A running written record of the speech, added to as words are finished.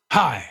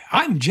Hi,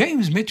 I'm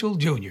James Mitchell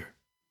Jr.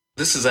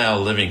 This is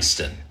Al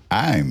Livingston.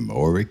 I'm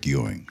Oric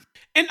Ewing.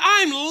 And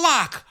I'm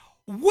Locke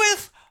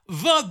with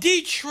the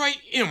Detroit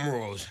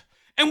Emeralds.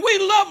 And we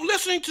love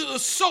listening to the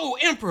Soul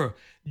Emperor,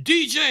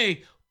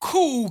 DJ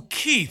Kool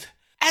Keith,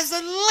 as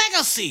the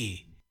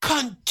legacy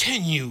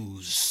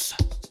continues.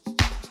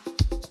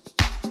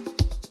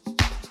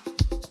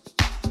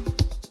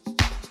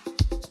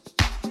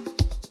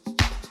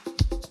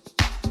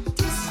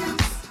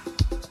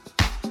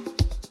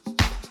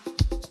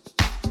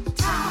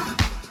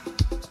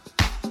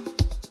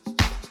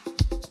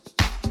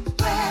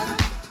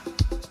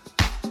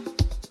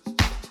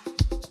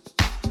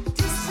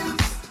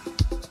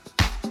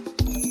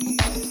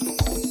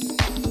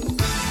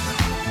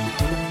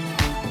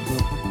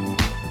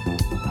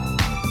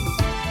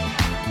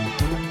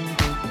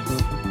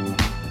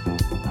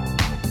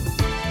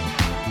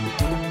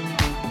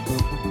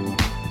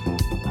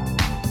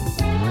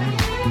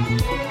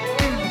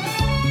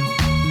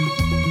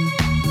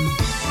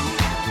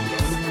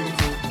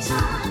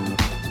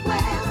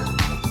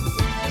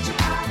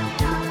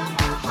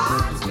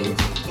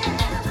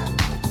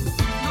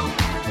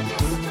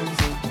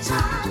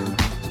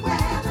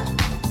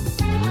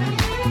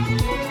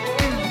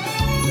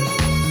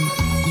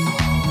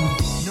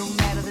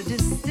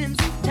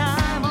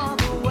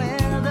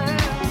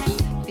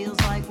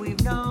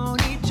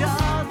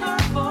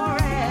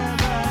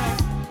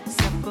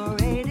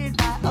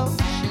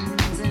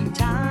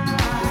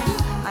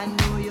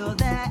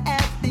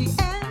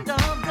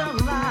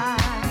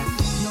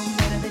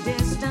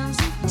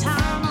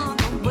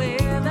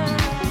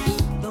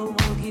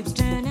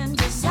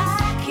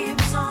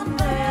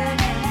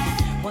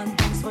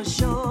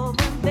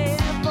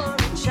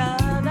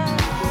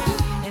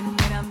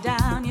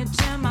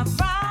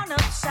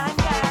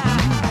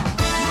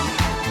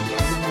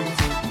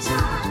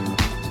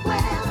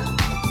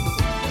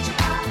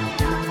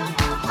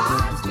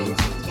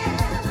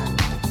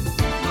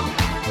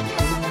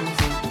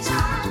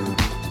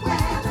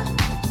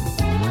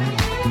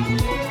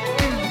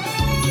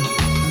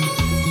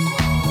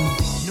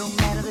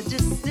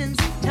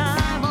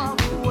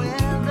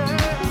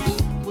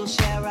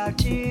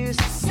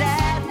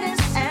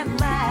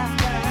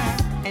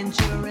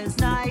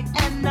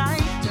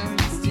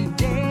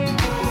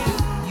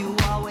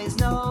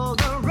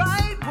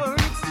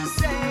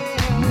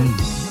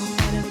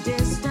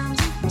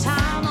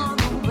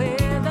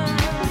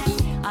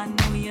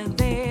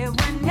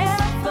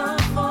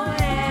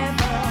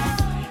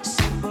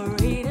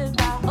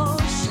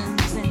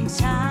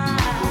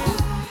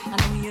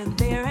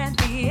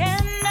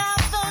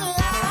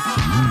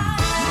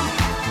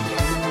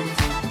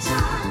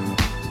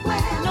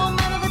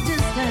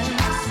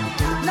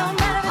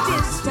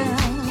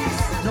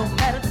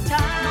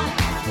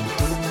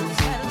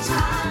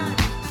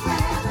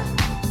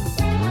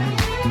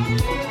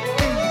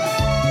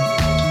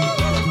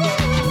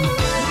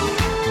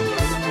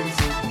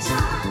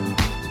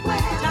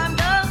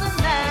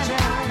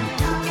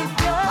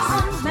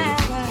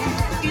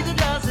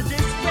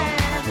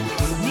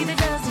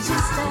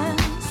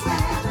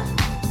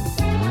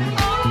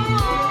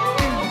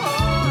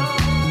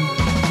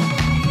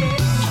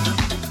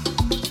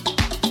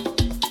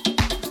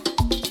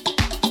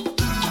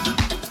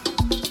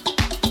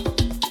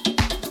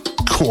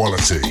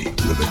 Quality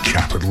with a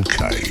capital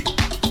K.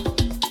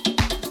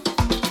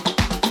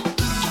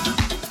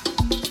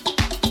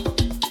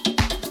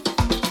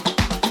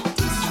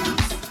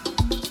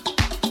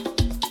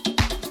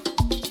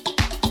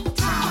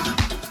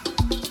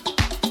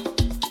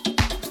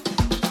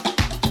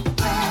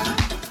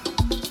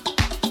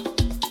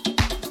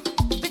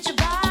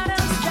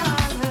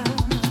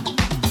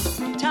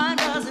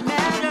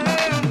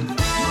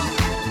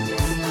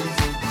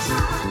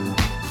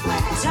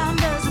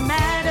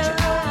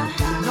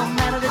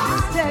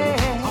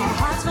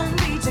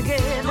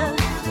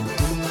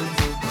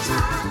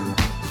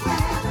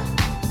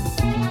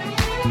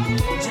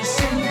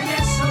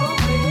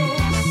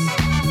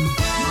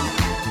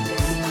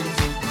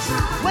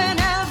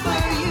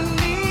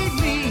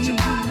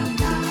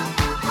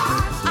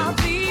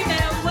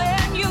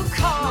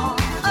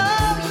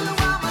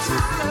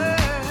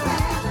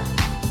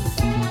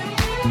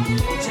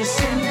 Just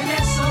send an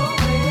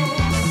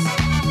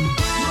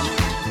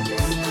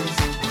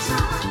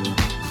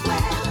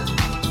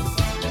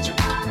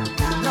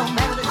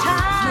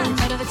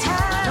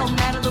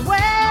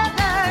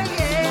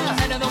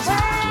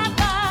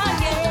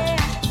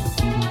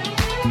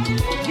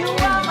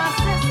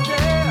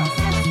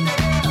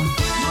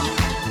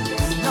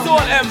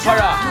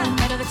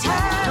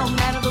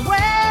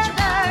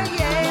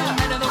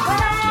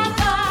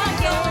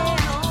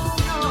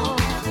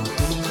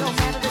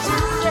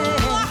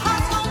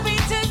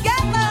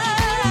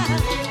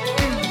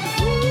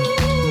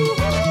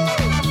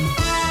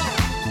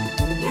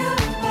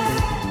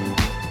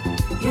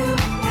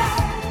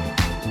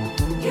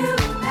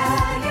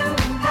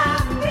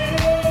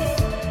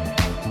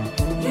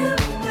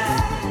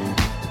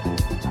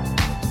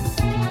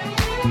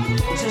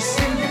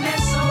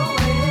SOS.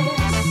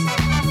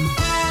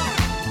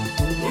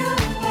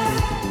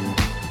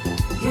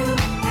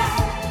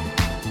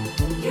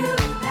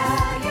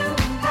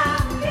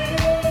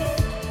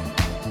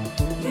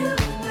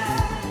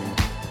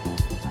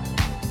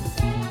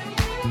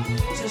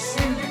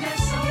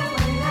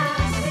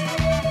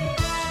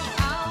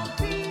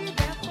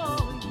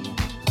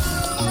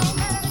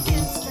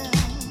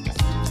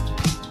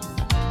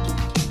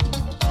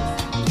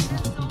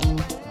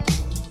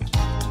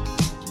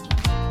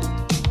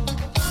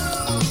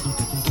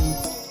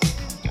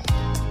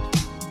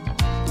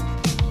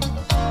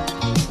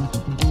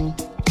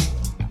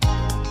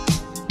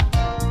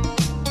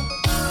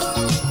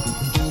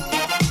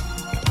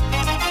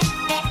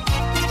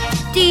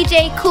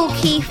 DJ Kool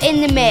Keith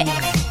in the mix.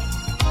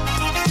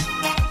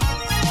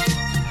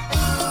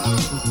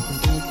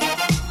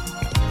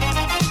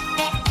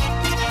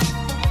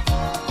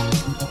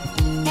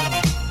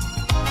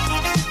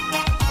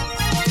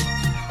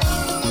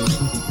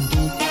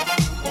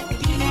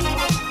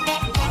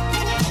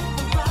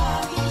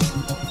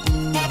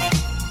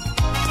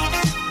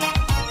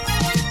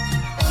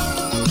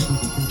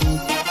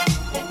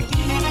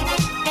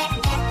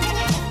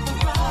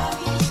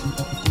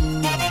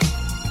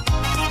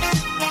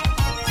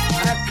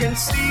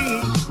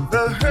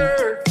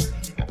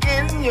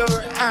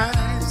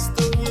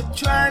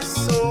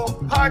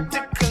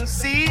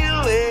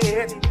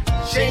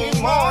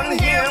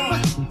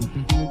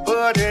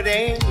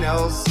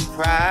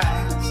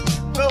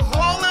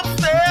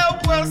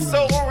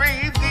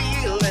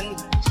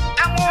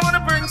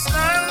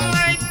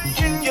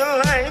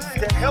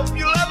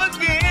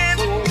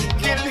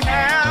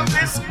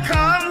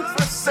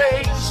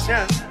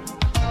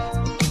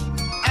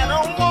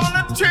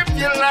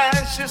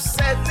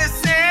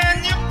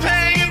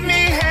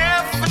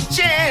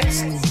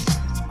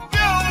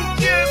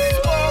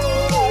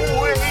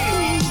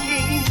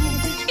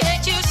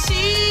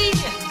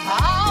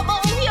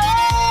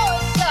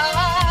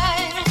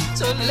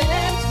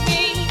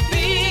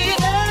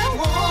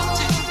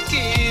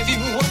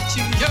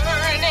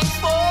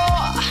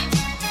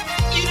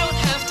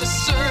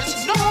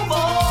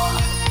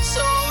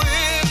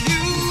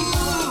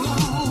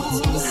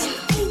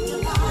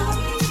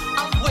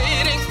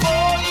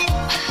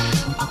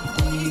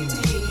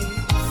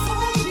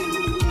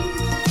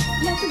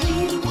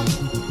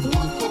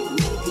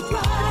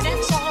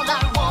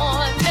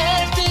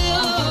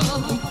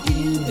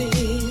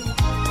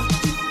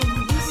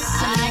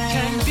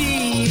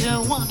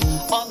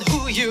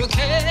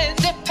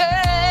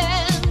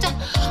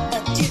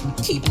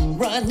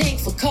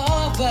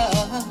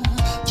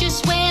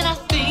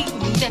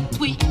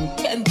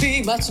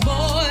 Much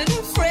more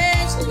than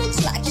friends.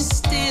 Looks like you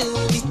still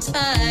need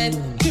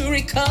time to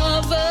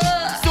recover.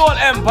 Soul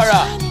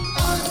Emperor.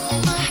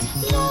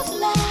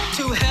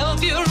 To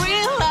help you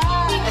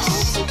realize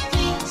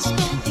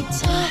spending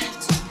time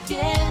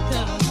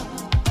together.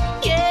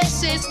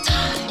 Yes, it's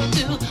time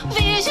to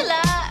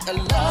visualize a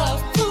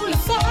love full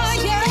of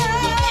fire.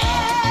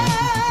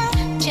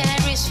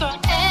 Cherish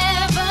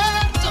forever.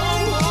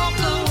 Don't walk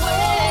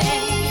away.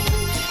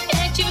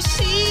 Can't you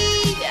see?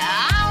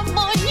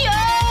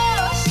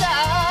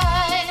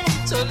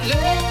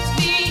 Let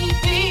me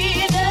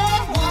be the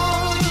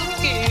one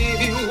to give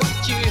you what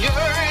you're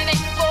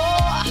yearning for.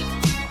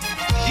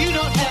 You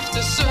don't have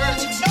to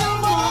search no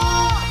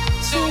more.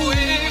 So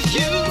if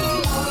you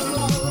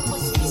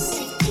what's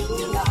missing in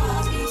your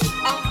life,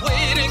 I'm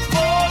waiting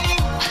for you.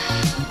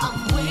 I'm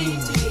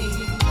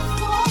waiting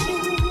for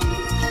you.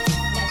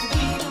 Let me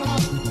be the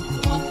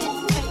one who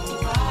make it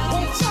right.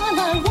 That's all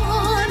I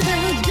wanna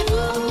do.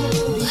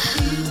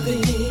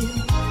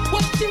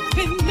 What you've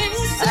been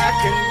missing. I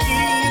can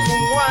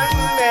one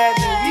that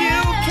you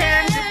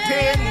can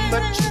depend,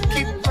 but you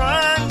keep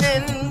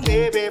running,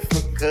 baby,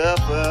 for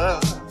cover.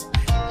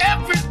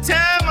 Every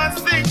time I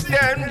think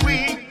that we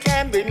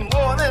can be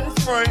more than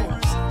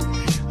friends,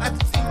 I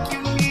think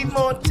you need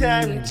more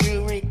time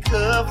to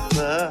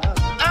recover.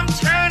 I'm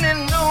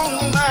turning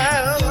on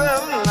my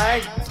love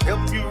light to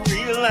help you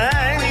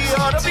realize we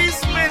ought to be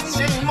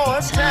spending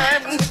more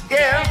time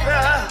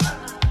together.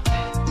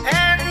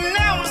 And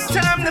now it's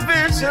time to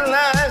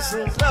visualize a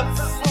love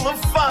full of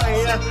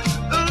fire.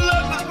 The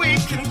love that we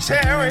can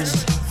cherish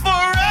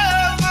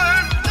forever.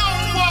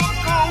 Don't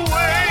walk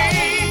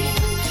away.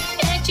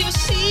 Can't you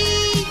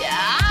see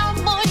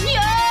I'm on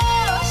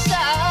your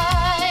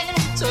side?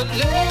 So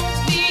let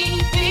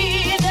me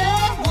be the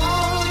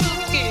one to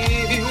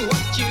give you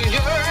what you're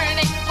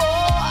yearning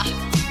for.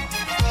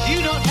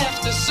 You don't have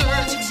to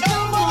search no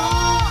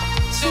more.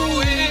 So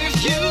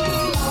if you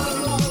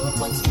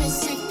what's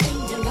missing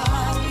in your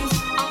life,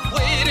 I'm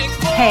waiting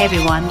for. Hey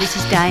everyone, this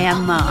is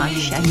Diane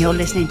Marsh, and you're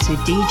listening to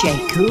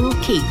DJ Kool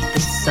Keith, the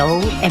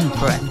Soul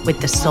Emperor, with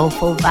the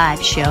Soulful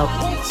Vibe Show.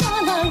 That's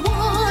all I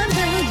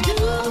wanna do.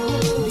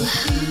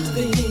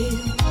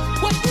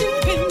 What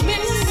you've been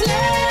missing.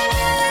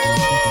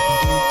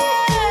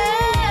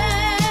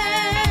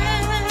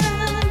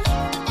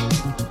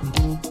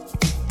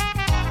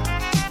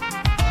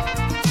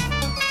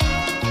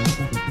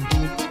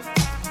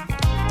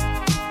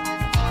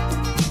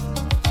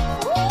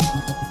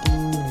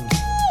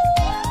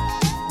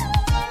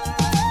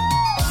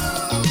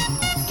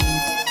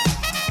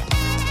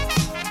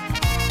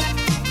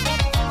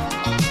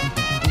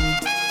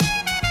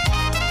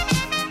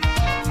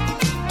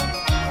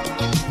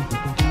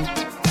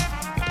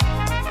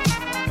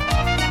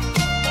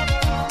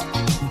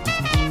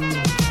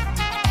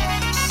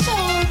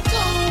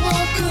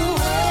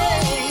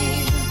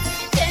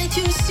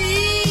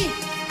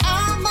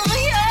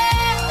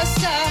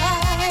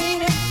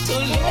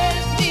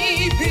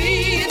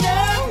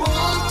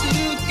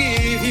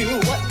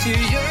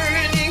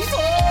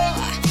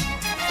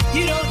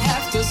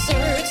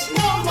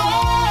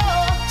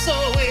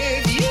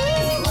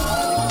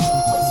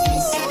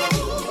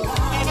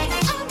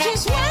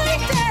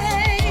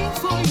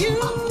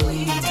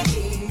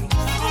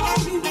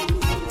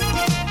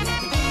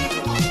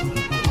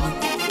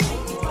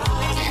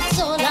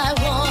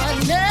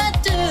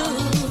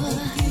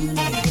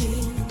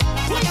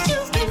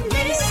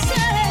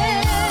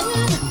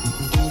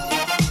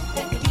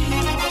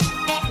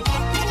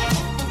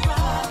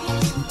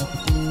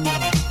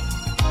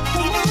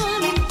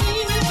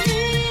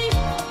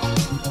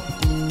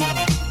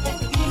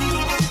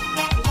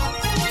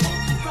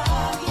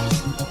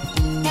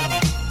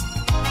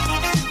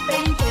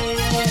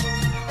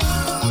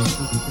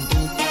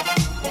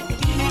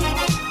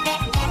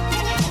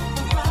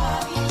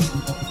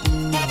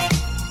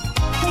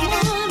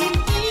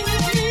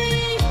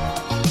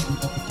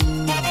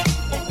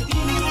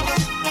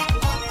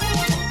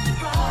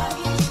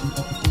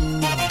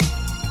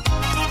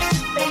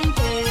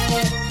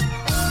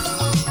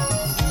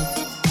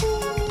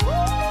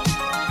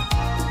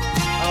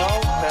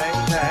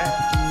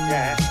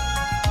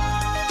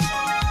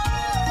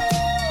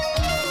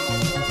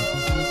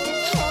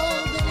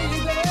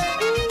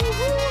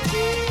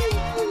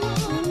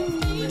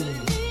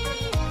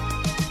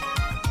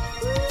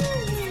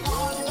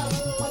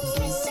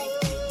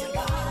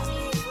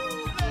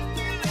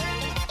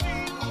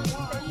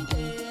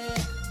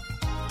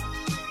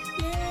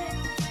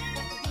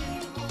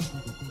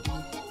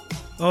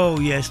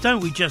 Oh yes,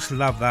 don't we just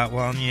love that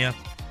one, yeah.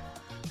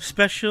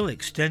 Special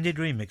extended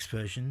remix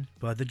version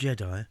by the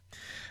Gedi.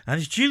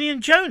 And it's Julian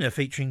Jonah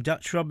featuring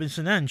Dutch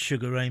Robinson and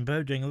Sugar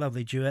Rainbow doing a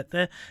lovely duet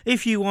there,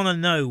 if you want to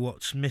know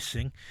what's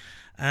missing.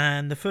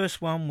 And the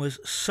first one was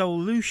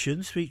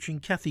SouLutions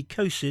featuring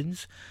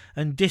Kosins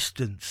and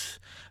Distance.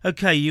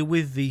 Okay, you're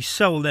with the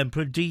Soul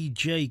Emperor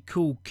DJ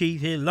Kool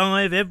Keith here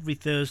live every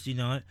Thursday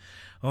night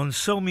on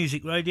Soul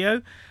Music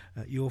Radio,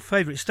 your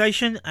favourite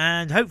station,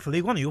 and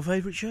hopefully one of your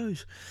favourite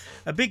shows.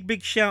 A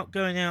big shout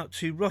going out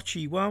to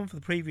Rochi One for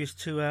the previous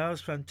 2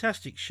 hours.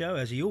 Fantastic show,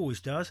 as he always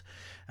does.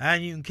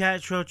 And you can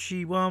catch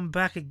Rochi One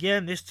back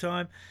again this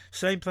time,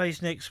 same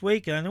place next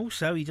week. And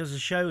also he does a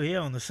show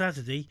here on the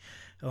Saturday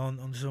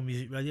on Soul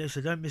Music Radio, so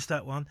don't miss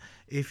that one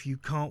if you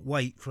can't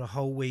wait for a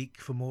whole week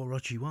for more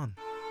Rochi One.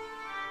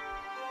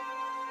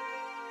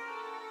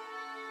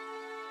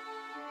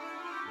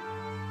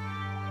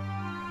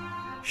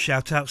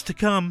 Shout outs to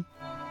come.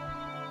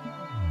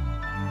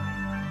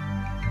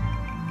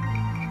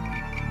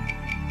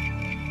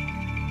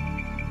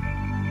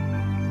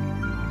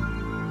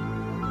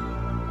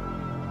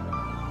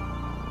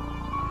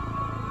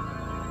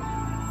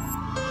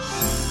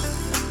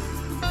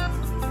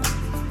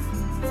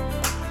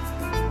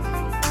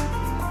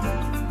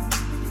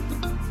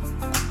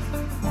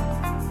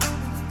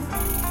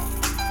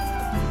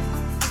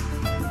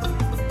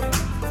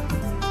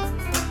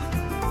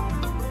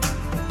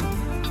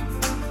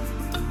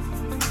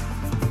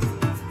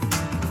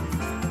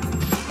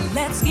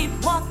 Let's keep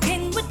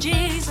walking with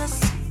Jesus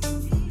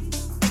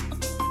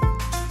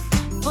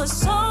for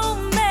so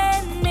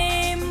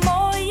many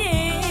more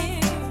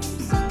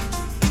years,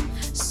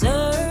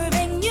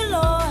 serving you,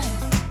 Lord,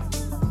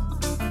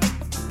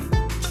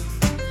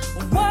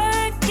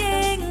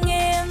 working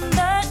in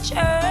the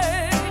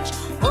church.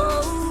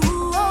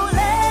 Oh,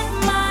 let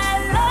my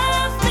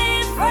love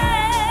be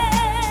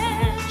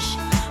fresh,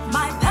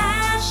 my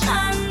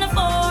passion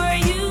for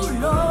you,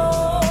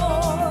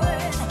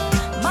 Lord,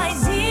 my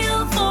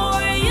zeal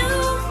for you,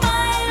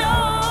 my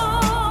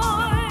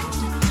Lord,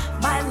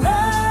 my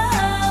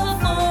love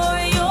for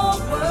your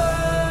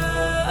word.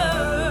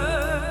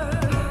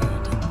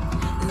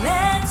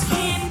 Let's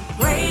keep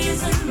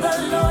praising the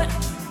Lord,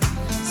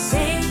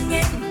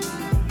 singing,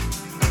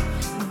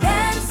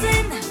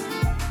 dancing,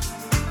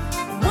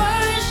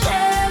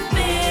 worshiping,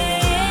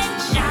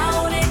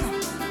 shouting,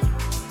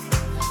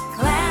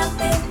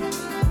 clapping,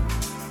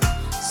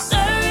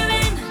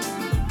 serving,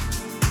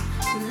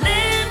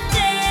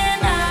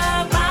 lifting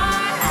up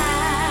our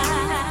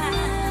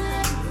hands.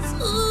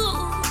 Ooh,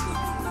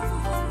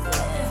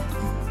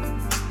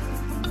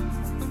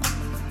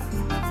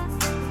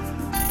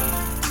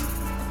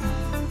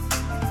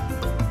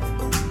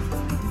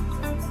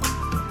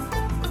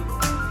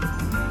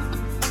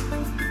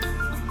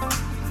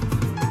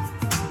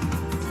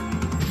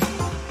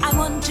 I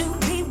want to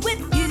be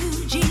with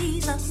you,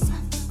 Jesus.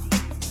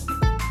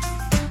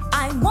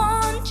 I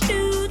want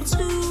you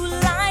to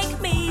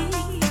like me.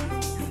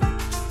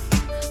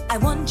 I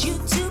want you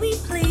to be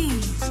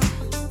pleased.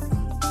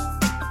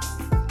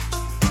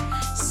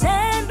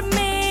 Send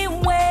me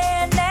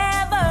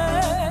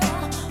whenever.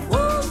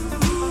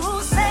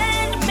 Ooh,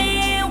 send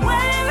me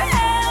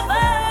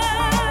wherever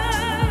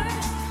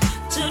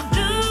to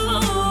do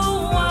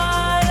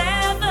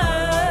whatever,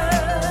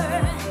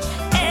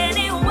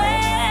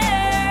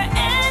 anywhere,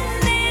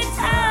 anytime.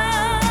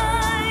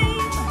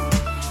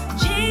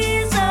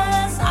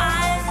 Jesus, I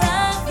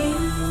love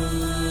you.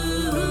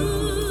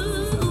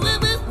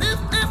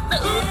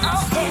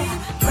 Okay,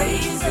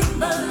 praising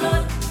the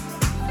Lord,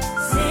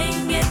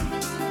 singing,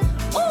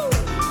 ooh,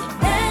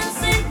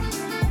 dancing,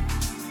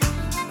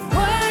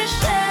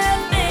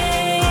 worshiping,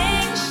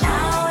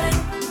 shouting,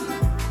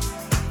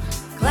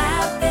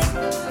 clapping,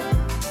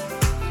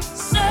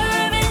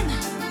 serving,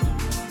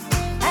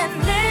 and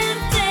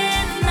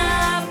lifting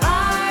up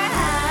our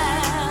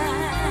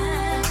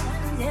hands.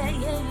 Yeah,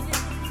 yeah,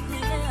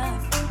 yeah.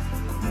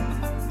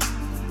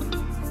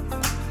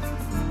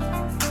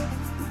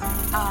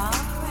 All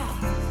right.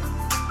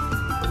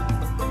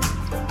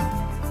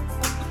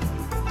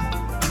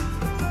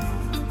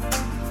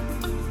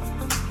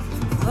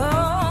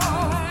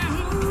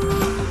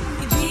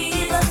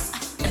 Jesus,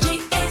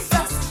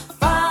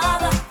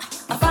 Father,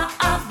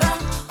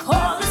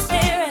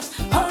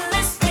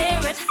 Holy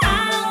Spirit,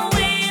 how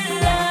we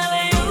love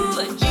you.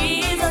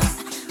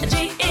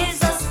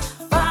 Jesus,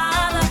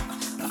 Father,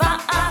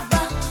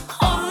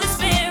 Holy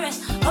Spirit,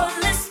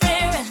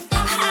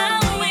 how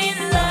we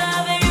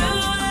love you.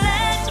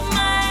 Let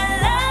my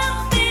love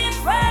be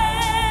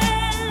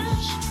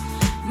fresh,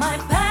 my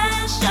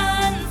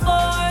passion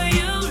for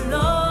you,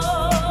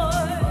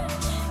 Lord,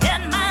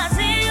 and my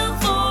zeal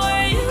for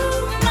you,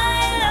 my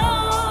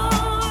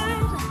Lord,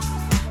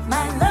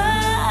 my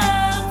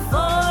love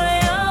for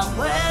your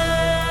word.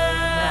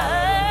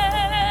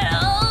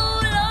 Oh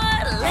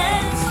Lord,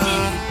 let's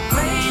keep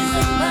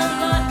praising the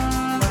Lord,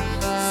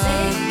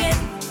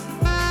 singing,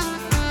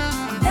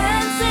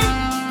 dancing,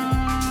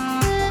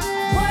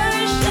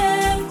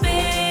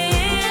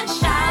 worshiping,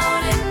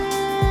 shouting,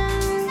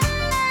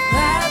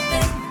 clapping,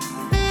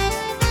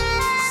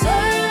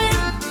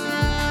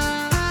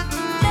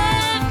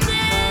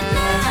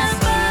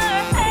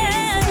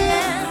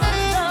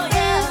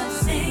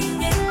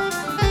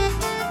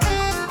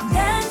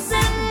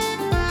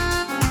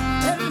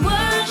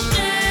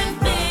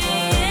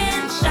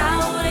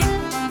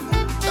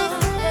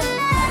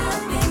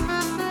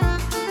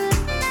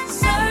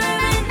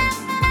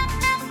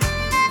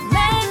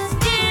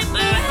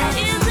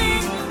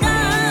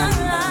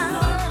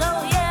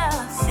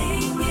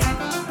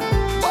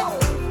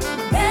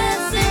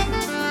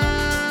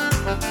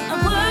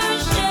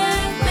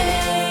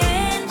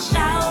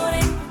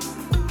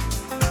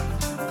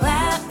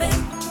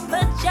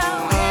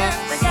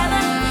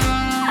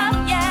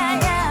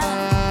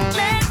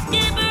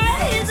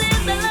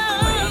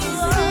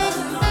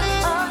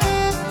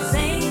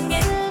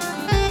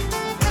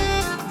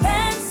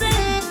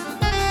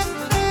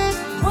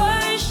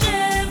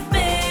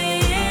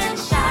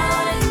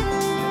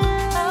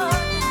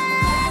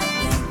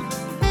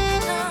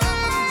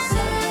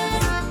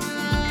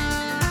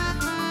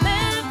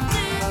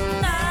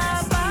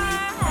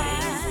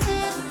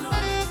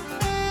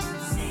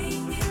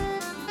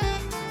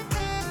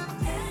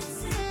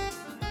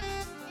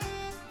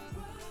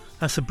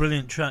 That's a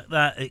brilliant track,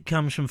 that. It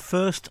comes from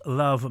First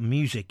Love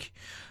Music,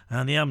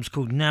 and the album's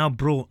called Now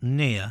Brought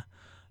Near,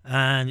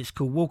 and it's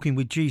called Walking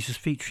with Jesus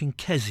featuring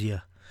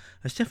Keziah.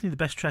 It's definitely the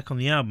best track on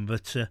the album,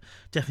 but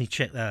definitely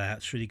check that out.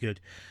 It's really good.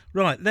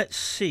 Right, let's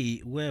see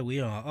where we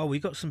are. Oh,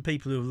 we've got some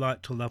people who have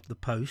liked to love the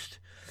post.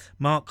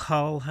 Mark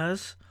Hull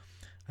has,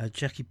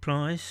 Jackie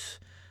Price,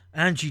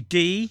 Angie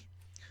D,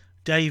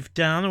 Dave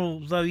Downer,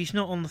 although he's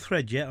not on the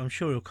thread yet. I'm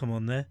sure he'll come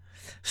on there.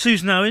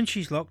 Susan Owen,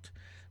 she's locked.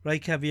 Ray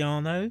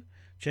Caviano,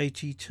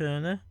 JT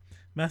Turner,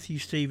 Matthew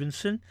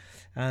Stevenson,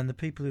 and the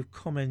people who've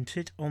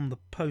commented on the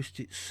post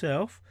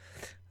itself.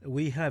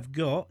 We have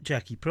got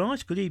Jackie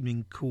Price. Good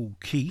evening, Kool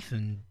Keith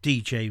and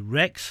DJ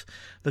Rex.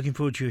 Looking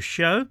forward to your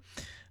show.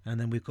 And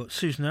then we've got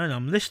Susan Owen.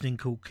 I'm listening,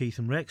 Kool Keith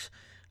and Rex.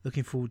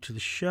 Looking forward to the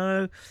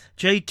show.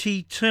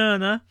 JT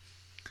Turner.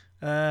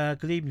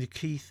 Good evening to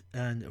Keith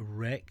and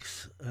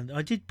Rex. And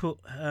I did put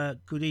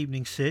good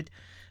evening, Sid.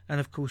 And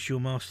of course your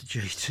Master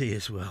JT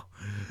as well.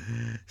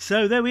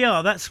 So there we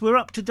are. We're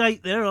up to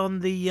date there on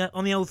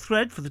the old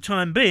thread for the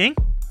time being.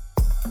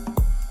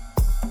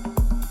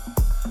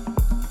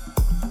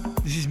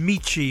 This is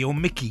Michi or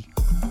Mickey,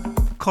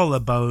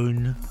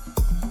 Collarbone.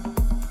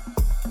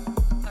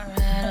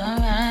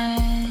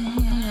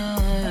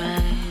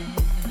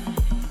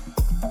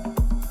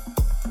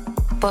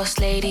 Boss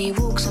lady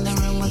walks in the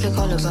room with a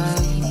collarbone.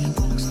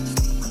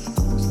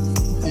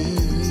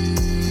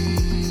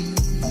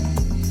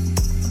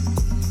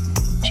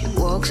 She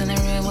walks in the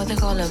room with a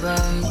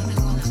collarbone.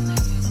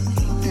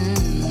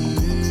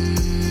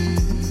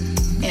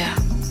 Yeah.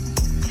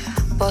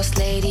 Boss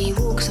lady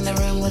walks in the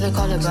room with a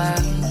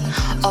collarbone.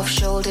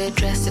 Off-shoulder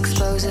dress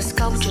exposes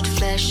sculptured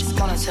flesh,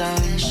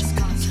 monotone.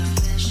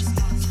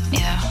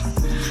 Yeah.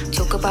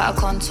 Talk about a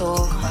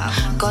contour.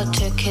 God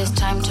took his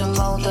time to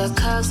mold the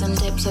curves and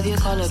dips of your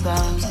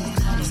collarbone.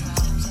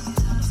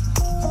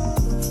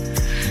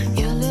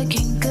 You're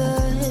looking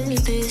good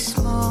this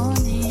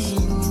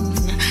morning.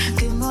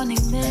 Good morning,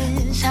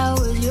 miss. How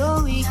was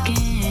your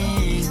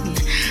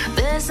weekend?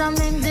 There's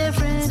something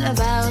different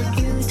about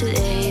you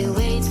today.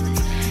 Wait,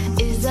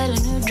 is that a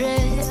new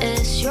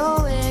dress you're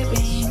wearing?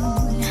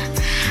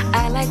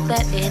 I like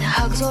that it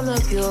hugs all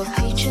of your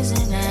features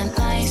in a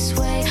nice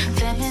way.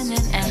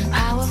 Feminine and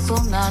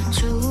powerful, not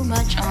too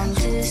much on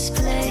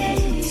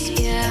display.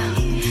 Yeah,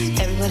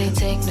 everybody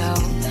take note.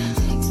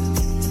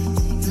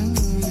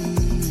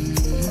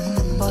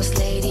 Boss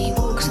lady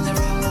walks in the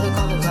room with a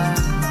collarbone.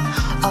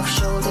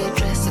 Off-shoulder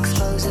dress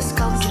exposes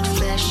sculptured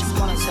flesh,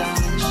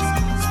 monotone.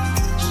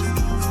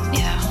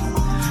 Yeah,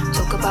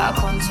 talk about a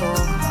contour.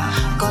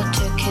 God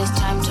took his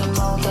time to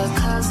mold the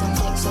curves and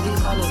dips of your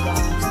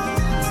collarbone.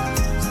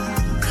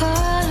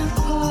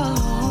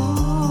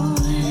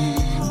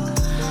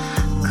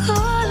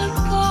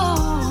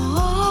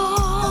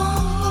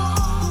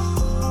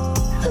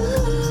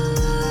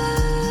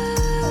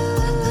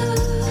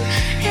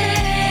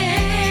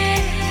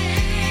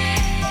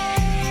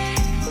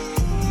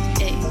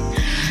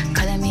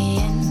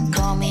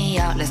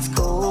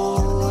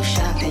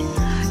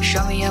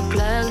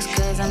 Plugs,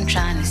 cause I'm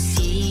trying to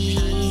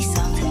see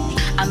something.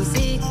 I'm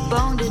big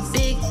boned,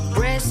 big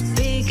breast,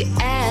 big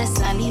ass.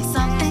 I need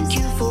something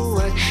cute for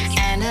work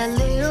and a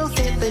little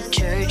fit for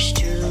church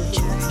too.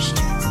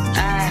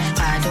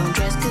 I don't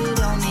dress good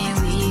only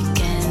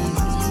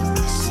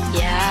weekends.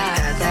 Yeah,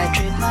 got that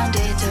drip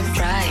Monday to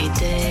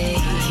Friday.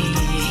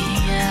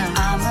 Yeah,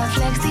 I'ma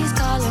flex these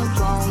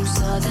collarbones,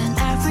 Southern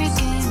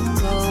African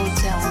road.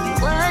 Tell me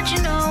what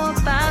you know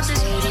about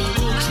this lady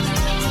walks in the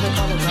room with a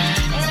collarbone.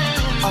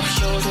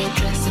 Off-shoulder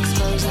dress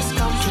exposes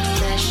sculptured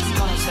flesh,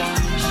 monotone.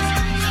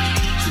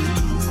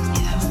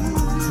 Yeah.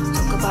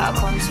 Talk about a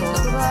contour.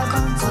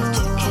 God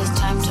took his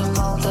time to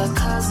mold the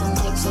curves and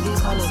dips of your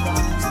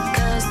collarbone.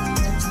 Cause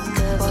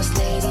the boss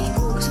lady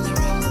walks in the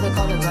room with a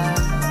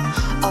collarbone.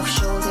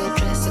 Off-shoulder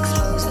dress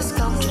exposes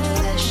sculptured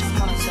flesh,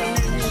 monotone.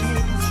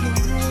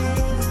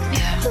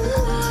 Yeah. Talk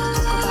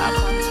about a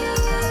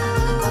contour.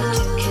 God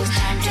took his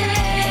time to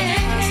mold the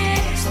curves and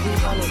dips of your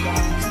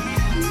collarbone.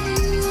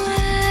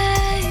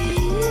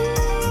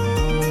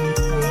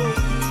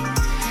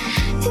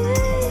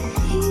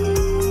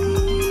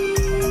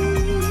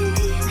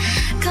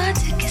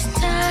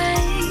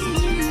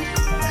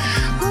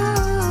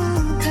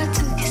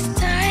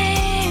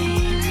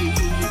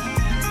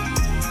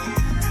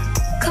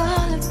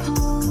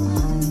 Collarbone.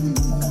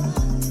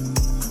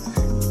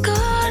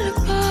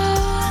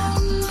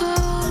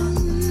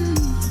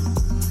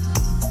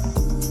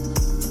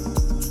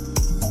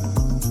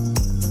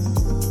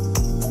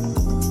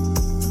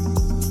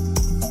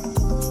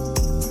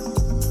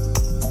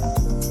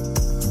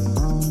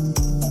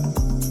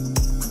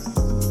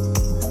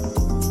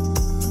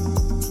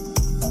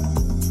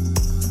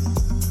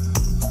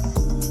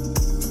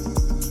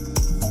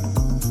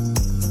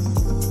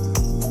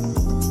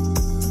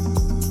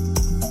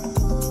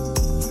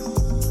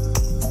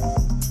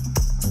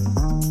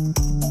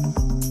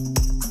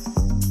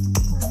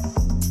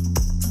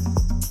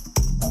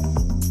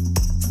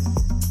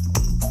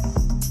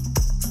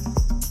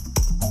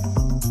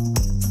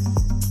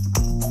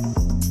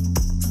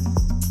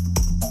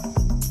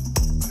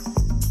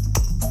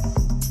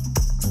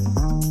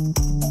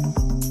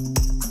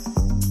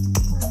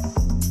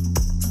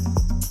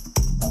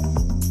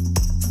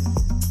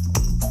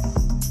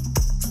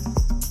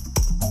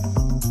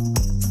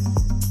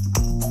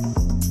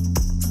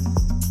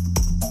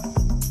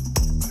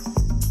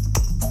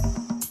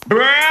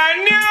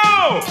 Brand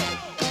new!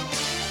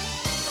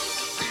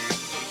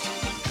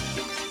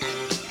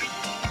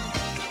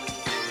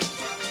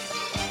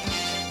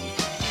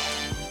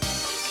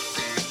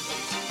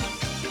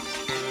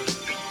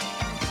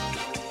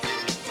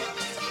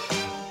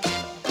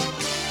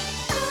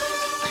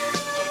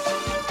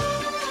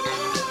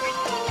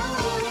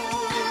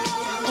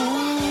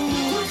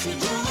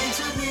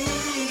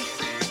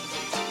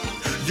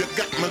 You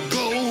got me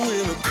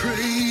going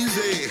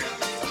crazy.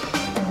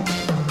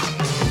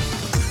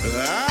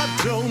 I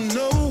don't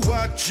know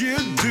what you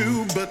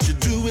do, but you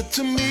do it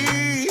to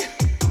me.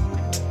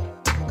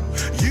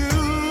 You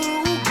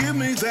give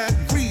me that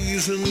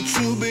reason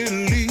to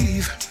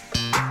believe.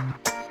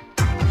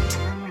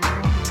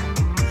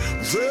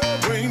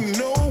 There ain't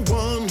no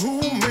one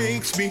who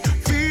makes me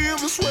feel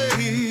this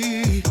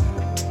way.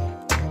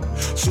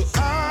 So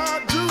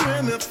I'd do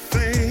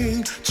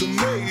anything to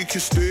make you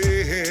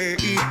stay.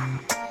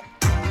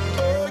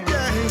 Oh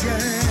yeah,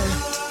 yeah.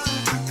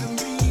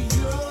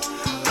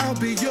 I'll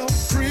be your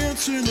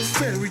prince in a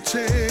fairy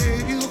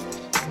tale.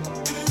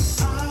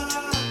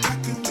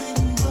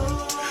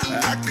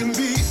 I can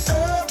be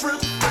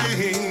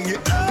everything you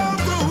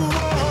ever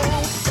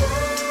want.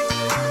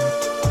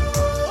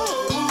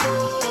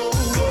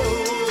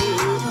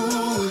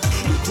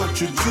 Look what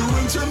you're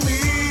doing to me.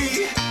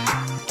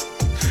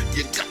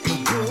 You got me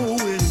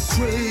going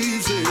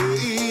crazy.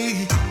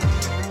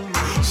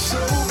 So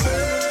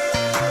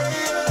bad,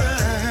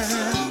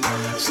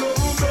 so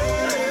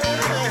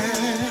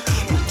bad.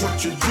 Look what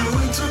you're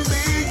doing to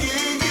me.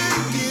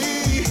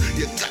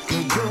 You got me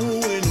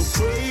going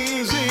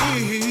crazy.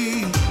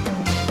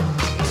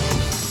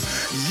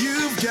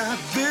 You've got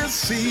this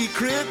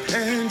secret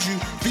and you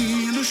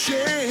feel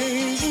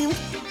ashamed.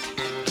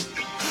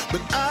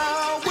 But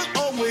I will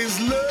always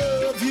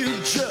love you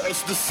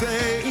just the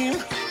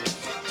same.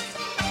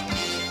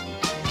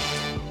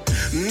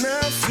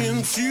 Now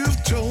since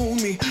you've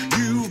told me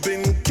you've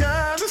been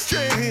kinda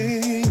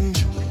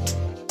strange,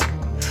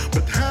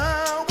 but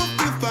how I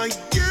feel like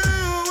you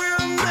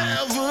will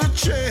never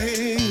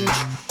change.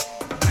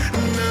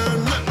 No,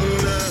 no,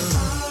 no.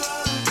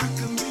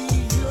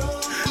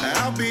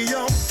 I'll be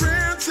your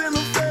prince in a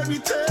fairy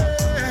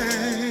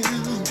tale.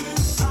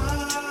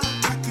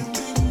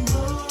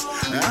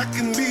 I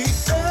can be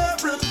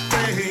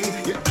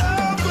everything you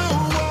ever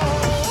want.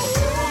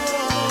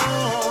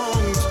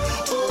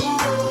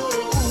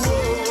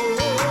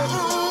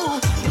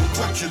 Look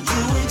what you're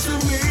doing to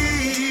me.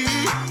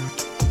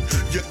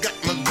 You got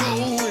me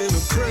going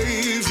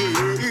crazy.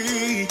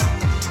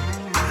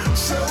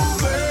 So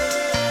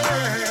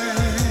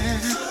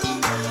bad,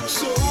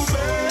 so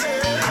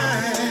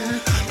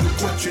bad. Look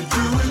what you're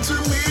doing to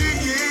me.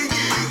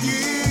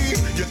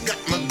 You got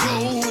me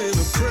going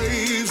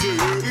crazy.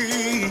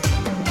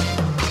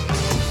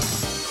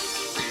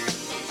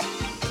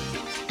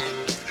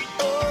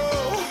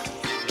 Oh,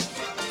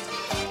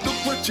 look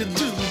what you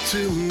do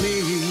to me.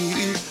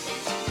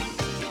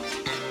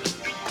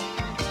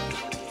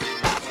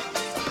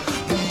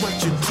 Look what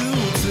you do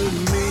to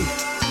me.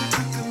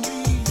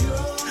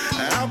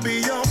 I'll be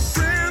your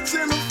prince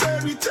in a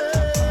fairy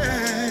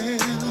tale.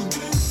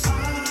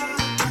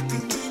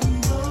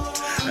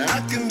 I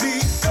can be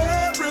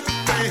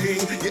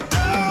everything you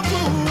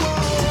ever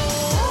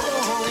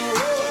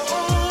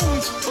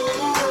want.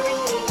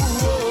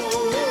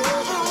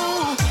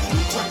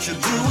 Look what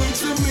you're doing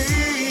to me.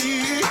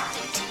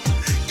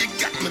 You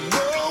got me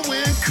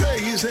going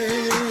crazy.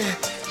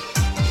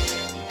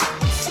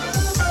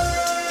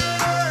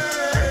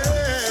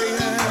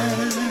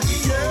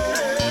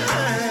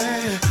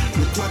 Yeah.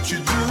 Look what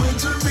you're doing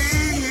to me.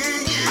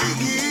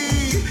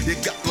 You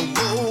got me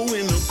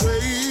going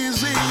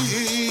crazy.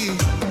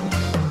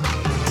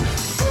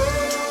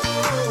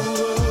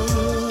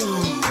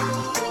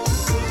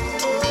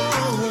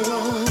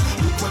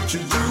 Look what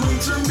you're doing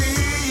to me.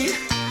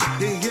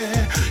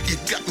 Yeah, you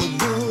got me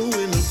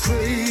going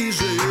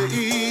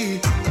crazy.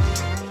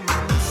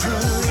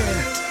 Oh,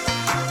 yeah.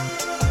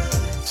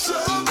 So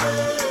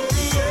bad,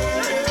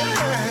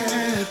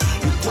 yeah.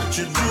 Look what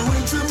you're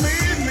doing to me.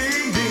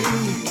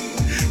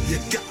 You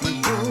got me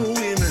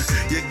going,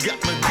 you got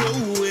me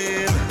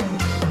going.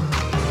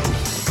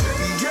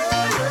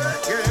 Yeah,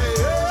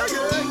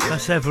 yeah.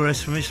 That's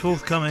Everis from his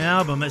forthcoming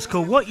album. It's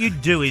called What You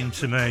Doing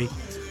to Me,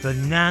 the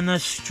Nana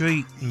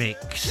Street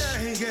Mix.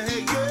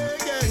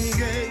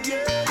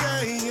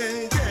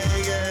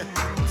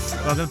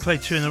 I'm going to play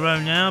two in a row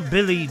now.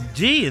 Billy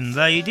D and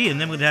Lady, and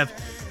then we'd have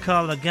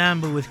Carla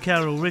Gamble with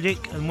Carol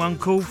Riddick, and one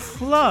called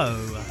Flow.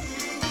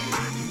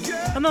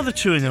 Another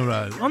two in a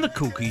row on the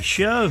Kool Keith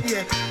Show.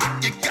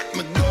 You got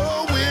me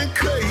going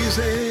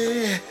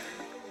crazy.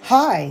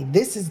 Hi,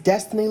 this is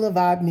Destiny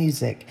LaVibe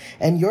Music,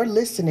 and you're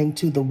listening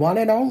to the one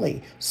and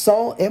only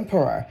Soul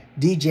Emperor,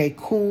 DJ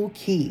Kool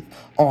Keith,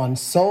 on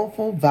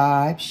Soulful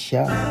Vibe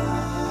Show.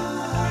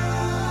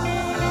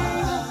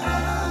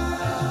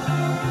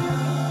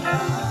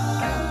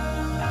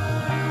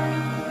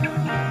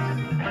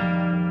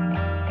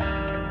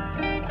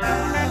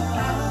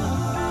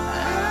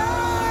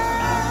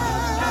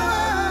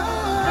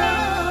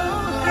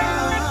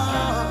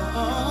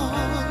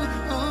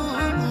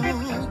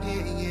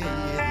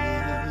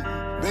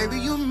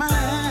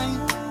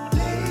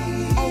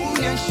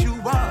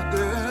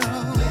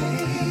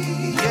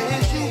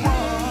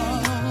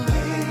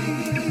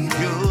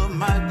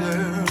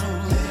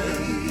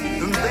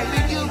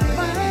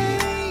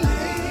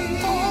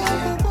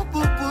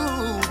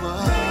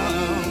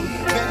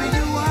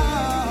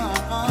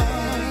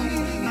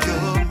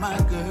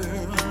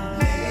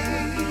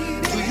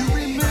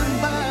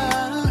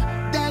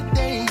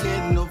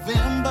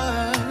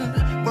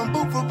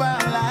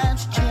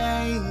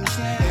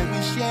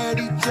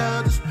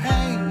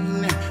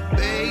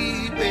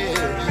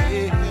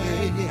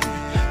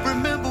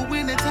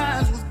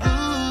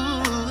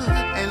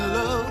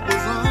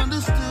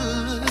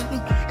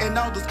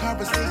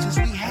 conversations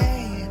we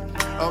had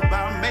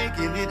about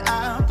making it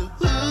out the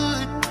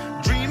hood,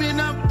 dreaming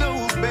of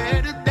those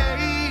better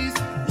days.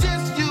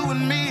 Just you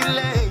and me,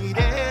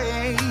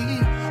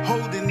 lady,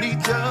 holding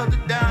each other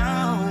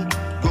down,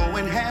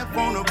 going half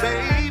on a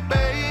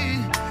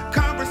baby.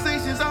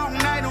 Conversations all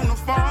night on the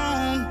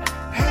phone,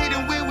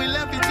 hating when we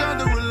left each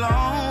other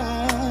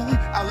alone.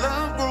 Our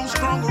love grows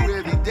stronger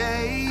every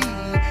day.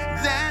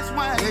 That's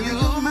why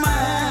you're mine.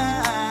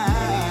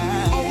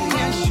 Oh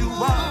yes you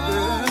are,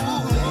 girl.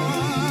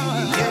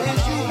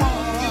 Yes you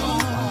are.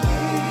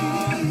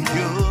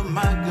 You're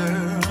my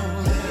girl.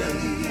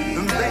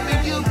 And baby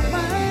you're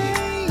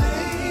mine.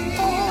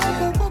 Oh,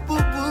 boo,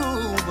 boo,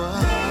 boo, boo.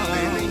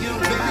 Baby you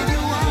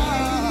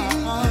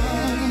are.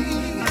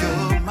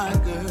 You're my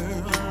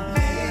girl.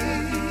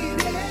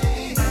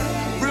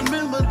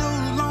 Remember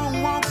those long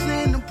walks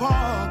in the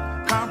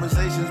park,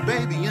 conversations,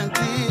 baby,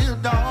 until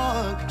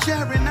dark,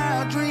 sharing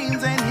our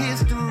dreams and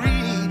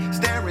history,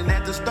 staring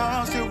at the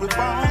stars till we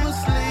fall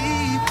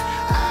asleep.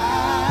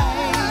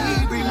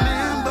 I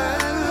remember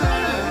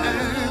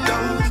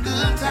those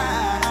good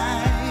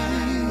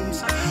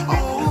times.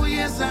 Oh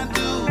yes I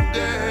do,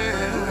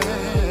 girl.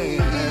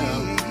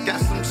 Got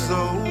some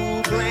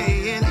soul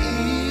playing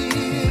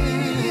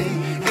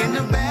in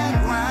the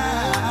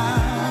background.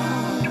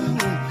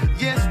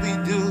 Yes we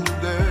do,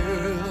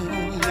 girl.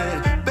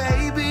 Yeah.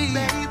 Baby,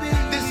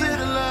 they said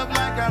I love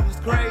like I was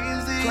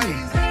crazy,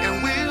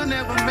 and we'll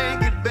never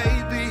make it,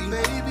 baby.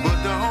 But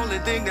the only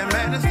thing that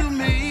matters to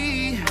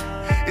me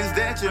is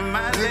that you're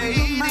my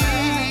lady.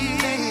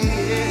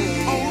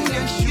 Oh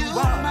yes you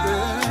are,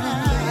 girl.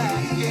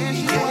 Yes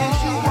you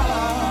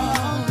are.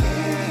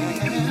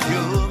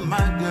 You're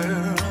my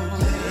girl.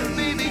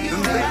 Baby you're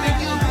mine.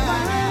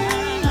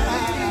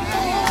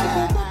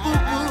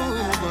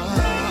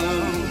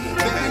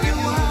 Baby you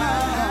are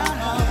mine.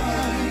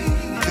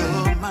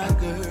 You're my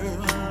girl.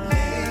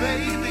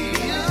 Baby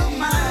you're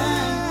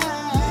mine.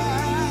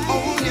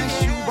 Oh yes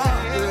you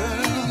are, girl.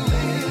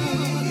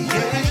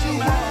 Yes you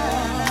are.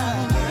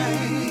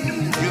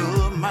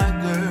 You're my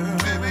girl.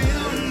 Baby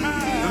you're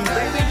mine.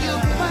 Baby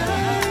you're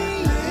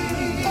mine.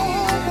 Oh,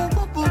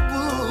 boo, boo,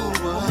 boo,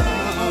 boo.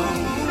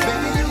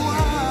 Baby you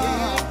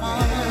are.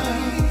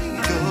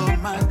 You're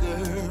my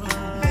girl.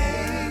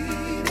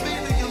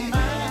 Baby you're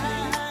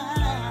mine.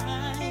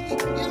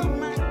 You're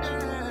my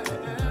girl.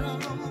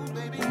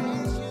 Baby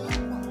yes you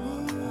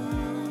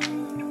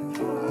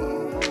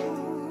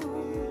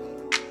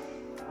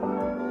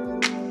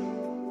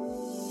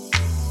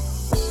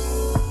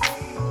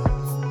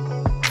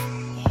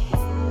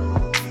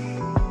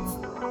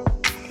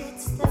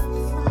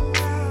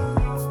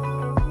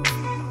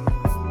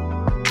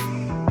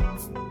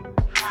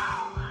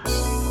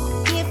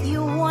If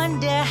you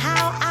wonder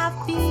how I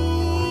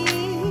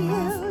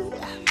feel,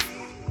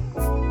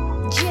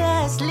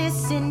 just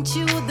listen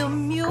to the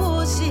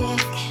music.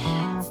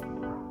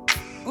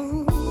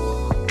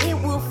 It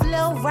will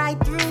flow right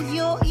through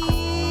your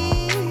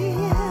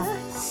ears,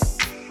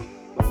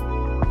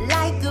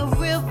 like a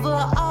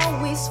river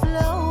always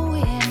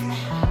flowing.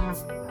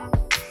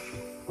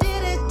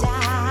 Did-it-da,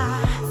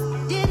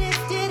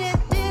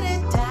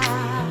 did-it-da,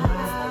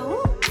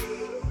 ooh.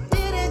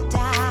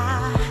 Did-it-da,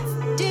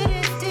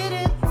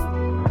 did-it.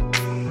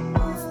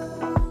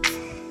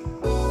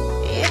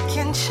 It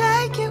can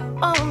take you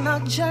on a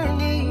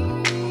journey.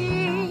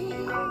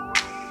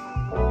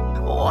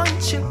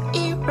 Once you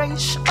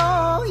erase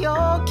all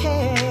your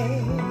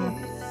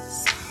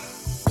cares,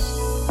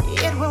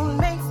 it will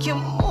make you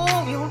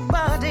move your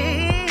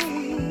body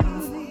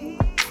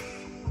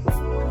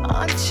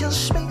until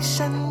space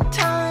and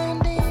time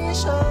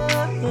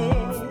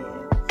disappear.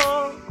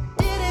 Oh,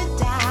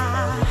 did-it-da,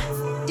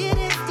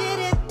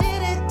 did-it-da,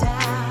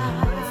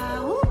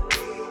 ooh.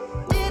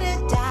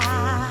 Did-it-da,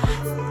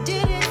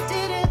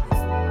 did-it.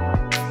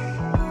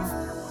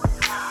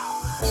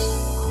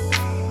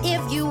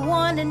 If you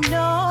wanna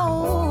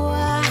know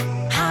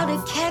how to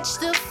catch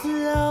the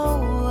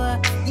flow,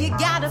 you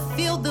gotta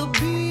feel the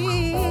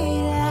beat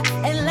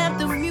and let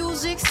the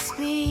music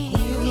speak.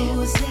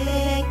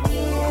 Music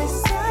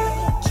is a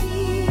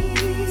key.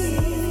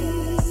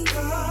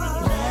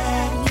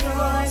 Let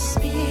your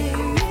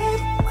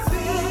spirit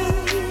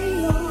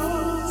free.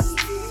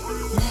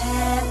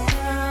 Let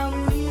the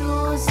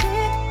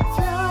music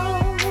flow.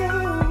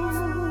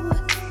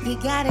 You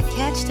gotta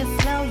catch the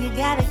flow, you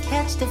gotta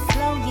catch the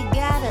flow, you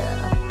gotta.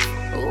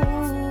 Ooh.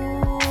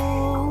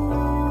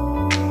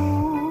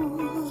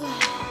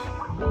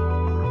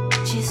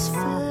 Just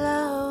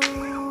flow.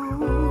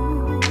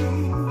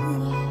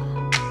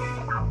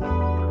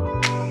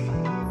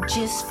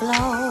 Just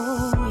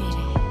flow with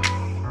it.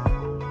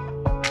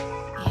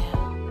 Yeah.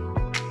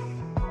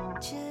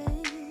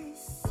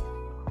 Just flow.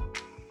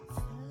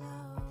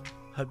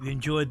 Hope you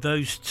enjoyed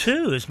those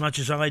two as much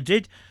as I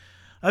did.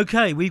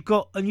 Okay, we've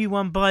got a new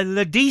one by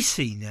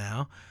Ledisi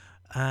now.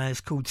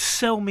 It's called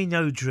Sell Me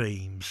No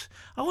Dreams.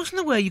 I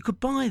wasn't aware you could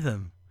buy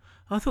them.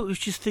 I thought it was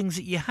just things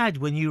that you had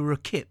when you were a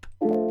kip.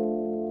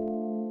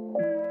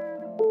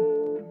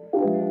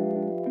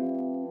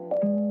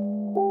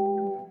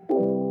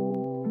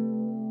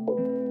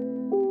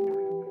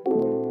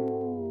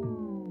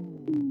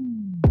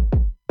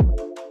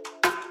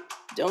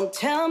 Don't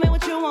tell me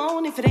what you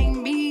want if it ain't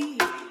me.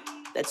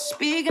 That's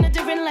speaking a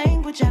different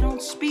language I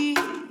don't speak.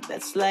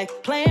 That's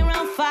like playing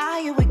around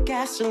fire with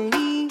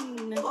gasoline.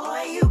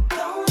 Boy, you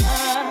gon'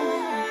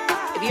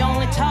 if you're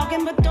only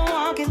talking but don't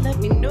walk it, let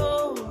me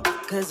know.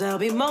 Cause I'll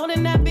be more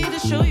than happy to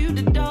show you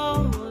the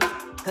door.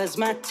 Cause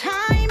my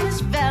time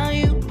is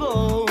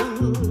valuable.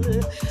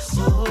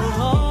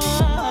 Oh,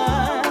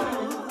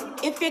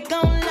 if you're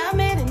gon' love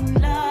me, then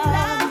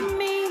love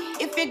me.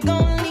 If you're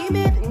gon' leave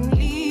me, then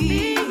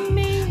leave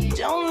me.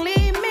 Don't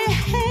leave me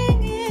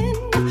hanging.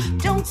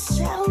 Don't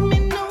sell me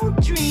no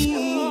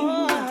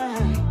dream.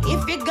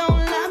 If you're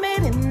gon' love me,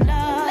 then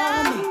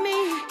love me.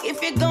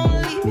 If you're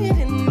gon' leave me,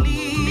 then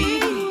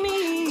leave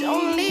me.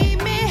 Don't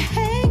leave me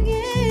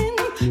hanging.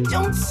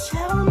 Don't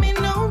sell me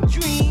no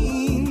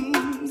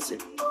dreams.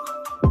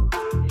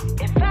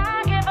 If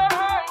I give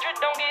 100,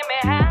 don't give me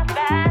half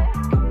back.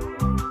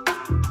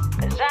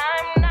 Cause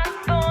I'm not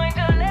going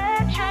to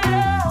let you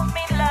love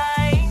me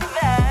like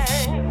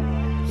that.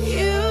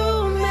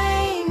 You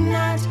may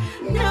not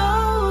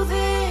know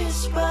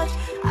this, but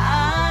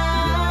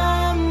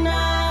I'm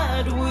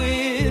not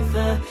with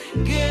the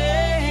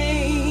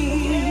games.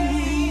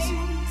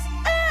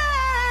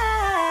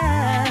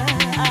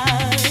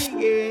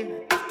 Yeah.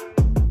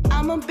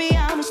 I'ma be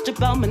honest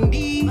about my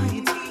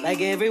needs.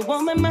 Like every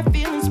woman, my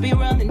feelings be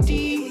running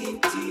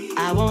deep.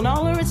 I want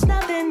all or it's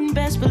nothing,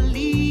 best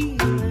believe.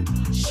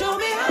 Show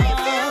me how you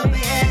feel,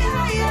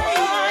 baby.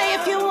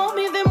 If you want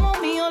me, then want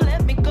me or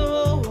let me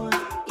go.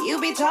 You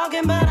be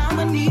talking, but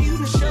I'ma need you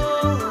to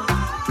show.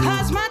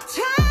 Cause my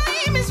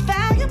time is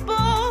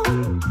valuable.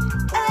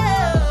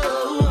 Oh,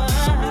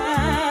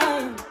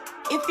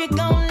 if you're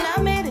gon'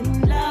 love me,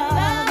 then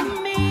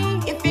love me.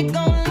 If you're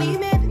gon' leave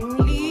me, then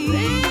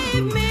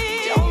leave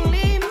me. Don't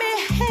leave me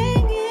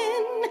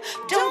hanging.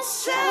 Don't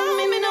sell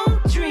me no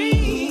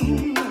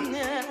dream.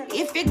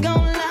 If you're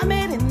gon' love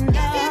me, then love.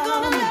 If you're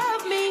gonna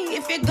love me.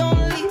 If you're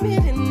gon' leave me,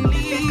 then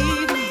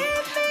leave me.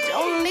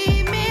 Don't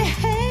leave me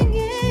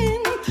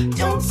hanging.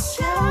 Don't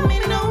sell me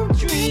no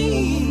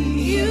dream.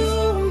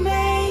 You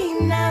may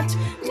not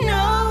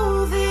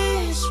know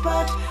this,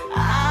 but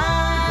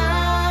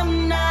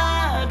I'm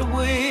not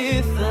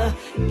with the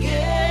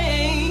game.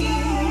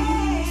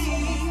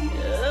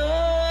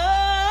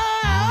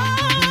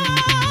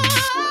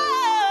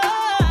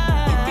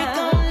 If you're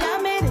gon'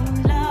 love me, then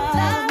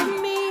love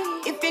me.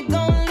 If you're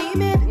gon' leave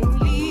me, then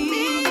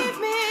leave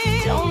me.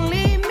 Don't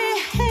leave me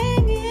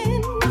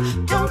hanging.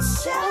 Don't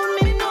sell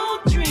me no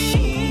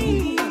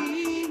dream.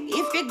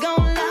 If you're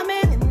gon' love me,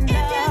 then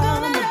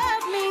love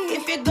me.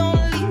 If you're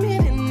gon' leave me,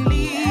 then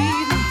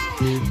leave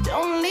me.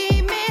 Don't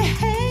leave me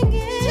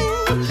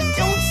hanging.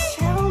 Don't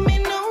sell me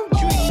no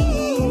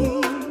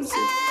dreams.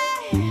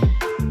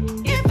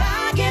 If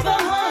I give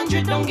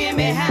 100, don't give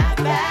me half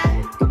back.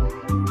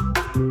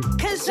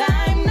 Cause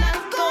I'm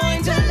not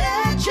going to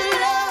let you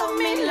love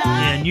me like.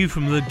 Yeah, new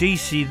from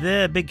Ledisi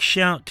there. Big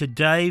shout to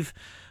Dave,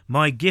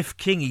 my gift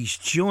king. He's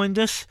joined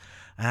us.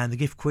 And the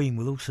Gift Queen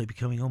will also be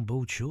coming on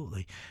board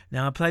shortly.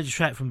 Now, I played a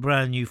track from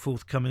brand new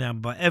forthcoming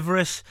album by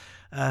Everis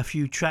a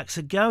few tracks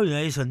ago.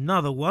 There's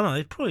another one.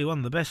 It's probably one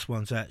of the best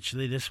ones,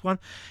 actually, this one.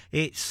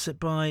 It's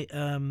by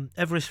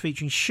Everis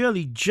featuring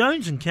Shirley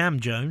Jones and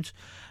Cam Jones.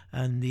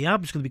 And the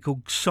album's going to be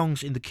called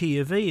Songs in the Key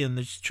of E. And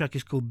the track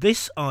is called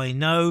This I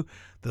Know,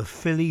 the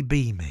Philly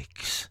B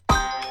Mix.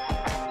 I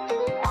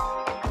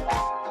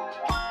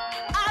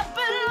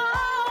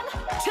belong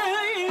to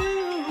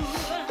you.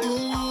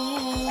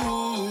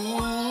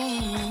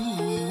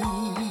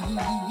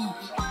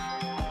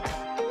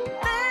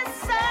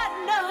 This I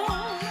know.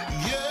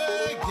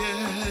 Yeah,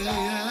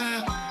 yeah.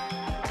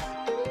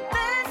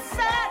 This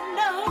I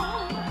know.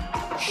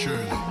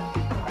 Shirley,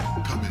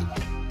 come in.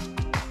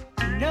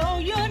 No,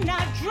 you're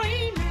not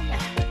dreaming.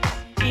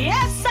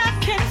 Yes, I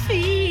can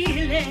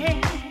feel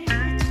it.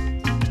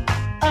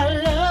 A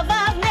love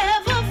I've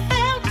never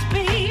felt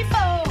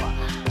before.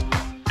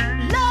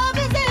 Love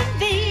is in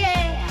the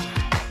air.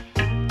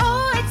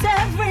 Oh, it's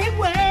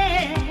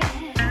everywhere.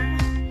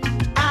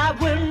 I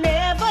will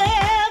never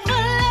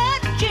ever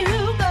let you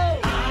go.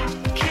 I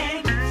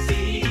can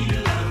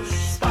feel a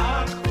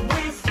spark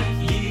with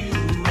you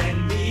and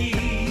me.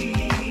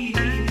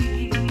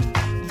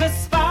 The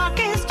spark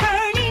is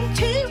turning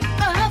to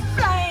a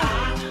flame. I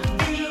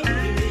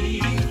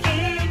believe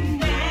in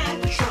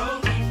natural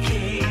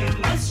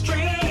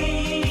chemistry.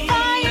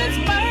 Fire's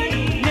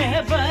burning,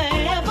 never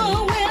ever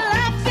will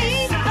I be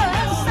the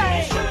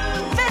same.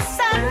 This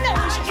I know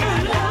is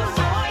true.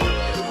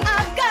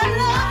 I've got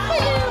love for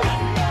you.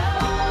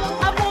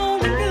 I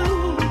wanna do.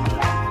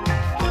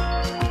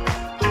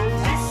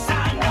 This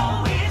I know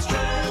is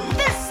true.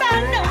 This I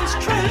know is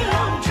true.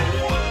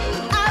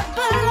 I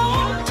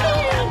belong to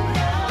you.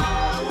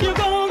 You're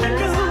gonna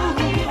do.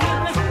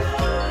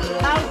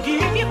 I'll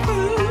give you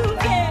proof,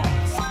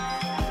 yes.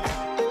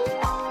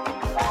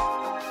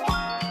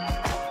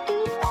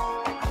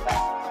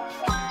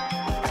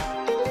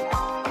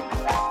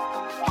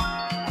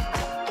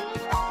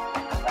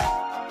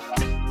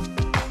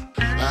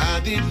 I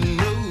didn't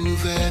know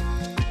that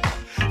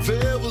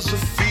there was a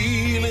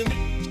feeling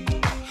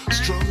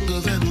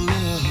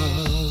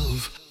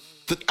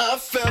I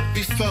felt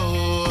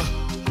before.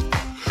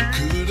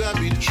 Could I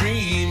be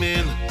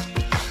dreaming?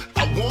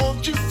 I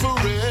want you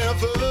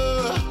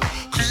forever.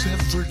 Cause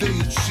every day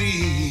it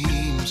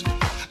seems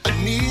I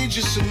need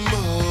you some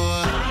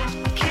more.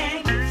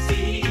 Can you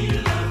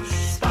feel a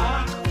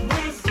spark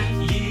with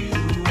you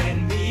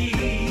and me?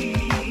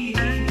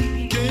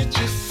 Can't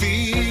you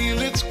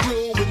feel it's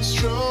growing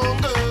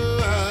stronger?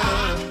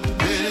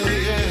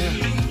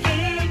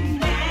 In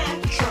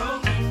natural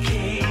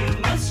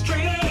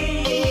chemistry.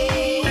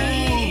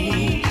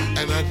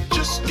 And I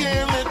just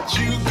can't let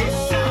you go.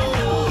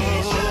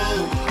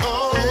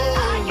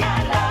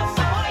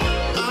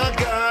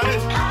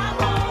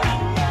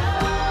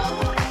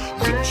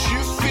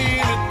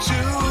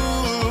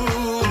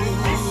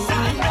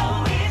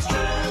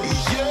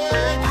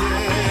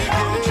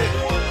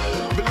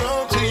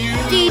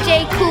 DJ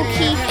Kool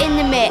Keith in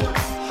the mix.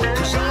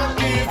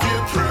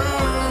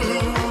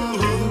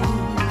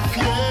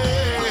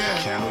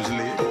 Candles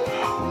lit,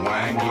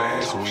 wine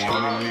glass. We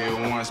only live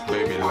once,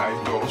 baby.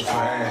 Life goes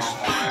fast.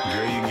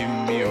 Girl, you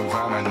giving me a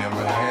vibe I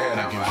never had.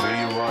 I can feel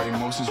your raw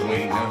emotions. We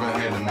ain't never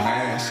had a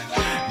mask.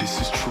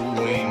 This is true.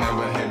 We ain't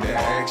never had to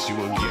ask. You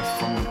a gift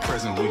from the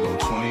present. We go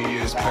 20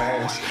 years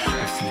past.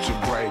 The future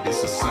bright.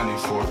 It's a sunny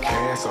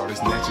forecast. All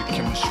this natural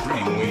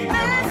chemistry. We ain't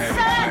never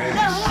had a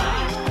class.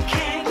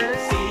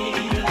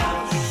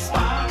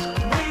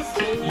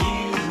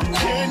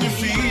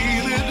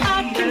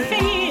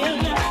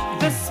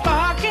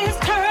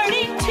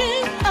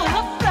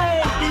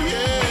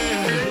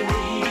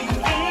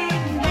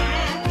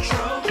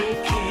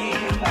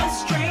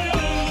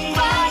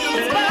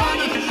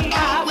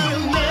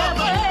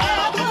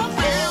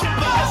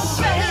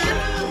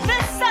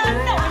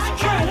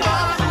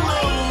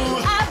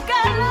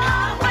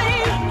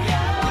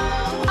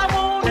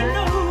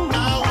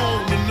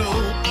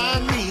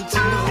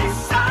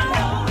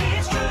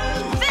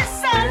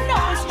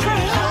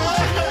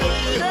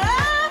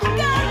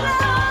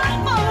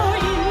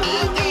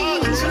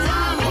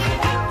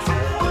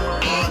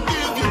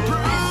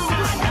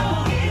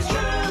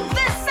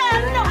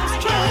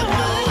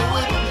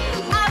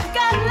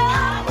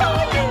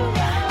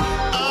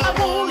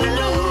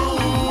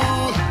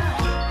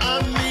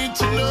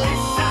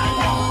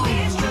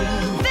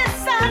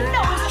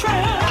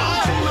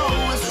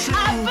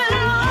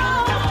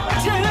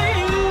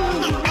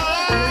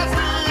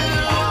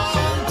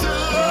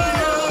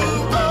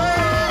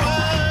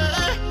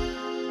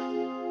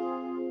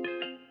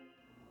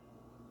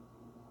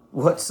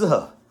 What's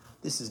up?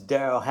 This is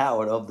Daryl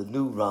Howard of the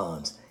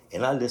Neurons,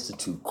 and I listen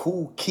to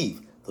Kool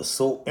Keith, the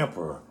Soul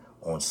Emperor,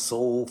 on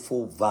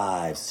Soulful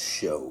Vibes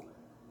Show.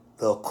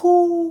 The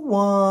cool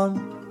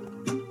one.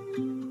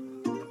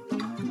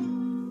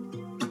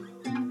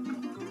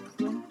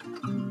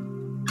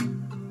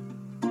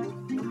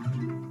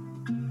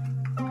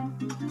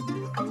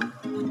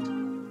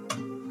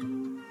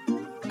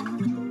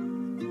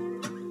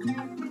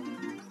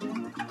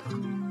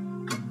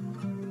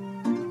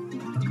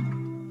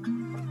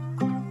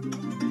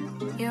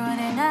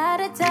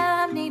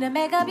 To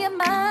make up your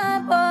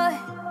mind, boy.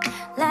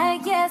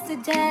 Like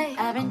yesterday,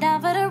 I've been down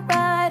for the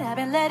ride, I've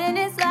been letting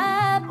it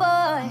slide,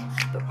 boy.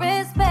 But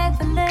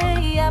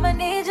respectfully, I'ma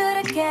need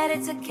you to get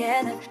it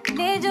together.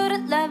 Need you to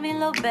love me a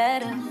little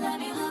better.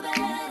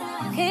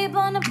 Keep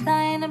on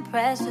applying the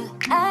pressure.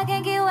 I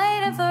can't keep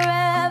waiting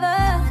forever.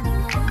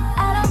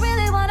 I don't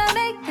really wanna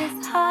make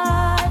this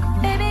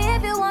hard. Baby,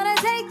 if you wanna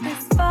take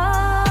this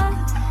far,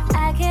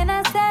 I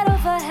cannot settle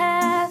for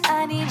half.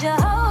 I need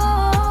your whole.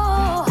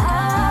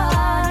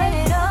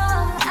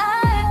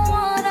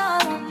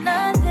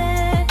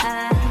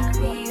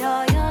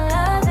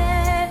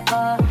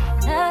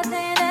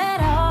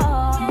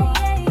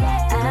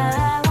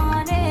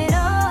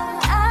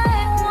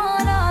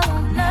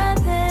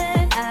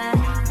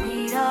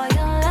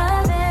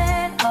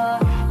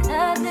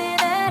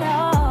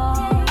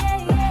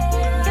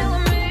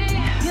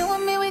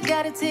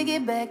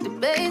 Back to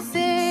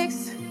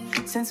basics.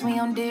 Since we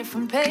on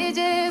different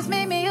pages,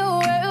 make me your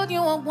world,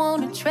 you won't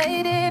wanna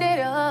trade it at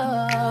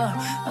all.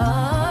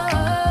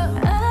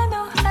 I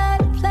know how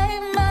to play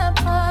my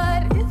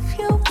part. If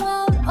you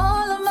want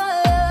all of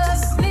my love,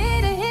 just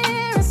need to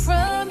hear it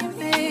from you,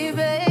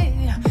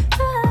 baby.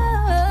 I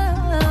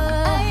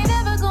ain't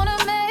never gonna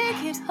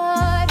make it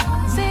hard.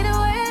 Say the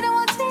word, I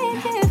won't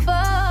take it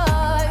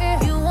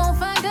far. You won't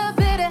find a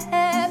better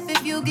half if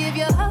you give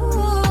your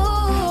whole.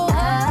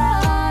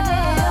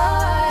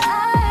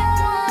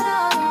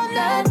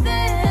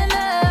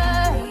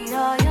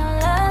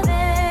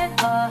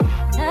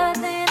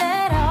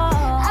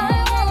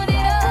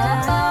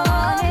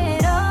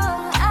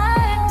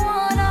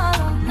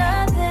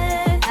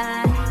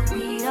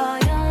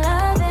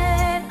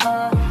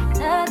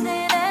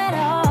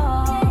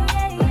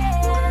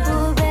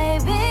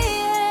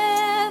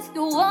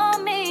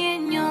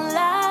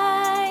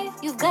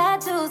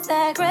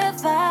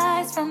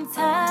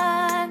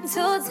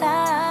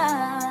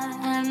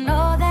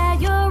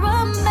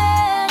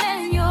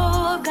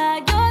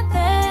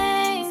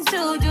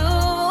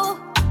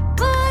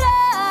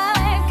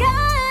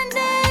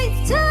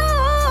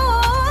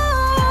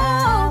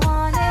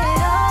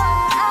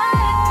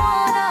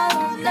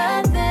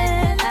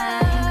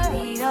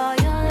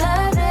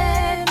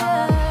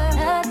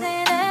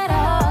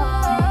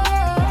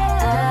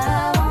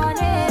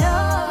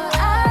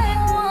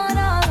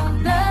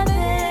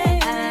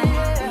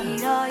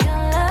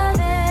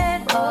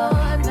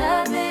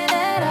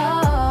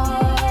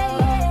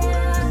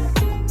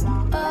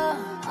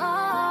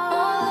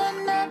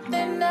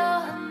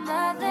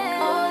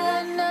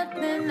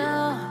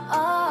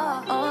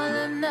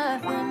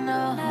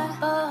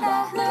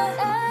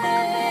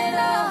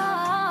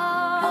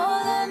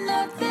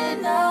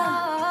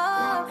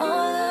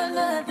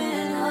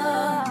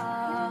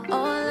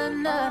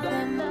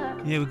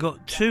 Yeah, we've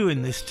got two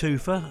in this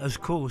twofer,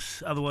 of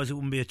course, otherwise it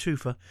wouldn't be a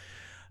twofer.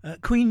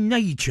 Queen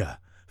Naija,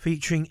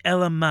 featuring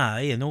Ella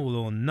May and All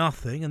or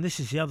Nothing, and this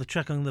is the other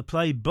track I'm going to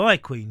play by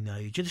Queen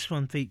Naija. This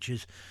one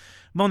features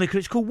Monica.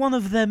 It's called One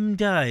of Them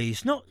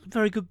Days. Not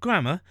very good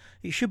grammar.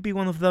 It should be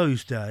One of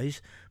Those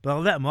Days, but I'll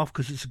let them off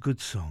because it's a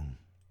good song.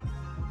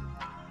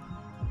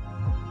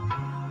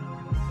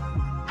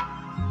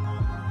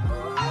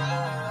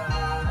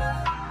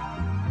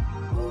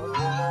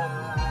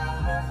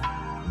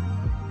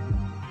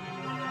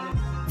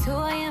 2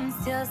 a.m.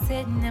 still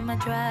sitting in my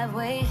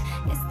driveway.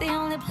 It's the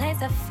only place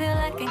I feel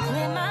I can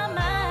clear my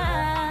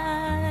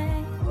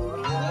mind.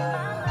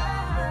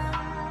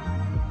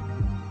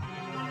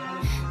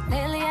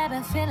 Lately I've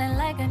been feeling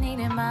like I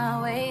needed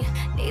my way.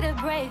 Need a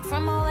break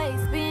from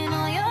always being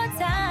on your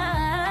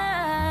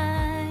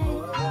time.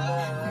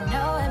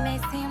 No, it may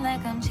seem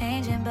like I'm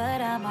changing,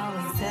 but I'm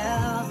always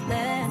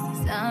selfless.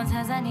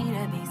 Sometimes I need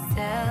to be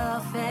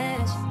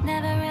selfish.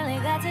 Never really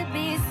got to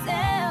be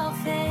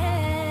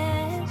selfish.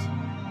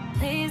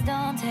 Please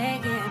don't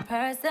take it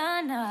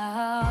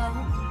personal.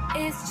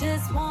 It's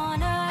just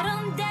one of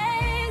them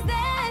days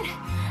that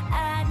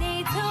I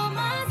need to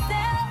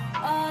myself.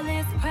 All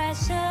this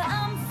pressure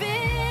I'm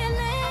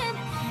feeling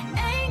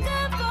ain't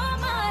good for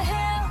my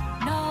health.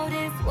 No,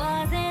 this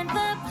wasn't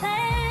the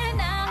plan.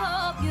 I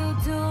hope you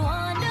do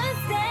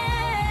understand.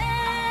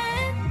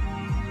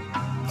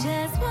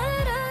 Just one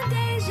of them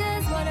days,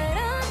 just one of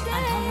them days. I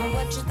don't know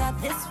what you thought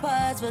this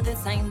was, but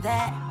this ain't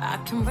that. I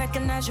can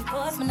recognize your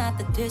voice, but not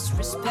the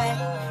disrespect.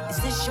 Is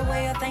this your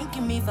way of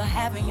thanking me for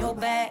having your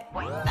back?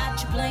 Not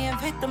you playing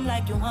victim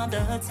like you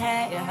under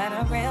attack. You had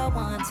a real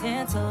one,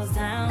 10 toes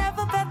down.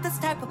 Never felt this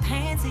type of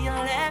pain till you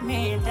let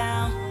me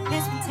down.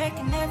 It's been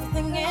taking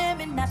everything in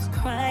me not to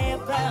cry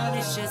about.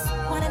 It's just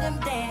one of them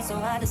days, so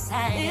I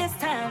decided it's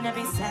time to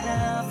be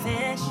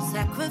selfish.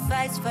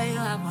 Sacrifice for you,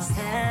 I was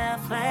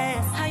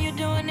selfless. How you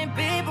doing it,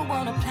 baby?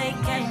 Wanna play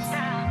games?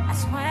 I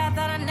swear I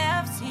thought I'd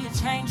never see you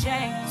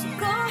changing. So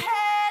go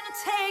ahead and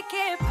take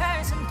it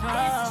personal.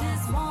 It's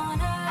just one of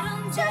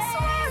them days. Just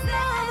one of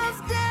those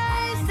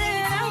days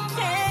that I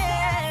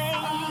can't.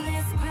 All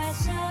this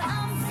pressure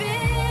I'm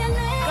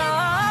feeling. No,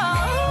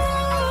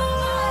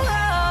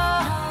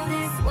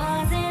 this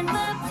wasn't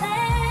the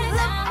plan.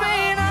 The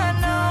pain I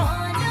know.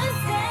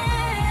 Understand.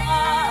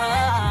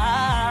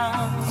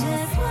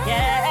 Just one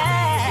of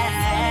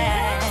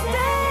those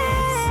days.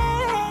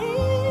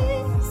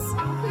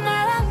 Na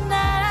na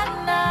na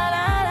na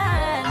na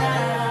na.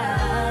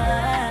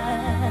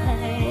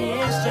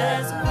 It's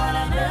just one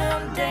of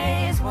them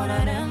days, one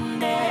of them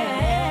days.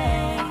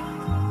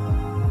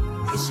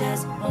 It's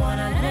just one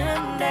of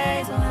them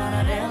days, one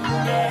of them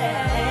days.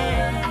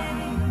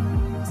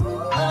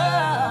 Oh,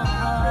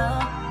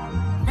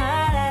 na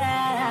na na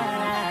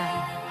na.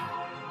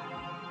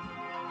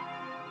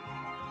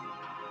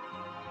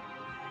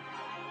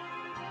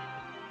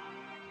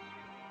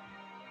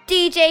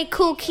 DJ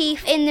Kool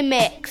Keith in the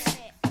mix.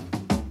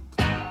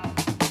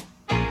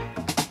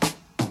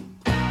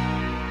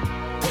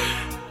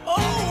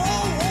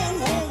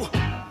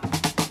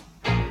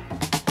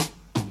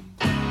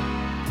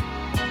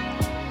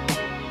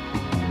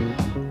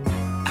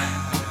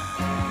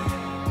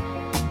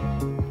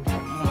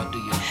 Mama, do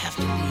you have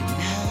to leave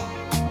now?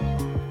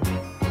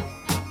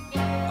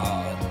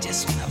 Oh,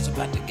 just when I was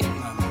about to get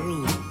my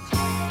groove.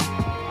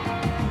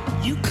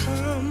 You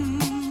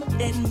come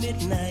at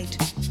midnight,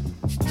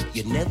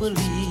 you never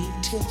leave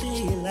till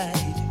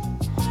daylight.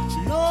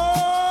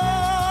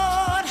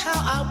 Lord, how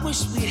I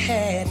wish we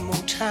had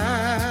more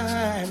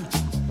time.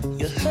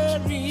 You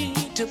hurry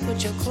to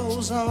put your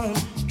clothes on,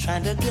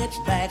 trying to get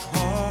back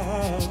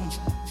home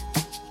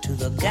to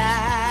the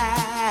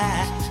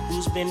guy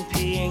who's been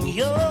paying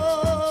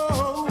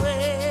your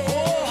way.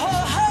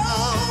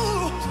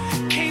 Oh,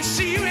 can't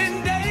see you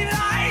in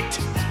daylight,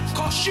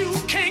 'cause you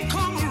can't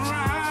come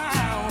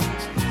around.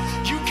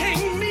 You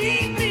can't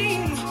meet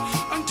me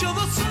until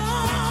the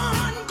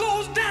sun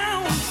goes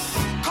down,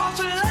 'cause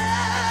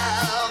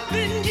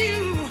loving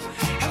you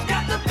has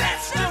got the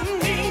best of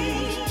me.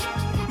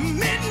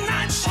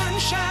 Midnight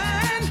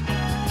sunshine,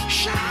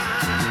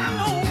 shine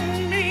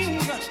on me.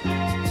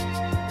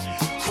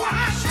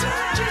 Christ,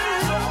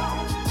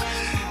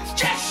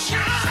 just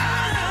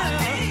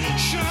shine,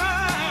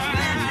 shine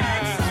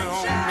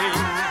on me.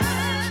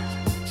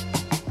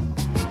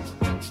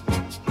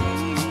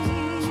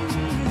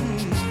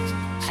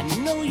 I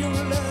know your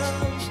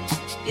love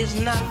is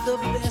not the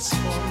best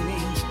for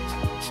me,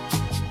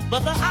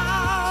 but the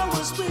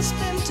hours we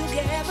spend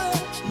together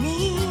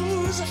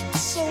means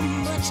so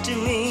much to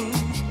me.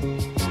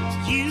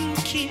 You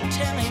keep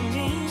telling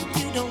me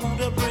you don't want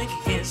to break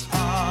his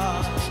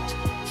heart.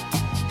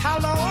 How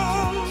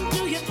long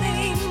do you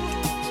think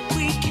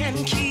we can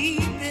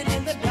keep it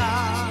in the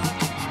dark?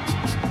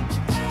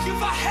 If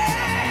I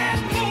had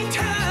more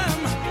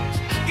time,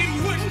 it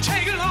wouldn't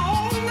take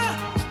long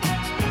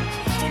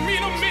for me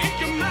to make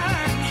you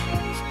mine.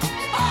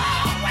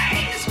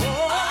 Always,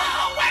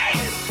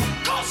 always,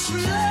 'cause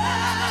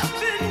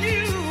loving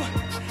you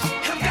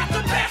have got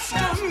the best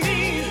of me.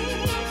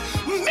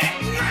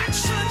 Midnight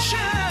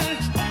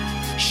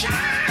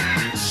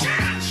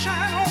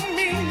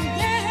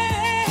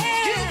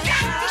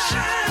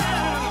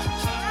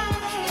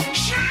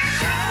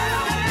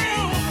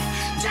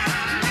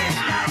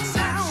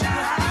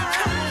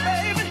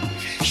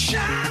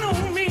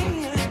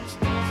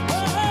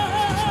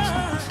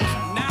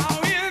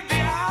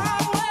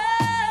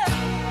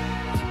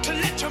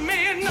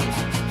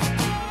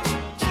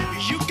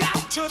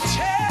to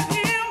tell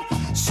him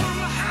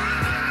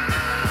somehow,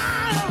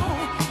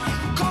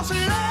 'cause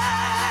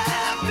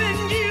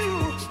loving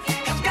you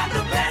has got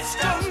the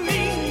best of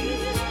me.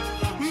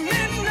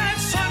 Midnight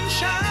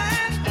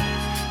sunshine,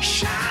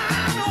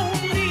 shine on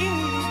me.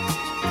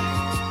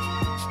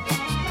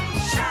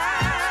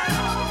 Shine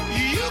on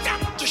me. You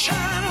got to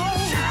shine on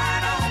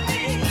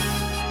me.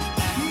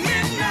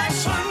 Midnight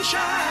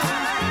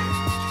sunshine,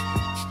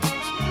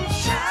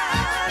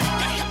 shine on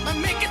me. Help me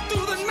make it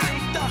through the night.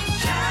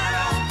 Shine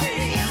on me.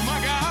 My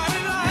God,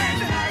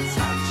 midnight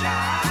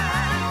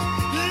sunshine.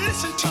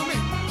 Listen to me.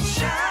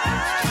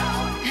 Shine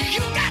on me.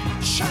 You got to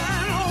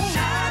shine on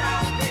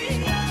me.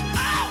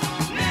 Oh,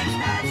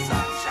 midnight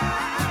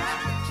sunshine.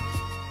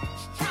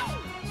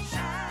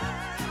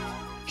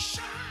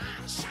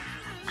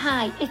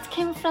 Hi, it's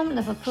Kim from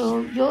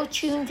Liverpool. You're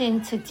tuned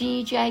in to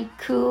DJ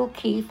Kool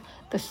Keith,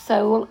 the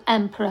Soul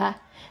Emperor,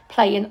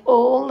 playing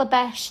all the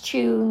best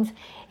tunes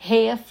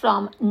here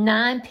from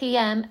 9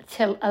 p.m.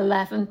 till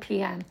 11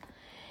 p.m.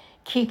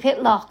 Keep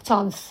it locked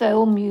on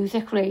Soul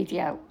Music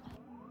Radio.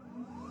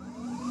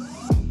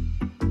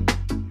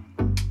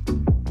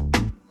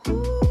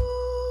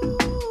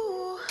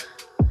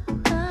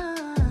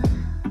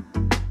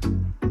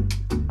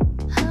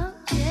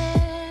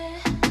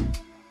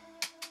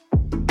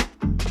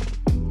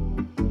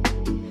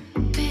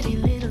 Pretty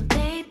little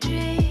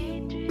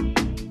daydream,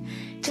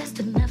 just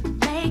enough to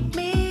make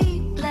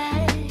me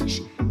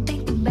blush.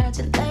 Thinking about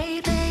you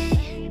lately,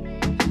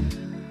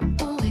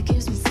 oh, it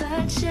gives me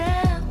such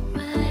a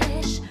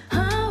rush.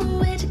 Oh,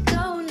 where'd you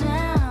go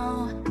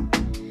now?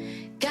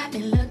 Got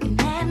me looking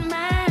at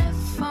my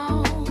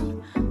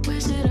phone.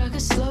 Wish that I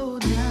could slow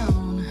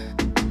down,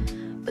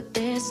 but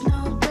there's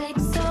no break,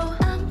 so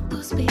I'm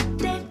gonna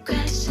speed and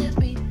crash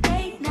every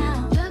day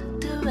now.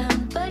 Looked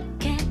around but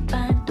can't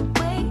find a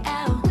way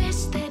out.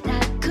 Wish that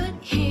I could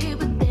hear,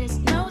 but there's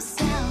no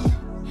sound.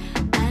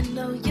 I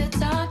know you're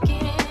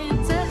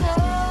talking to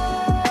her.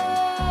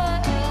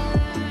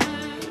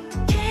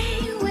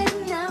 Can't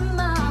win them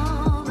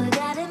all, but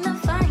got in the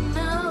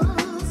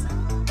finals.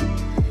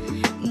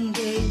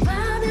 Gave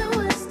all there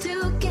was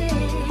to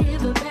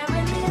give,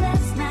 apparently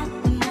that's not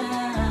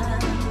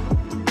enough.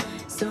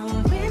 So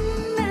when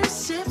the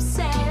ship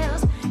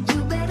sails,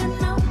 you better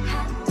know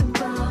how to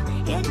roll.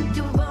 Hit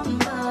your one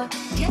bar,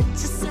 get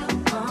yourself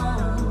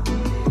home.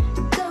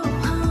 Go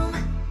home.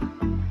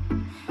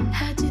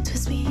 How'd you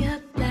twist me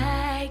up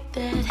like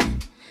that?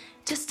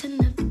 Just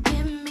enough to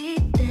get me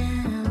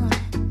down.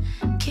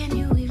 Can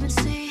you even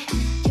see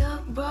your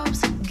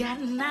ropes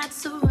got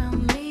knots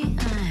around me?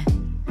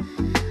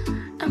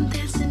 I'm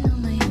dancing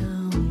on my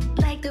own,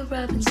 like the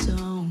Robin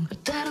song.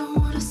 But I don't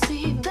wanna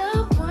see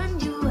the one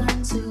you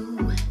run to.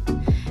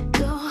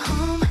 Go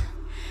home,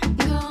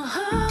 go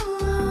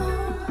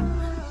home.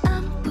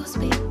 I'm gonna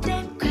speed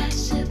and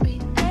crash every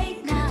day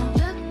now.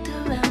 Looked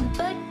around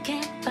but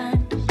can't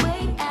find a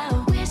way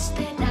out. Wish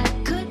that I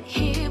could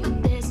hear,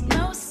 but there's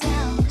no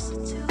sound. Listen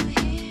to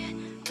hear,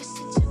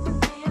 listen to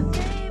hear,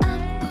 baby.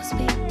 I'm gonna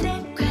speed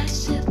and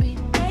crash every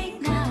day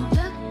now.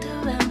 Looked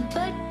around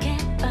but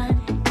can't find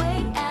a way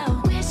out.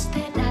 Wish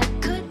that I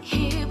could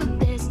hear, but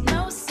there's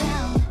no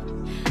sound.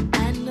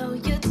 I know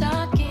you're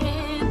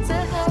talking to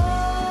her.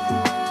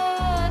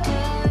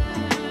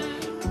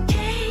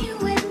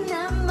 Can't win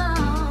them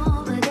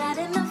all, but got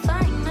in the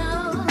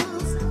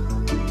finals.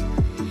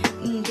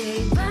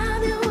 Gave all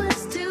there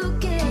was to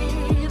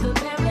give,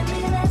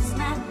 apparently that's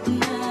not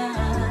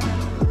enough.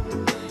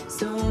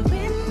 So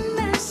when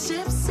the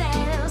ship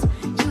sails,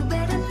 you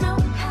better know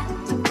how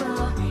to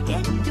roll.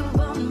 Hit your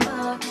one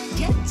bar,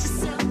 get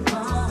yourself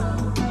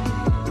home.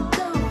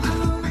 Go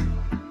home.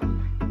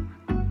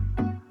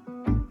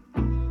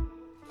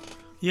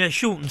 Yeah,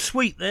 short and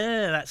sweet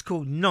there. That's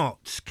called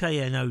Knots,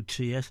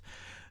 K-N-O-T-S.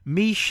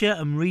 Misha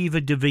and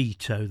Reva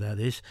DeVito, that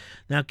is.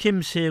 Now,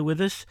 Kim's here with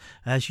us,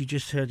 as you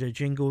just heard her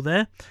jingle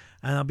there.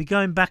 And I'll be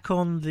going back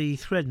on the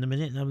thread in a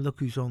minute and have a look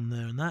who's on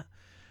there and that.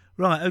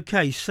 Right,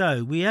 okay,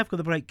 so we have got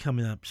the break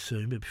coming up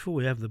soon. But before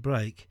we have the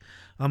break,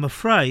 I'm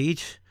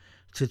afraid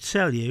to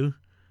tell you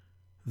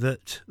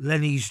that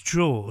Lenny's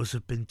drawers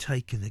have been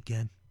taken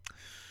again.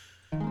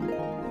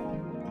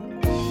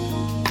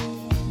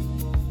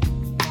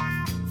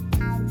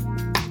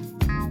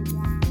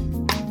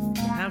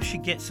 How she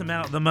gets them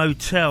out of the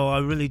motel, I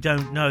really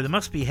don't know. They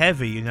must be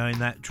heavy, you know, in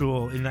that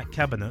drawer, in that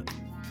cabinet.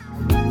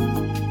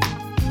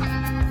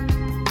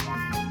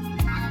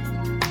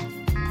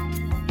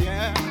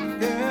 Yeah,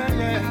 yeah,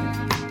 yeah.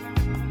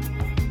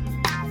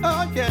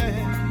 Oh,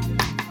 yeah.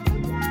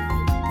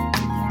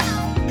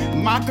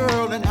 My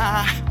girl and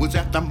I was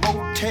at the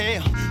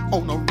motel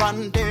on a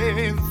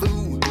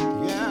rendezvous.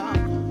 Yeah.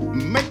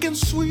 Making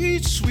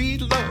sweet,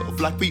 sweet love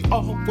like we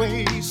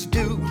always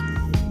do.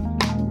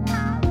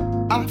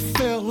 I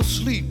fell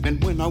asleep,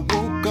 and when I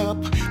woke up,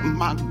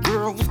 my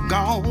girl was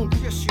gone.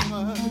 Yes, she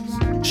was.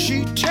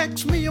 She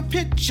texted me a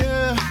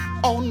picture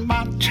on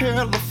my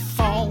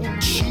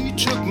telephone. She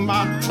took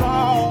my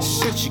draw,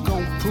 said she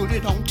gon' put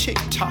it on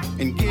TikTok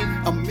and get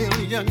 1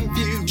 million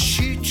views.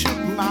 She took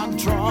my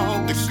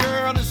draw. The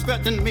girl is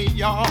letting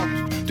me off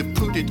to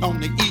put put it on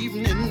the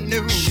evening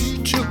news. She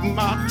took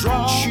my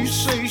draw. She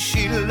said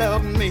she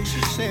loved me.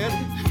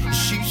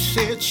 She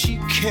said she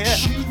cared.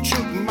 She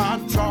took my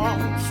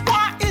drawers.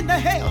 Why in the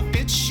hell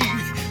did she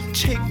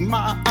take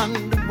my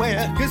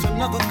underwear? Here's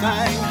another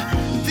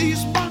thing.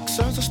 These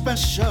boxers are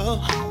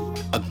special.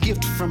 A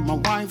gift from my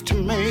wife to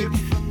me.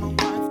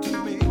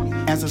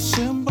 As a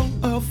symbol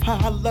of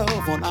our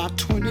love on our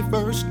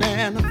 21st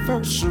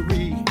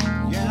anniversary.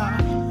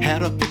 Yeah.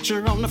 Had a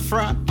picture on the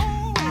front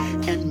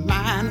and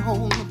mine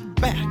on the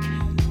back.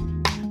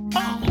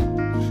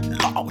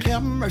 Oh, Lord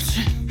have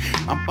mercy.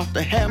 I'm about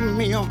to have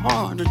me a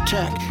heart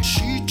attack.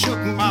 She took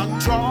my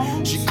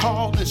draw. She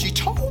called and she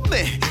told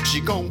me she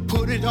gon'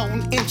 put it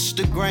on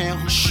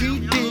Instagram. She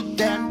did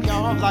that,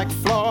 y'all, like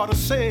Florida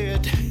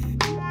said.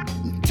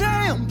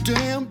 Damn,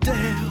 damn,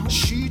 damn.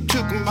 She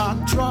took my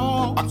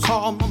draw. I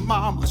called my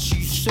mama.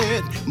 She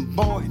said,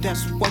 boy,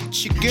 that's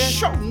what you get.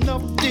 Sure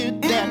enough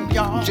did that,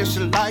 y'all. Just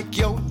like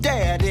your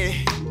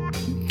daddy.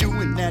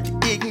 Doing that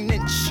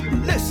ignorant shit.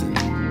 Listen.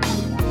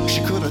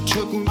 She could've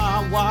took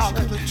my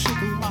wallet.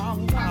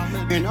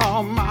 And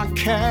all my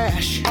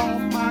cash.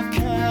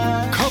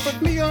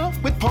 Covered me up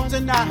with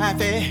poison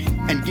ivy.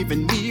 And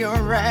given me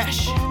a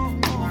rash.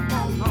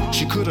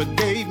 She could've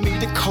gave me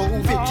the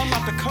COVID,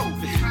 not the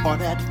COVID, or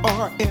that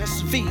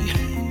RSV.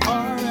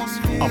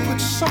 Or put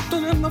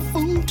something in the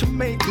food to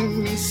make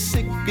me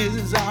sick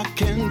as I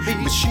can be.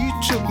 But she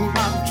took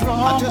my drugs.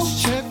 I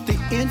just checked the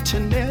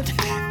internet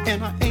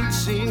and I ain't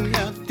seen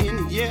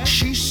nothing yet.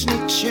 She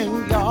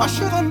snitching, y'all. I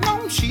should've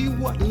known she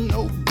wasn't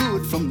no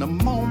good from the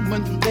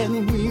moment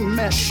then we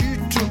met. She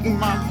took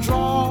my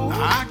drugs.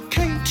 I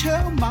can't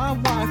tell my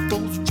wife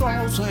those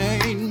drugs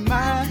ain't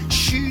mine.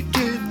 She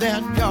did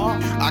that,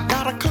 y'all. I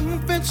gotta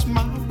convince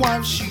my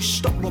wife she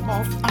stole them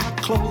off our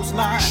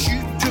clothesline. She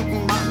took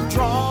my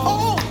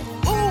draw.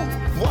 Oh,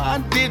 why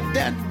did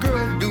that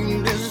girl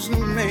do this to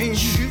me?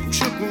 She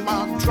took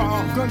my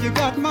draw. Girl, you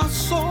got my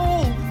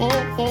soul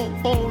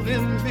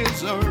in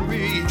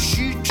misery.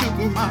 She took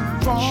my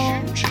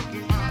draw.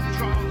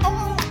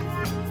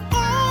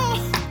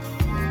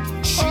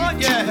 Oh,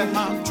 yeah,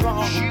 my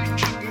draw.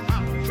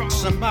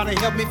 Somebody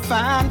help me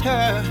find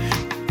her.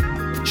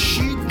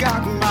 She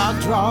got my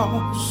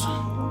draws.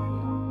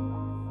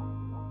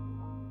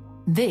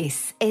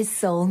 This is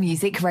Soul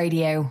Music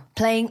Radio,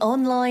 playing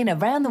online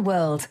around the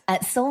world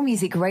at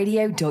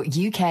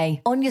soulmusicradio.uk,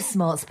 on your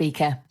smart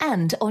speaker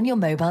and on your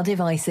mobile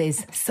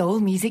devices.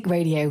 Soul Music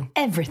Radio,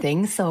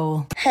 everything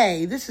soul.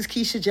 Hey, this is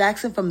Keisha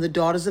Jackson from the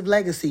Daughters of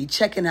Legacy,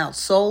 checking out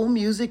Soul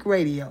Music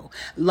Radio,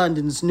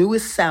 London's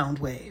newest sound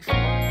wave.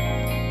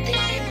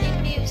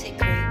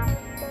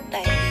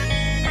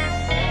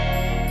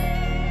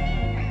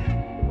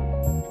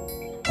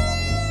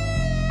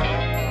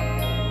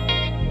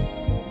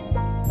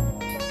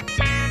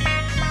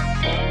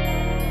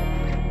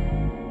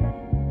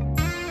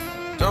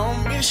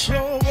 Miss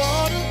your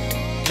water,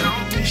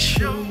 don't miss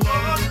your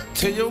water.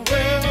 Till your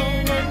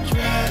well run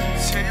dry,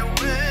 till your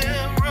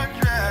well run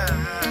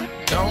dry.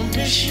 Don't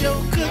miss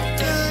your good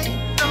thing,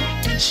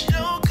 don't miss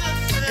your good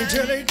thing.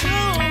 Until they go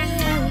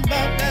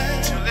bye-bye,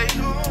 till they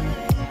go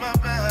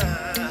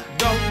bye-bye.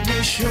 Don't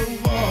miss your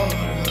water,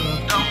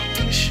 don't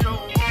miss your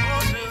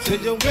water.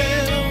 Till your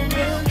well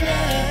run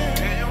dry,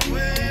 till your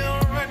well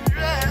run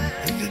dry.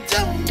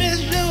 Don't miss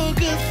your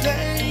good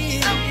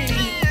thing, don't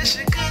miss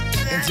your good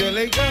thing. Until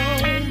they go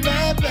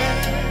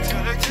bye-bye,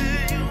 till they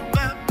tell you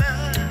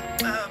bye-bye,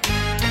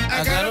 bye-bye. I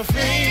got a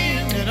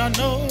friend that I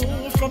know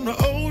from the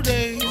old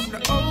days,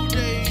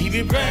 He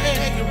be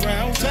bragging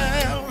around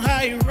town how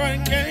he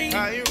run game,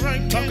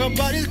 talk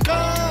about his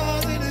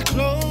cars and his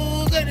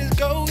clothes and his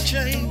gold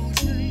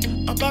chains,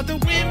 about the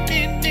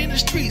women in the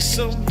streets,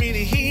 so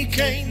many he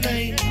can't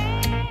name.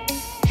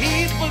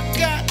 He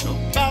forgot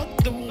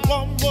about the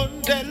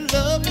woman that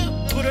loved him,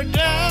 put her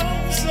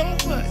down so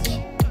much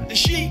that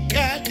she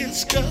got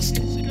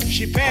disgusted.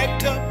 She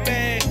packed up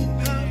and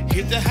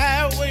hit the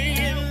highway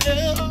and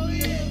left.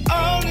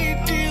 All he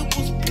did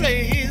was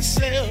play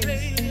himself.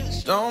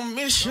 Don't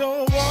miss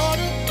your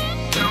water,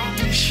 don't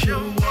miss your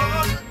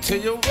water,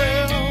 till your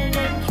well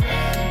run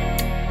dry.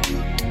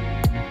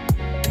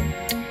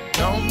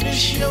 Don't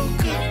miss your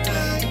good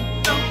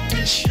thing, don't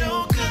miss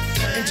your good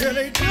thing. Until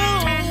they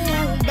go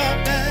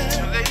bye-bye,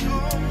 till they go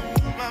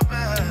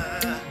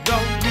bye-bye.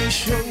 Don't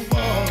miss your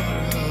water,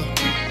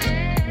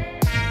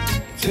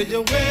 till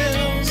your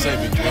well Say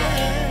me,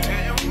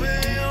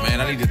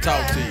 man, I need to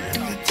talk to you.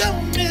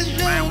 don't miss your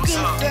Man, what's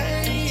good up?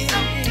 thing.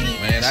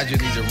 Man, I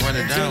just need to run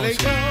it down to you.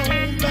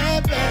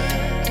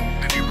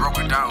 If you broke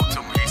it down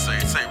to me, you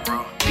say,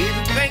 bro.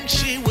 Everything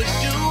she was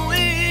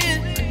doing,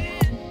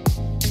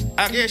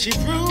 I guess she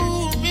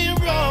proved me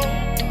wrong.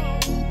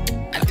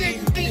 I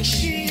didn't think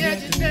she had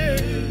the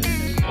nerve.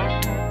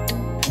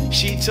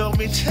 She told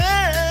me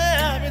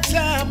time and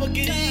time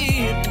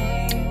again,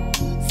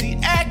 see,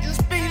 actions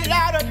speak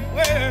louder than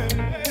words.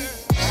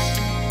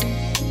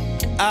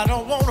 I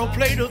don't wanna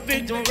play the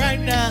victim right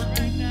now.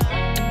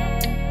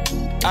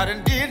 I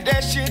done did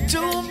that shit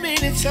too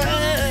many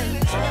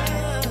times.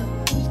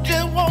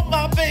 Just want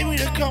my baby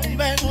to come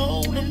back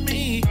home to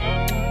me.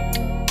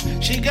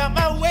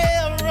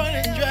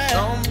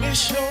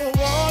 miss your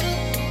water.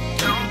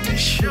 Don't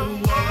miss your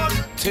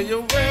water. Till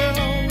your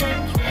well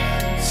run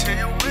dry. Till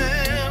your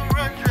well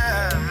run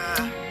dry.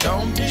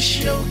 Don't miss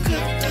your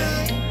good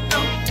thing.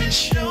 Don't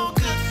miss your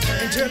good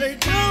thing. Until they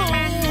go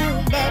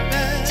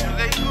bye-bye. Till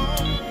they go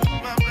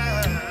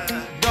bye-bye.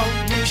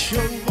 Don't miss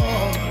your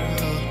water.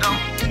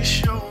 Don't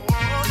miss your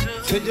water.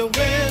 Till your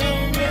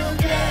well run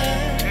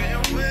dry. Till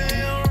your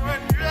well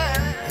run dry.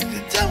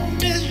 Don't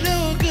miss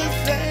your good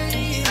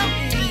thing. Don't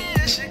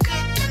miss your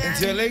good thing.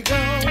 Until they go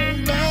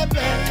bye-bye.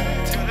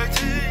 Till they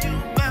tell you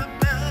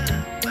bye-bye,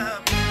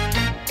 bye-bye.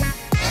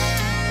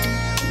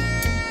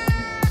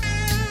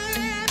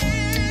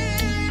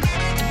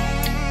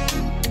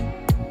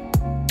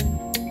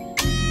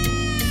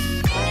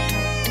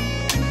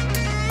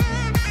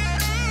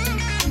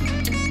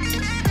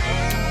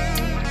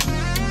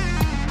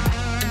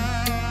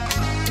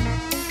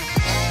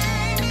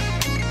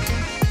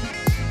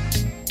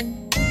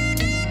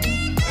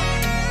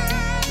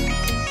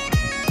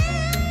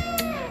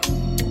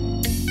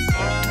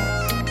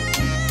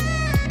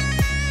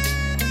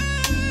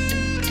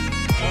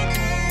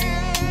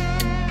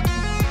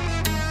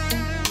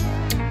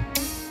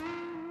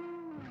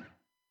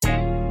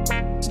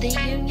 The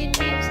Union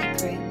Music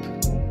Group,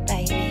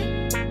 baby.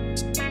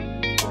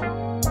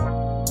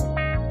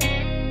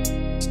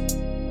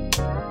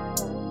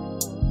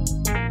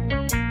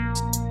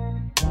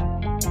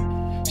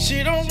 She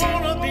don't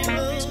wanna be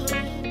loved.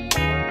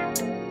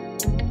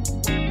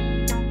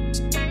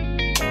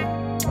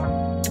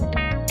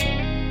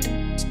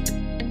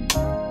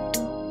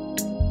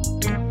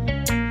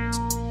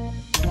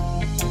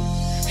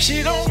 She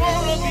don't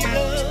wanna be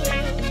loved.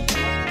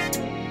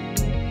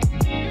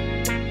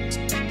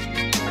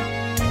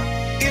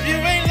 If you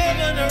ain't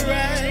loving her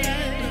right,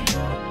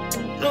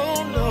 no,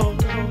 no,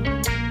 no.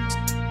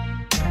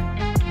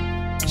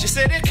 She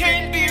said it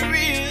can't be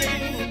real,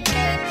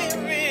 can't be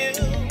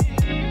real.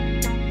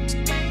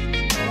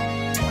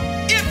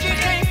 If you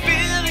can't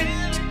feel it,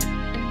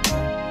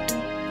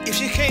 if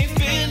you can't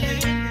feel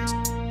it,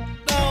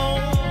 no.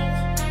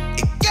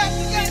 It got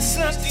to be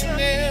something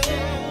else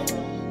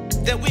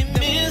that we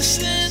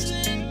missing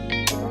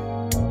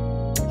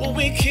when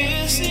we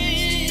kissing.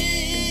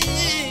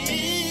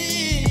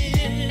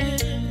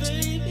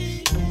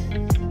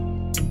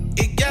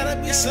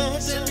 Be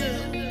something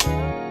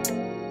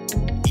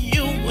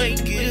you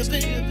ain't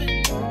giving.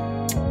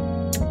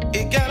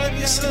 It gotta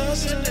be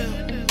something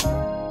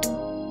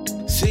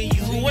say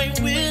you ain't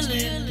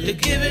willing to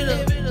give it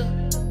up.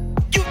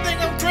 You think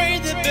I'm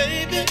crazy,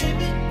 baby?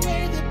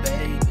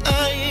 I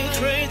ain't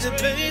crazy,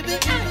 baby.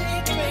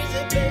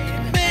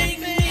 Make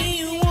me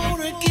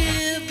wanna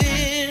give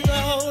it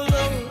all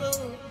up.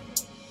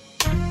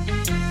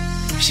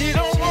 She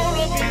don't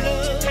wanna be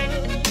loved.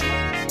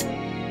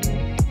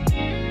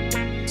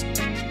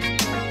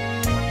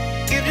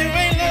 If you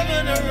ain't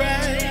loving her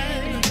right,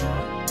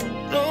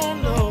 no,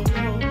 no,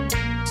 no.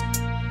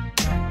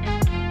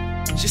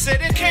 She said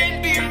it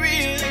can't be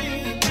real,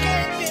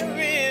 can't be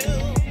real.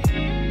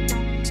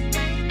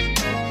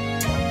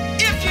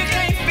 If you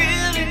can't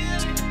feel it,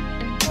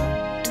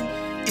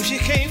 if you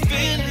can't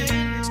feel it,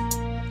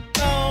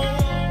 no.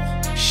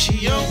 She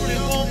only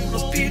want a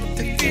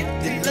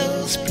 50-50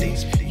 love split.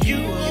 You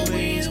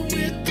always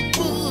with the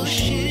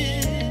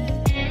bullshit.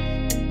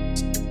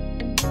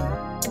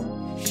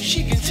 She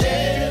can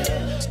tell,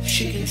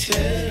 she can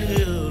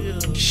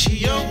tell.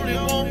 She only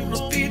want a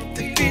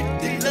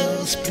 50-50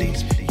 love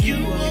split. You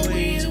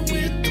always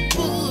with the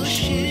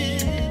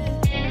bullshit.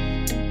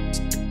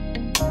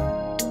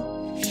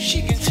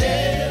 She can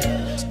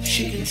tell,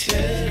 she can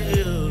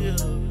tell.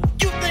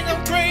 You think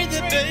I'm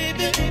crazy,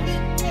 baby?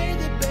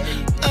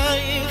 I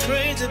ain't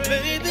crazy,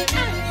 baby.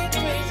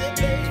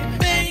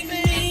 Make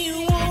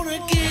me wanna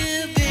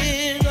give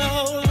it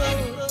all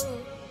up.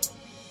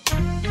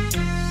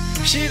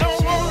 She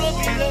don't wanna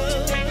be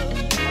loved.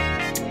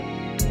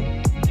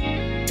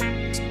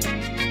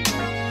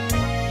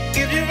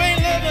 If you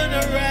ain't loving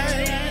her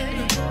right,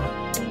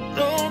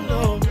 no,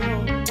 no, no.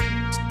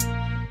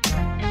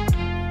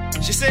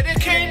 She said it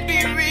can't be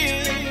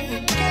real,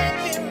 can't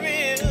be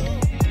real.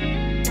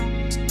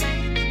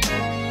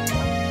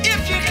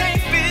 If you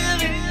can't feel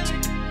it,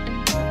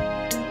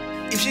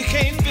 if you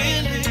can't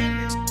feel it,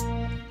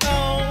 no.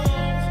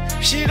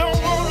 She don't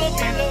wanna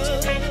be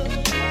loved.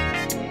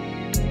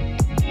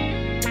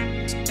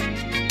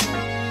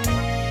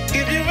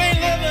 If you ain't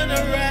loving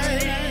her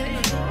right,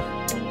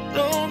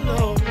 no, no,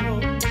 no.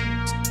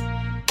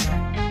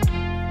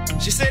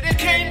 She said it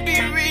can't be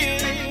real,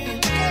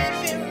 can't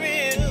be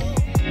real.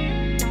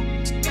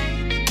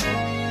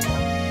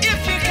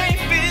 If you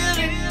can't feel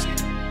it,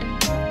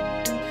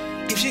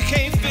 if you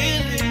can't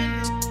feel it,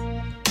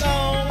 no.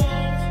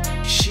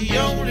 She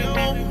only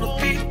want a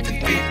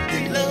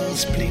 50-50 love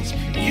split.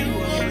 You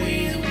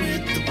always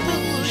with the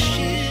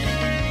bullshit.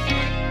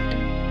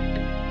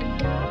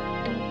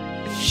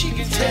 She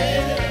can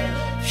tell,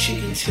 she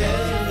can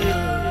tell.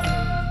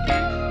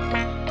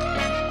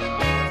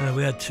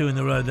 We had two in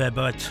a row there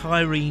by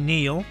Tyree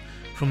Neal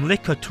from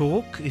Liquor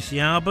Talk is the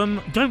album.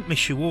 Don't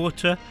Miss Your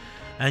Water.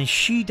 and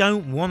She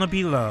Don't Wanna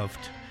Be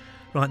Loved.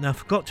 Right, now I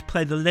forgot to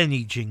play the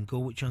Lenny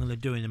jingle, which I'm going to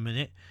do in a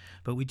minute,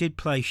 but we did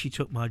play She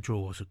Took My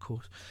Drawers, of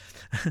course.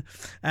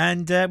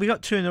 And we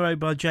got 2 in a row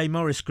by J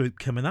Morris Group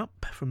coming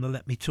up from the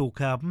Let Me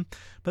Talk album,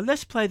 but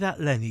let's play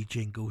that Lenny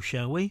jingle,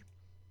 shall we?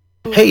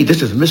 Hey,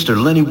 this is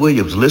Mr. Lenny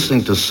Williams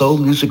listening to Soul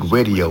Music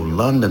Radio,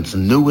 London's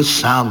newest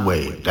sound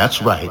wave.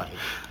 That's right.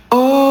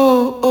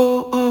 Oh,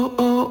 oh, oh,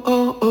 oh,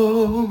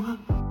 oh,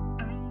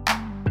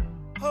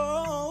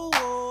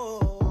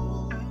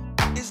 oh.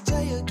 It's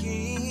Jay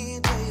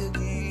again, Jay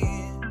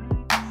again.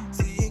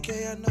 CK,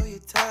 I know you're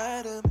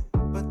tired of me,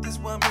 but this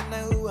woman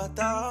ain't who I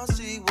thought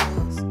she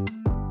was.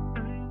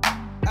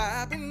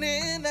 I've been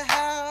in the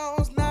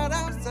house, not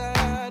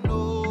outside,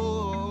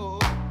 no.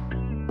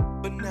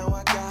 But now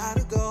I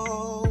gotta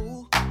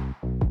go.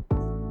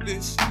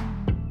 Listen.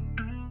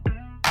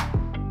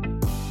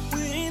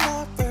 When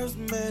I first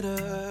met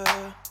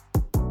her,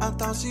 I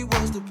thought she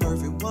was the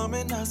perfect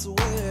woman, I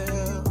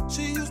swear.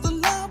 She used to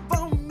love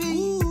on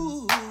me.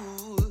 Ooh,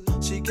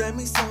 she gave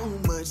me so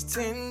much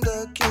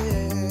tender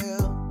care.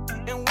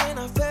 And when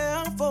I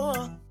fell for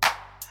her,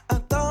 I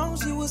thought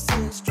she was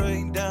sent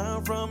straight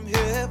down from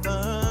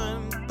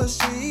heaven. But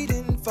she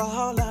didn't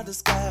fall out the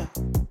sky.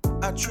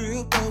 I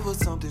tripped over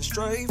something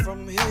straight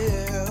from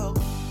hell.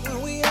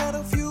 When we had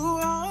a few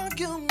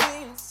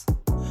arguments,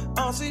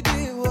 all she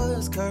did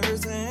was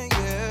curse and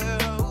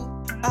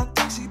yell. I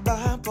think she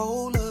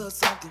bipolar or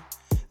something.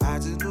 I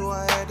just knew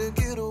I had to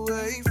get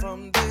away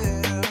from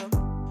there.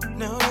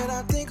 Now that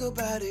I think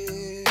about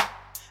it,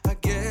 I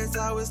guess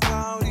I was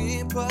caught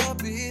in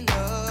puppy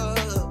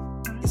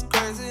love. It's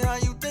crazy how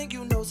you think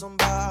you know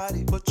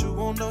somebody, but you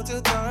won't know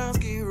till times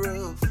get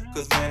rough.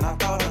 Cause man, I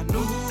thought I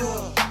knew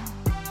her,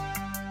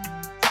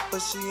 but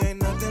she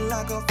ain't nothing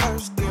like her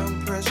first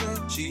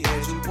impression. She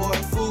had you, boy,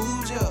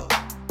 fooled ya.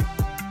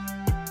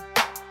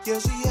 Yeah,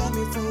 she had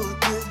me for a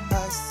good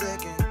hot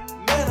second.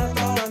 Man, I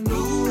thought I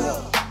knew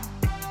her,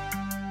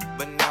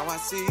 but now I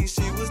see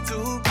she was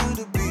too good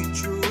to be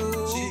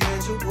true. She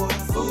had you, boy,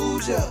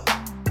 fooled ya.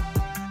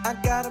 I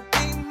gotta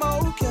be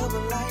more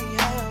careful, I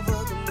ain't half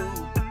of the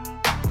loop.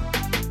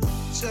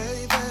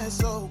 Say that's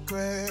so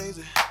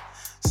crazy.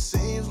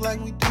 Seems like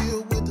we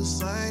deal with the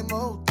same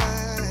old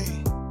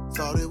thing.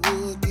 Thought it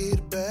would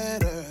get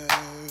better.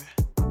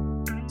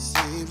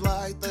 Seems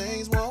like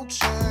things won't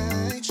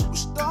change. We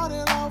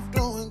started off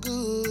doing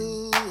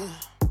good,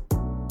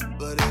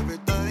 but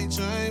everything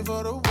changed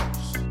for the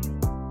worse.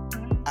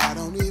 I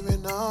don't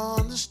even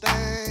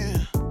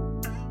understand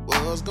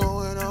what's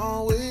going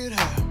on with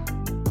her.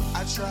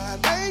 I tried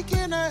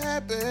making her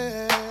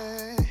happy,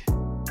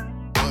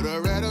 but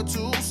her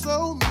attitude's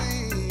so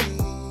mean.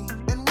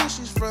 And when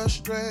she's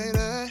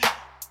frustrated,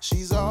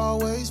 she's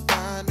always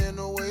finding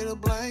a way to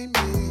blame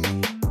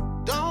me.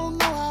 Don't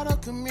know how to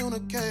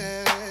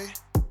communicate.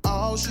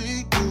 All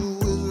she do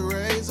is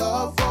raise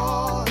her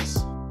voice.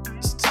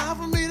 It's time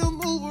for me to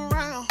move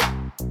around.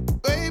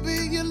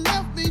 Baby, you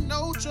left me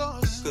no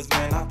choice. Cause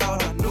man, I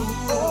thought I knew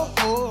her.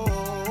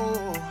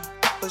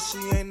 But she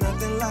ain't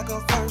nothing like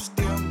her first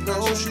impression.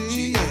 No,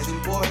 she had you,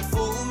 boy,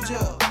 fooled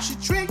ya. She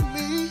tricked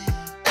me.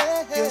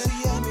 Yeah, she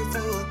had me for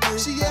a good.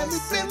 She had me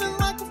feeling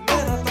like a fool.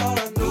 Man, I thought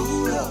I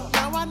knew her.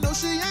 Now I know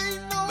she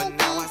ain't no. But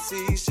now I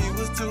see she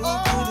was too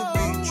good to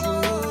be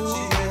true.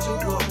 She had you,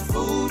 boy,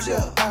 fooled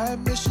ya. I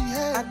admit she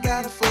had. I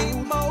gotta be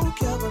more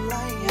careful,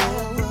 I ain't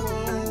half of the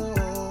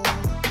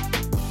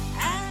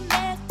I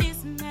met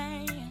this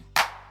man,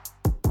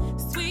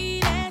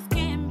 sweet as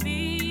can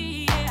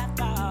be. Yeah, I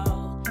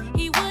thought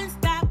he wouldn't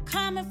stop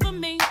coming for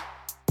me.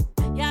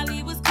 Y'all,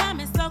 he was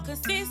coming so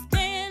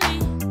consistently.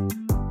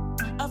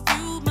 A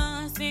few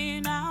months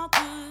in, all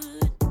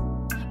good,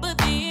 but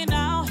then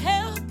all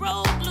hell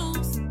broke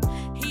loose.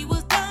 He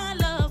was done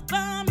love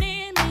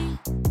bombing me,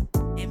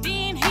 and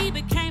then he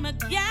became a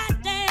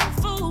goddamn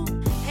fool.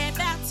 Had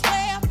about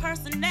 12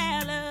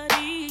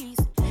 personalities.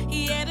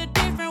 He had a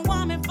different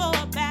woman for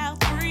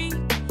about 3.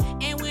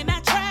 And when I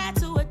tried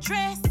to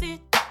address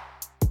it,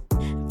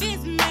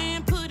 this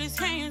man put his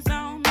hands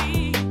on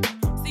me.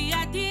 See,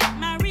 I did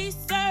my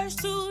research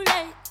too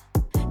late,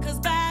 cause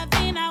by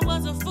then I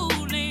was a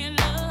fool in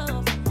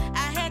love.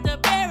 I had to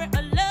bury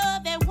a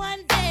love that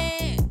one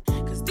day,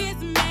 cause this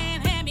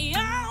man had me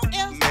all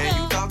else man,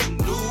 you up. thought you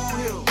knew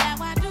him. Now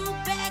I do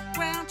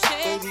background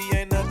checks. Baby,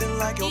 ain't nothing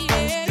like your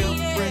first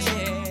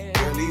impression.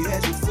 Girl, he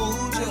had you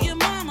fooled Who ya. your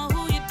mama,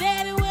 who your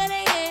daddy, where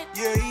they at?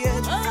 Yeah, he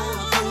had you for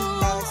a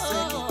good hot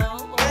second.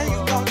 Man, you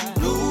thought you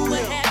knew What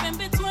him. happened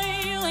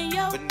between you and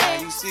your But now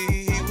you see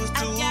he was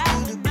too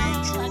good to be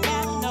true.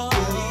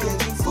 Girl, he had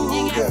you fooled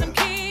You got ya. some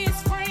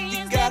kids, friends, You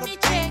let gotta me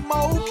be check.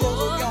 more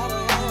careful, gotta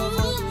have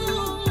a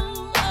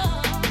clue.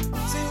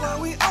 See, now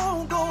we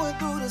all going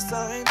through the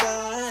same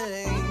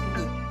thing,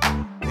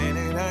 and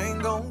it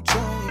ain't gon'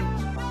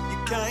 change. You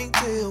can't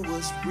tell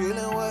what's real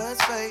and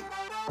what's fake.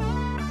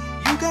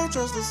 You can't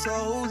trust the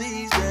soul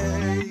these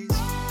days.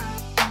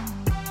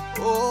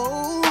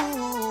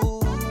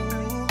 Oh,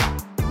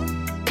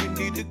 you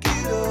need to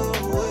get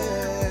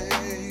away.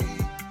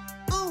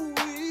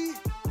 Ooh-wee.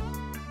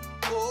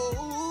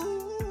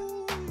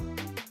 Oh.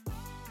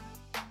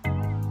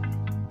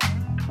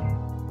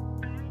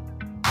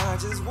 I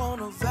just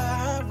wanna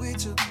vibe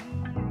with you.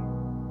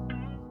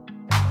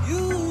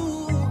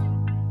 You,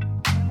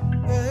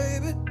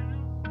 baby,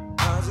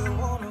 I just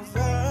wanna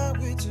vibe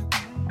with you.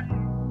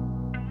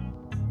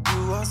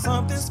 You are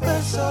something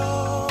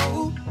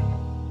special,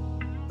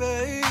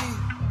 babe.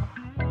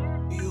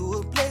 You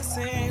a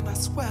blessing, I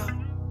swear.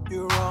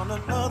 You're on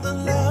another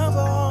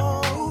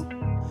level,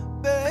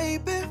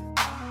 baby.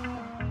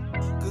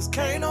 Cause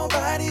can't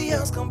nobody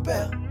else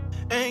compare.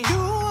 And you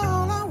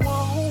all I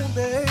want,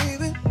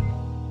 baby.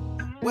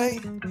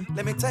 Wait,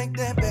 let me take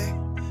that back.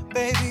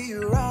 Baby,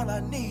 you're all I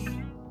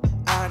need.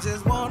 I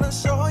just wanna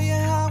show you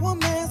how a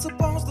man's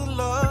supposed to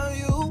love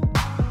you,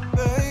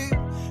 babe.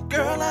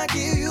 Girl, I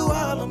give you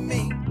all of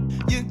me.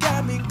 You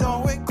got me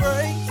going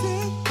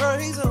crazy,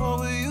 crazy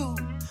over you.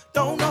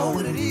 Don't know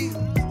what it is,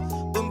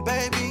 but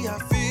baby, I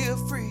feel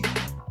free.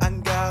 I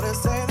gotta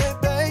say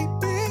that,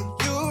 baby,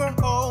 you're a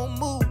whole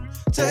mood.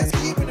 Just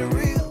keeping it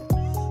real,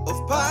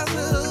 of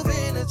positive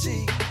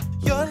energy.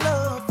 Your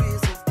love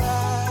is a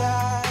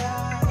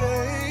fire,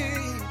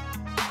 babe.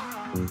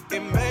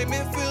 It made me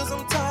feel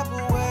some type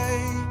of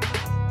way.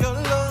 Your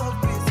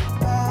love is a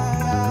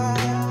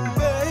fire,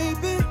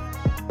 baby.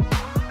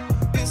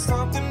 It's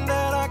something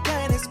that I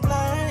can't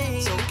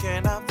explain. So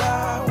can I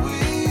vibe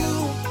with you?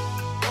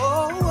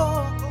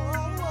 Oh,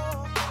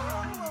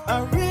 I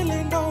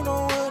really don't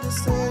know what to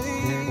say.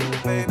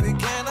 Baby,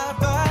 can I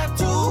vibe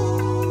too?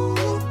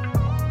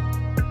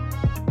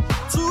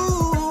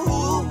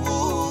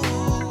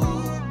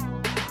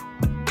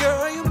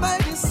 Girl, you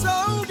make it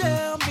so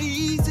damn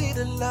easy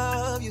to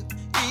love you.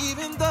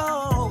 Even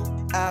though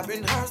I've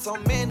been hurt so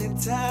many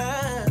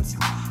times,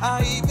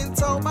 I even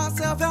told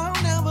myself I'll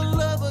never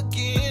love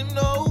again,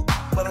 no.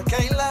 But I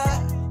can't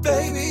lie,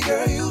 baby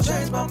girl, you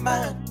changed my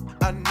mind.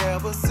 I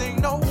never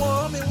seen no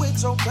woman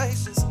with your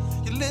patience.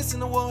 You listen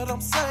to what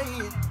I'm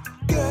saying.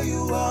 Girl,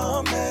 you are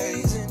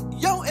amazing.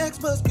 Your ex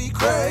must be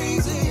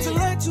crazy to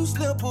let you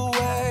slip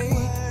away,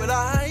 but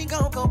I ain't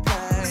gon'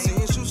 complain.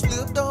 Since you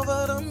slipped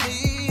over to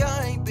me,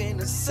 I ain't been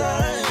the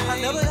same. I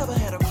never ever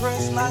had a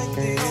crush like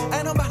this.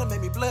 Ain't nobody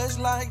made me blush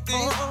like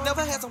this.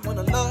 Never had someone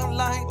to love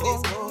like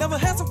this. Never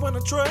had someone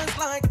to trust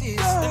like this.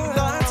 And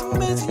not to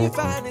mention you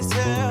fine as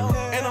hell,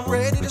 and I'm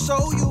ready to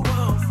show you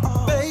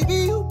off. Baby,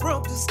 you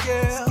broke the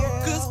scale.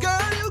 Cause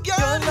girl, you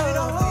got it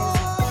all.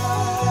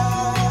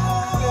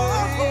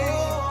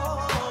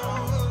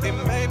 It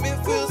made me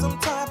feel some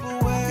type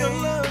of way. Your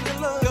love, your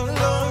love, your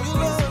love, your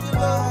love, your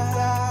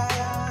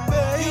love.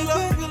 Baby, your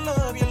love, your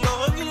love, your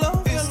love, your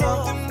love. It's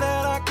something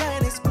that I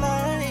can't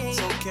explain.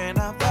 So can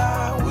I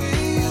vibe with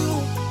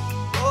you?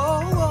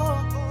 Oh,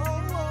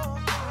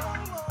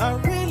 I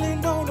really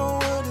don't know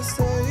what to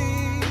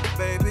say.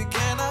 Baby,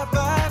 can I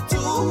vibe too?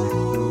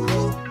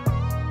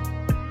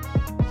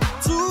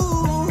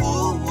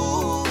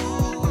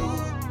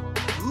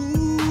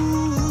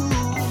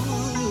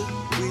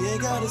 We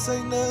ain't gotta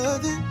say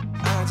nothing.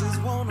 I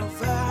just wanna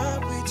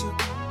vibe with you.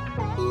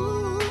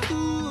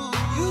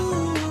 You.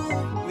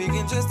 We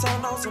can just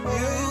turn on some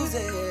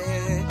music.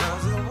 I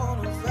just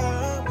wanna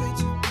vibe with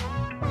you.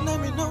 Let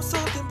me know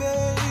something,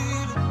 baby.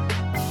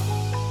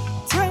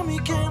 Tell me,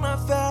 can I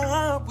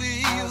vibe with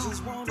you? I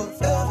just wanna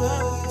vibe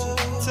with you.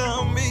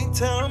 Tell me,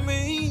 tell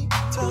me,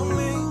 tell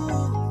me.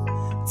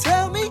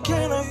 Tell me,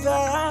 can I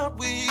vibe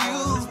with you? I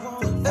just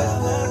wanna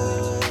vibe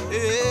with you.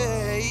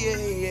 Yeah,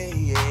 yeah, yeah,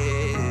 yeah.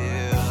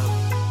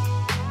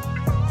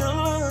 Your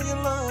love, your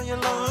love, your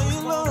love,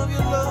 your love,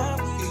 your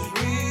love is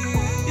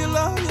real. Your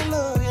love, your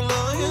love, your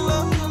love, your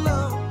love, your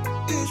love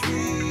is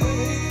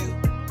real.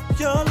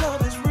 Your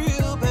love is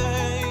real, baby.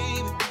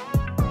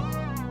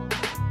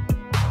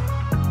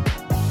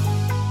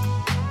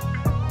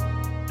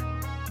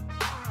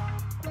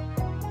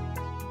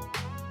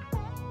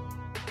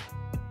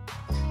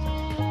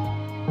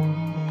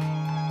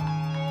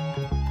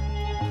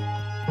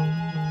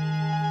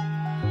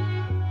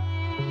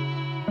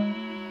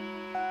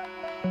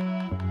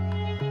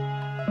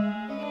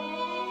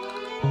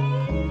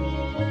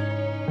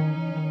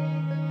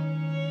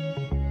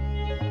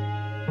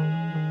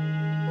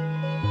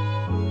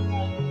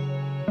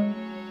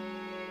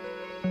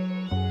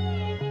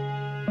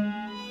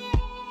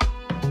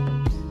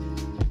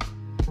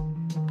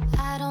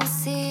 I don't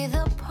see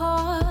the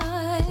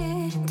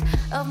point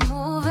of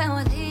moving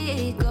with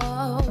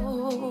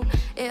ego.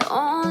 It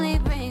only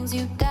brings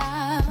you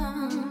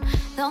down.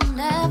 They'll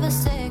never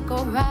stick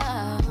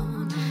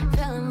around.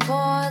 Filling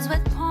voids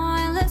with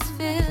pointless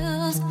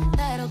feels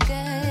that'll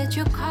get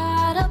you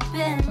caught up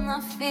in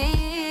the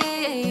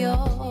field.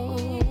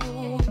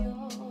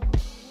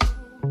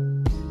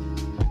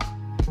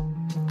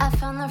 I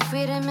found the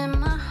freedom in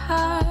my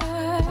heart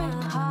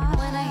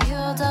when I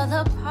healed all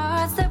the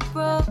parts that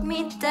broke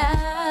me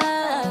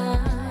down.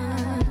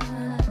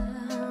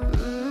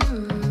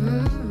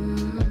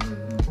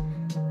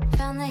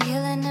 Found the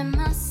healing in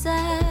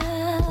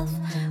myself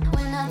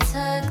when I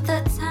took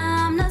the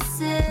time to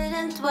sit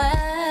and dwell.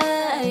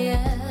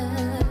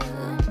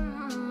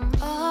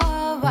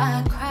 Oh,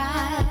 I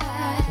cry,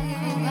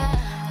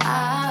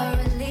 I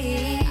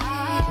release,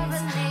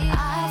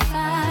 I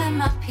find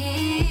my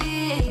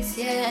peace.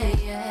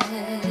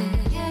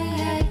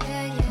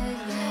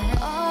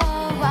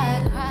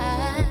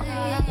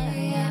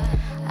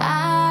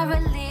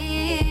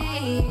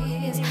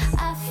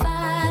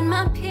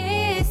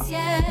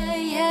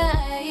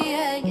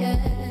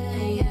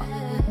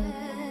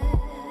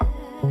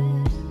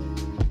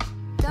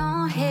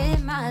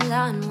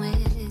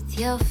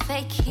 your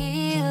fake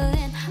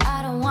healing.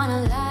 I don't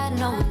wanna lie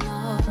no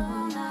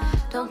more.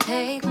 Don't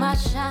take my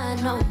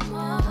shine no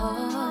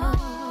more.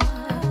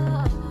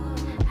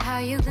 How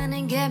you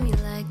gonna get me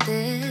like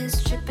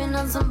this? Tripping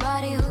on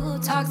somebody who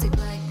toxic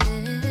like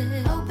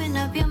this. Open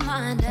up your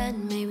mind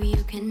and maybe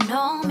you can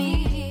know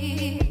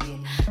me.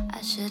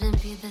 I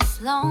shouldn't be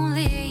this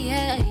lonely,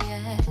 yeah,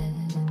 yeah.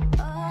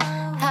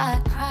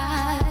 I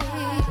cry,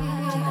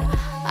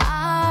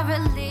 I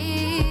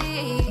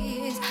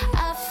release,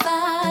 I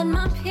find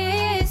my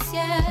peace,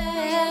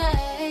 yeah,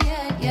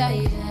 yeah, yeah,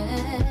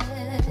 yeah.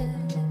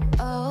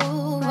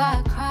 Oh,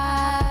 I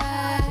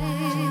cry,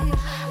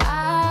 I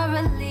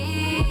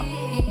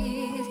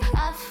release,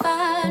 I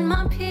find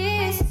my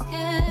peace,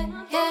 yeah,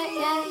 yeah,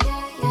 yeah,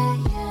 yeah,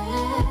 yeah,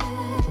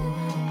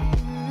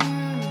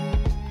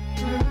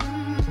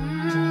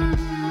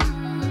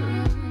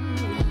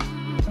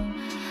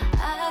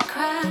 I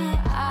cry,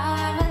 I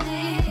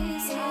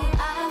release,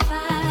 I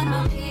find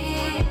my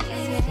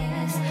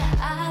peace,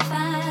 I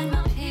find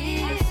my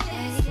peace,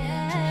 yeah,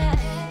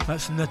 yeah.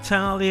 That's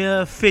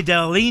Natalia,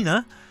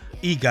 Fidelina,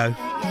 Ego.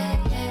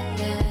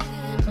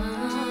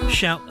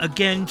 Shout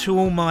again to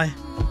all my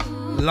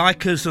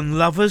likers and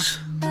lovers.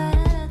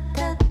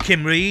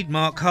 Kim Reed,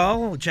 Mark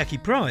Hull, Jackie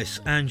Price,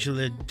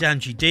 Angela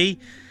Danji D,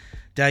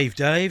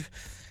 Dave,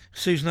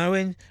 Susan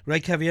Owen,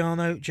 Ray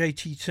Caviano,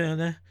 JT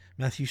Turner,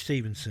 Matthew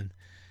Stevenson.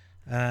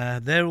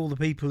 They're all the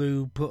people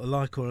who put a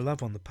like or a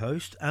love on the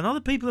post, and other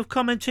people have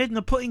commented and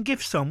are putting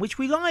gifts on, which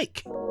we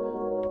like.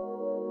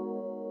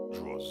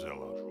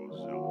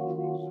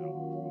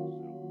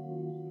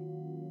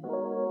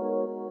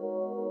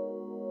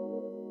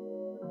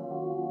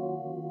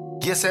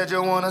 You said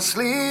you wanna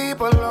sleep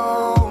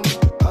alone.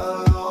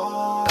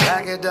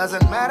 Like it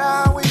doesn't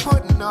matter, we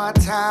put in our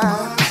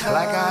time.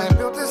 Like I ain't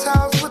built this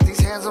house with these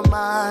hands of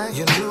mine.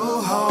 Your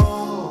new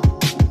home.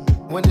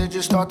 When did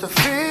you start to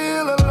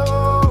feel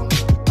alone?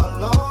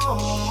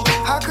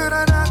 How could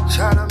I not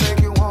try to make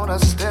you wanna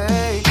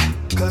stay?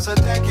 Cause a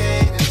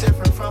decade is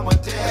different from a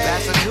day.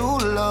 That's a new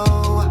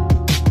low.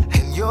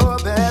 And your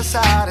best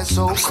side is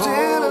so cold.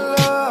 Still in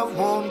love,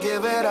 won't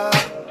give it up.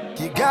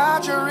 You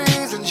got your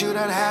reasons, you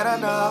done had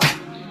enough.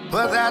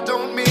 But that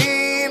don't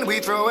mean we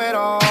throw it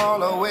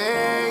all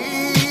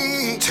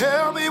away.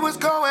 Tell me what's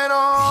going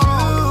on.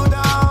 You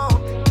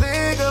don't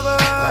think of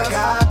us like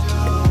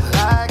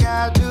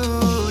I do,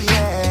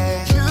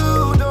 yeah.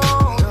 You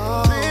don't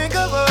think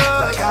of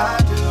us like I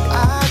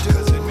do.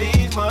 Cause it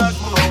means much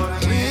more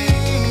to me,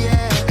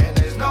 yeah. And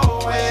there's no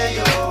way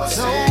you're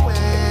safe.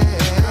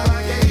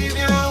 I gave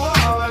you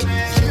all of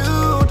me.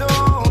 You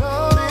don't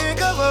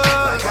think of us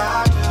like I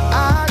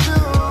do.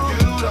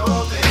 You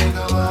don't think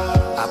of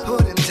us. I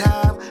put in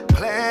time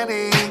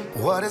planning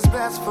what is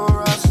best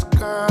for us,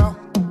 girl.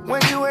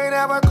 When you ain't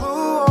have a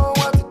clue on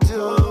what to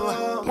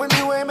do. When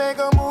you ain't make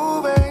a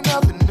move, ain't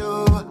nothing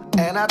new.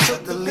 And I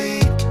took the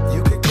lead,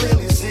 you could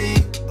clearly see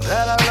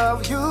that I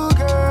love you,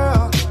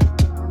 girl.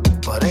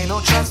 But ain't no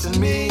trust in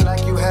me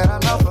like you had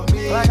enough of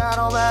me. Like I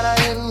don't matter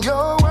in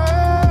your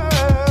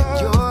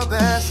world. Your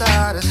best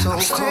side is so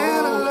cold.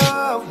 Still in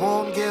love,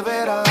 won't give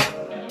it up.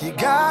 You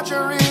got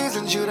your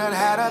reasons, you done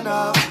had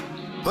enough.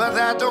 But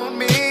that don't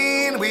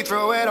mean we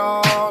throw it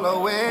all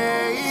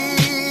away.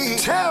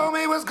 Tell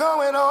me what's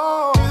going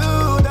on.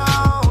 You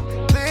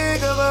don't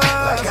think of us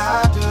like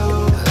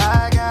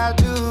I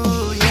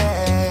do,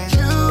 yeah.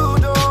 You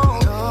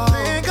don't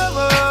think of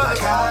us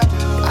like I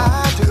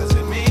do. Cause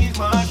it means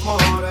much more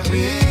to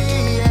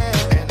me,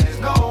 yeah. And there's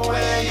no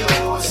way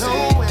you're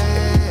safe.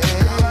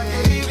 Cause I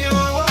gave you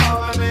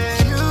all of me.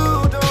 You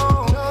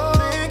don't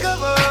think of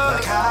us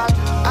like I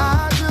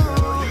do.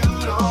 You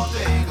don't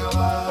think of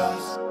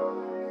us.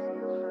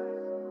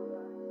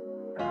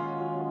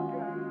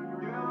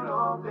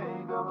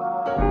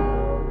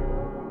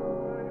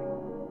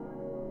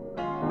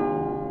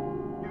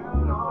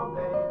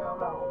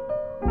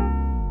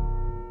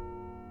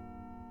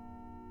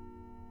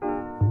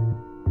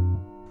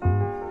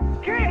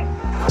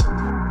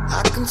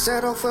 I can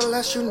settle for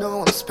less, you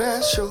know I'm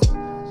special.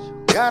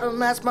 Gotta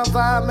match my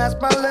vibe, match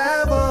my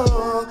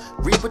level.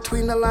 Read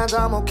between the lines,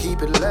 I'm gonna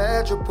keep it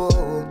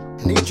legible.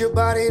 Need your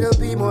body to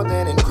be more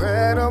than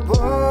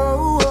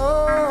incredible.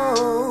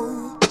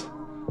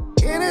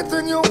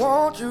 Anything you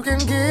want, you can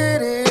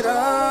get it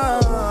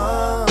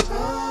up.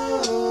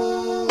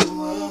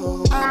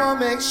 I'ma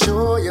make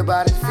sure your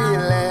body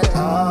feel it.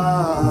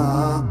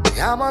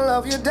 I'ma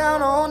love you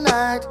down all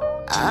night.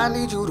 I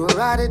need you to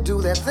ride it,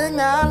 do that thing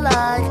I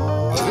like.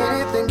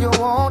 Anything you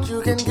want,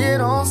 you can get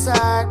on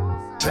side.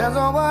 Depends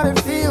on what it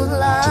feels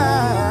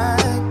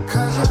like.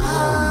 Cause you're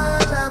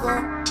high level.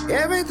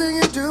 Everything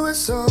you do is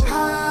so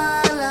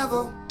high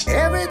level.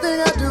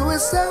 Everything I do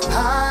is so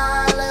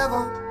high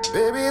level.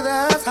 Baby,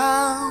 that's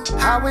how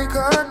we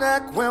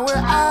connect when we're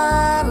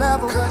eye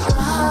level. Cause you're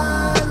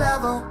high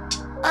level.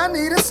 I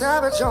need a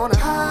savage on a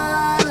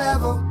high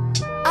level.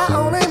 I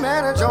only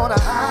manage on a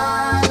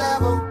high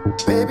level.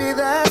 Baby,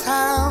 that's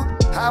how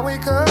we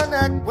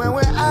connect when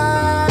we're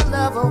eye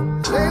level.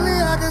 Lately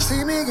I can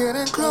see me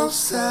getting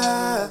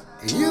closer.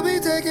 You be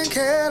taking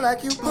care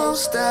like you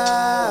supposed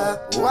to.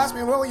 Watch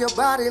me roll your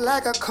body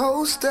like a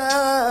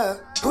coaster.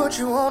 Put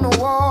you on the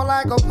wall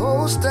like a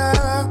poster.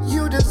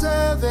 You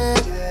deserve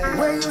it.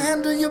 Way you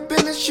handle your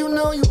business, you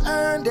know you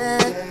earned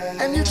it.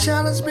 And you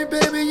challenge me,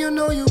 baby, you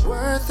know you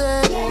worth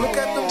it. Look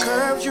at them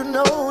curves, you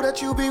know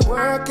that you be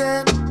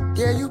working.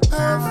 Yeah, you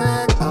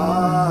perfect.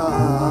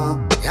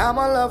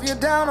 I'ma love you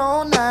down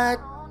all night.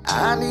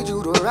 I need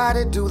you to ride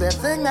it, do that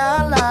thing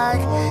I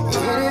like.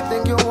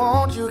 Anything you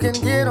want, you can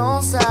get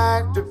on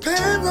side.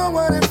 Depends on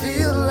what it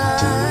feels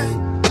like.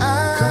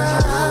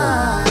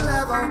 High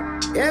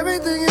level.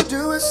 Everything you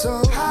do is so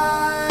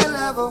high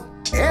level.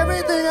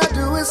 Everything I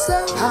do is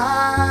so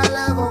high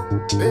level.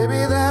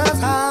 Baby, that's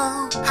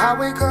how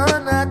we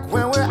connect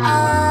when we're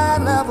eye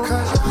level.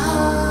 Cause you're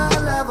high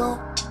level.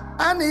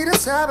 I need a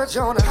savage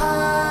on a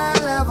high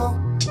level.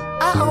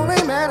 I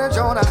only manage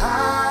on a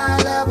high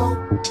level.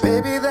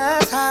 Baby,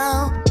 that's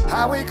how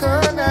we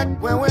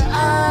connect when we're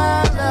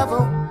eye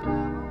level.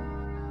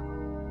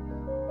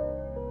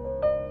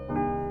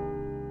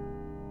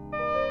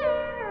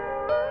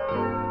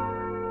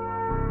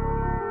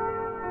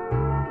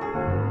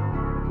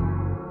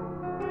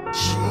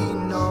 She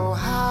know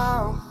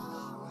how.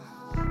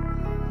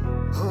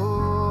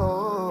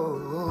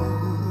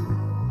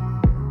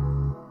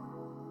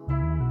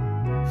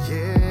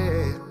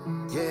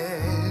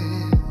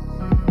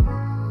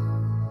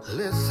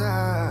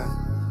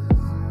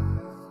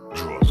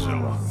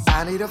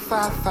 I need a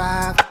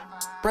 5'5",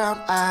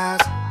 brown eyes,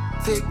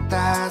 thick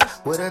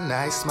thighs, with a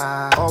nice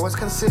smile. Always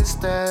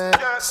consistent,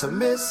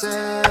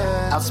 submissive,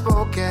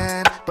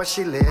 outspoken, but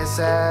she listens.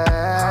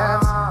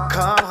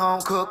 Come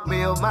home, cook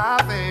meal, my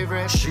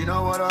favorite. She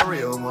know what a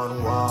real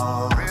one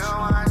wants.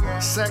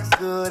 Sex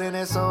good and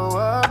it's so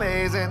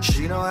amazing.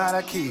 She know how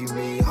to keep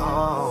me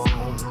home.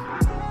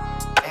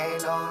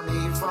 Ain't no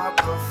need for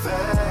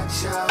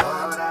perfection,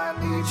 but I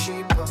need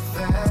she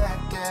perfected.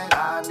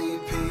 I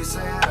need peace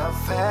and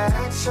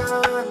affection,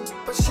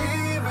 but she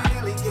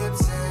really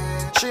gets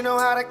it. She know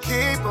how to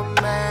keep a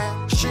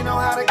man. She know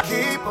how to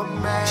keep a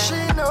man. She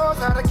knows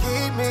how to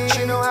keep me.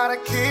 She know how to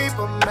keep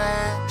a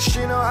man.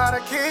 She know how to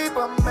keep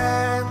a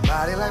man.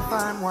 Body like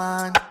fine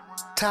wine.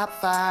 Top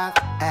 5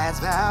 adds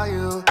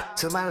value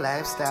to my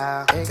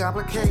lifestyle. Ain't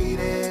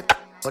complicated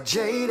or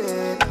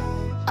jaded.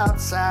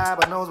 Outside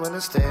but knows when to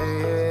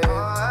stay.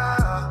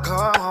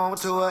 Come home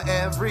to her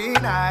every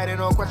night, and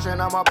no question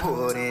I'ma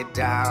put it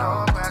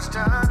down. No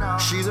question, no.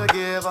 She's a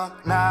giver,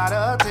 not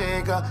a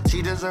taker.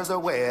 She deserves to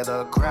wear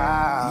the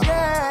crown.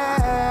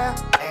 Yeah,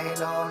 ain't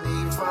no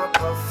need for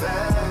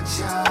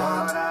perfection,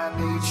 but I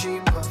need she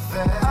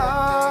perfect.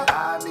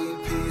 I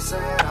need peace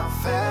and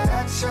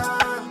affection,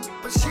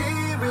 but she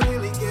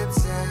really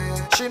gets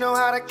it. She know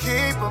how to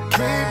keep a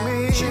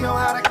man. She know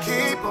how to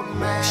keep a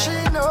man. She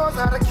knows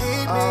how to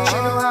keep me. She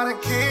know how to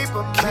keep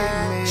a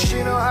man.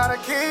 She know how to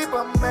keep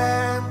a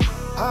man.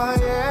 Oh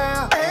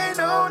yeah, ain't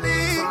no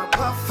need for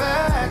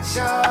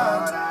perfection,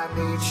 but I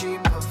need she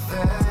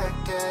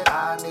perfected.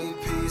 I need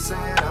peace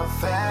and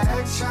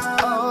affection.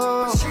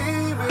 But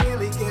she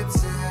really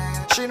gets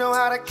it. She know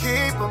how to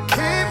keep a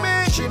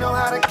man. She know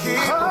how to keep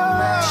a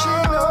man. She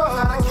knows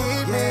how to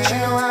keep me. She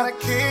know how to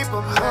keep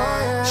a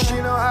man. She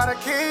know how to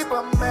keep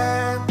a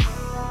man.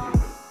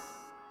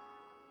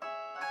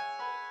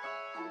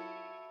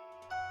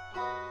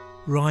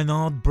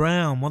 Rynard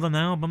Brown, what an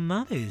album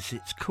that is.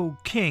 It's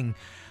called King.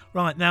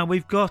 Right, now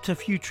we've got a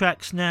few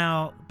tracks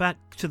now back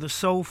to the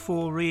Soul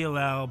for Real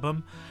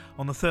album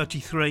on the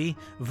 33,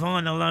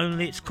 vinyl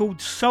only. It's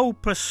called Soul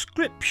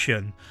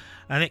Prescription,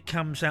 and it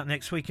comes out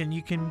next week, and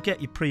you can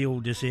get your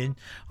pre-orders in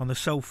on the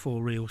Soul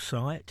for Real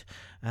site.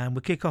 And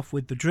we'll kick off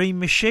with The Dream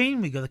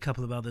Machine. We've got a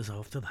couple of others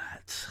after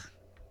that.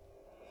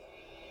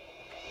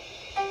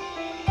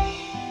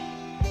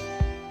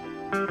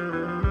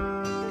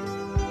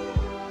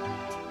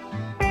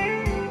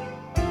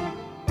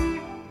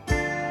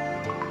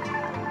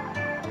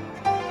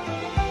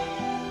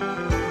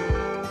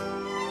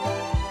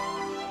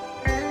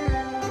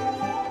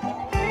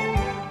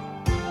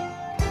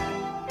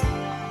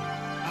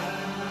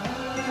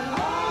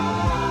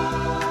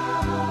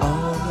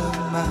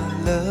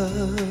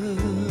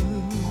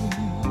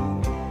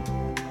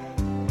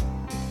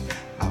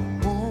 I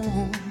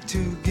want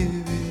to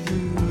give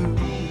you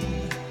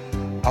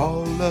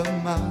all of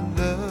my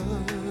love.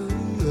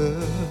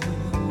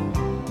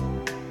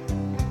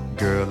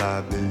 Girl,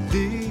 I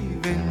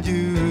believe in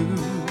you.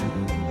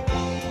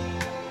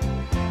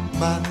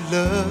 My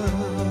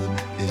love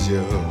is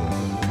yours.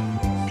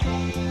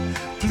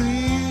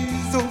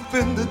 Please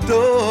open the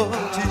door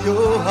to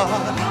your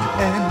heart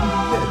and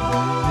let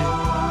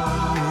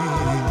me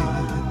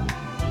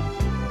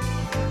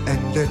in.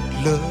 And let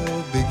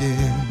love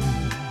begin.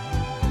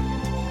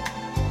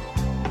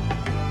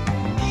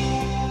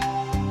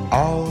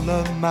 All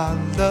of my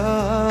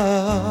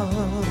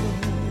love,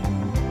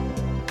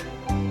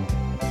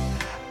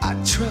 I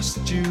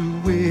trust you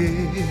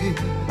with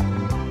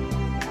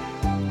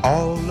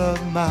all of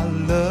my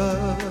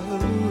love.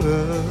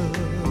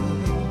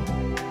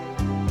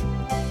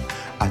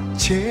 I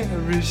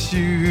cherish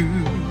you.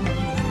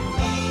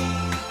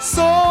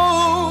 So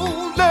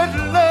let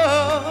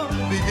love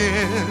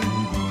begin.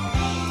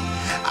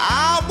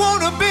 I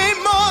wanna be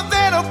more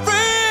than a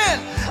friend.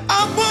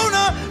 I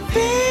wanna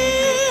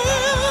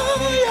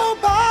feel your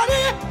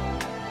body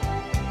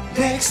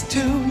next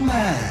to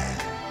mine,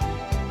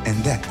 and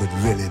that would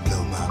really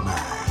blow my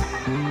mind.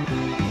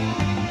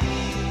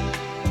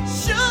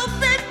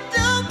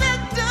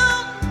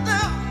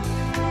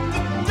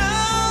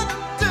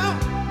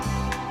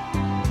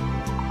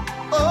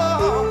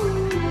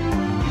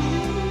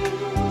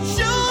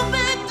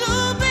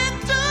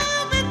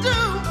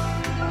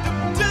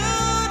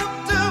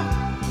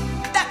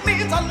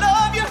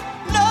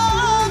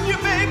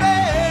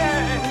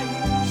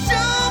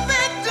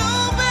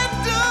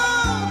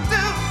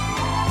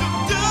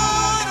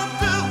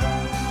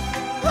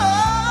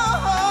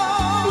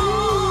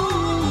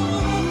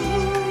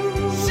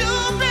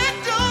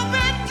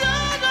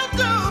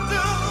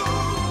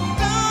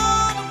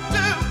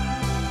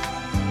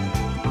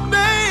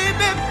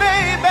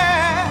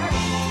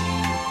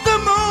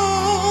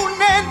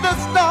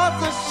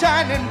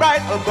 Shining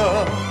bright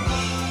above.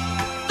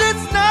 This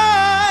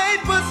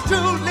night was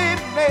truly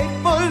made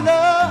for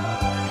love.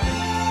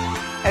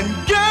 And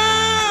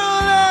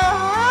girl,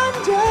 I'm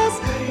just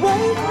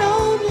waiting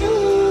on you.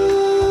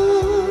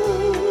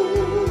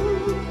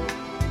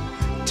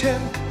 Tell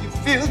me you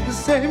feel the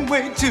same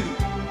way too.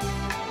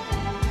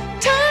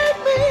 Take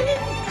me,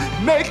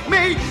 make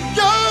me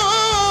yours.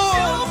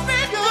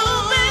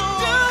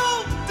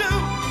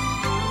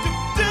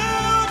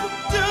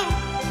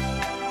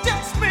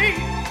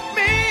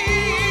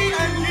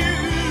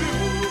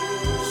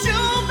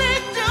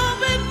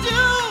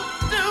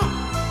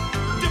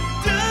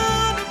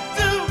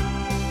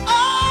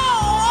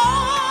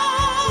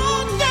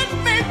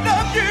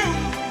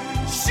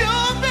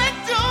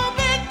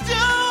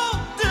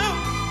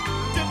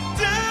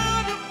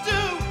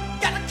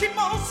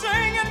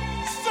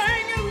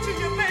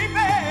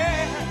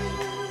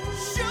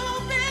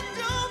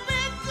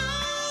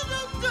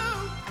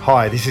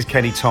 Hi, this is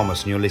Kenny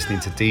Thomas and you're listening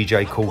to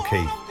DJ Kool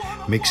Keith,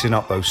 mixing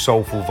up those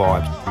soulful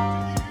vibes.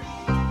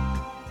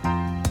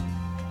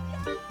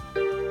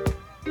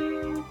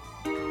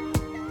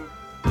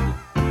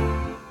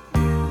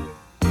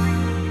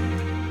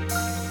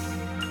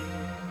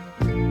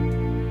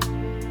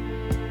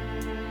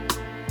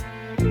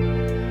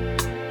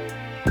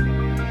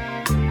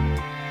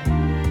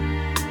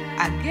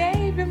 I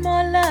gave you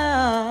more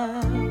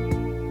love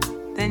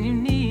than you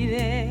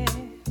needed,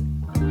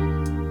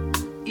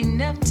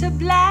 enough to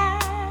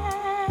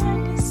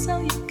blind you so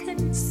you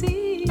couldn't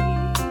see.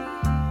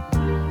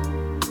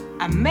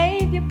 I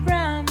made you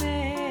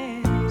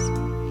promise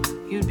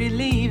you'd be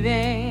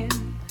leaving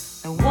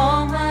the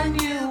woman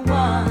you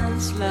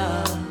once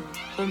loved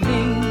for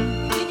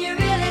me.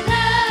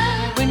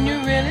 When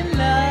you really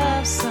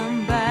love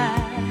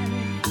somebody,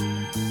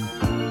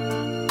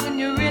 when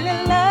you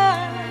really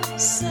love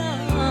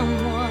someone,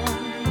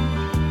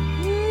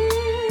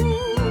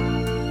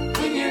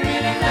 when you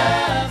really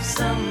love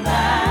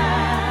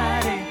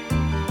somebody,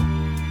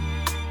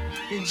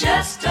 you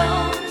just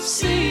don't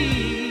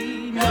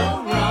see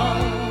no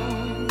wrong.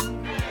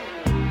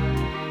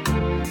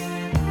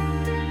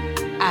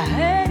 I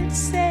heard it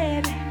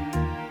said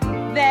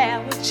there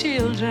were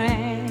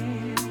children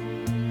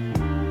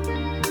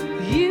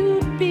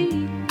you'd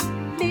be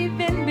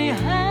leaving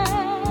behind.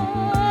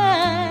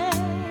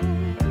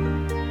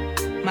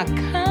 My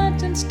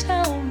conscience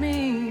told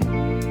me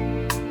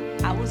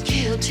I was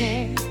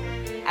guilty.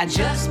 I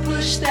just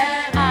pushed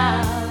that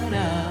out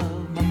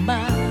of my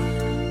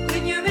mind.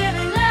 When you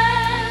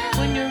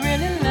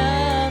really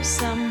love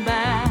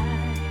somebody,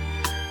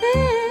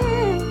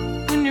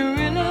 when you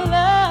really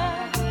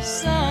love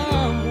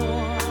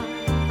someone,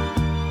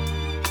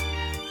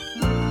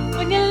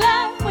 when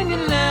you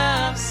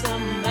love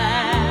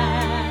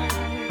somebody,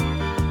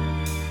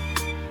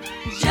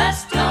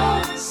 just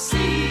don't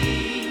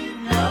see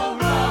no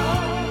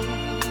wrong.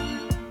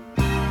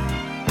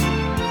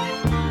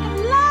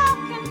 Love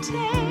can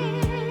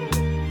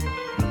take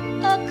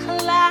a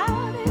cloud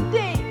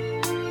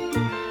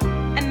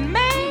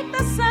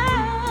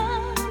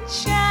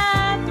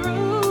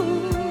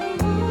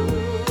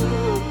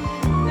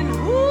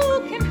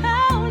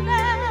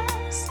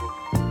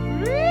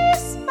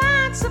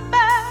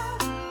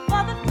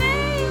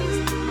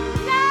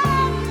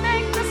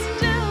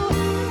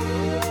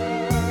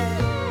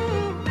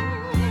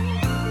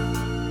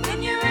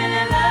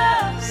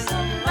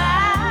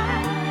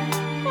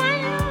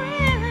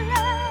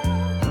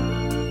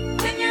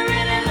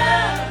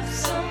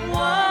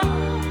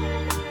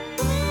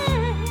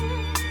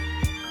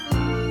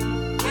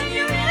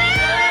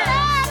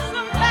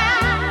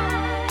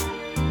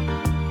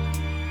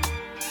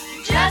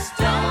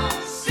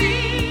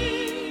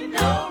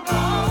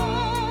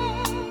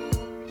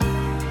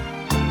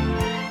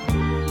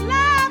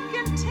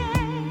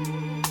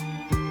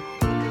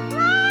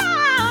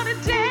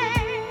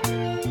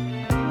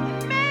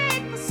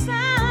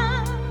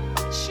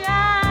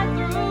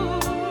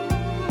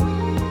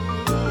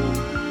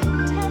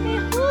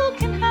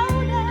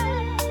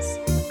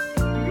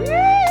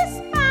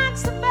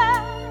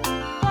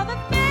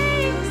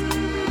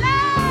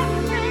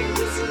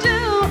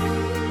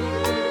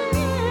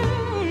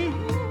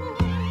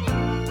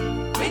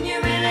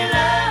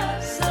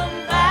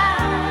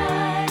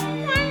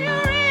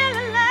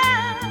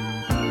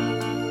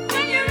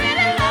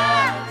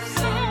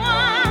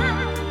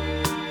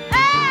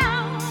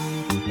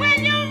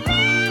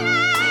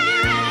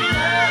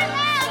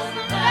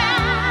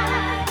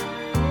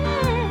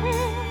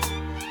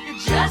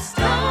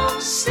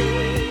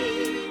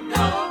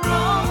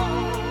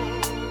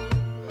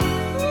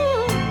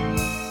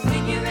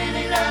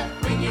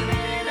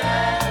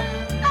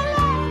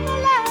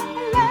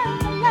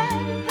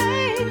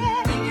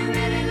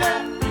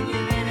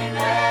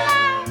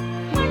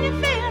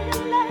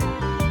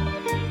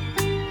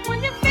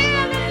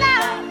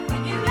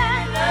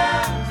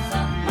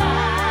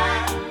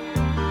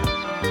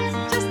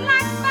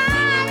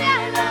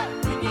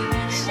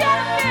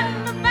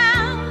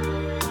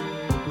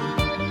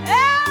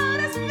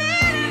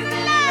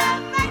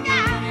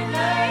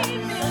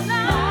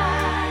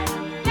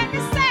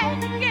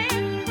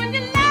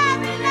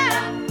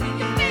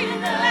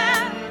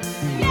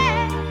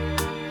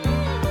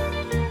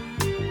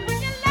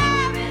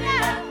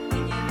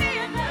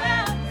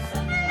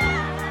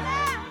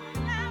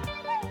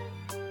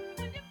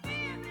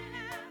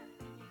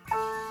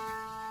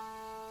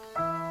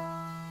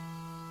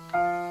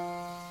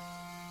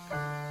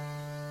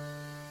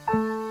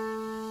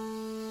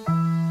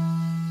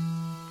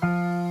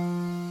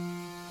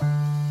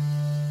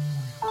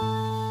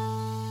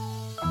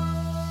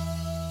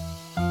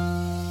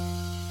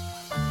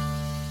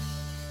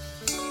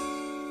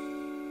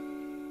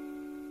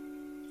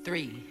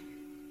 3,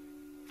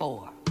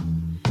 4.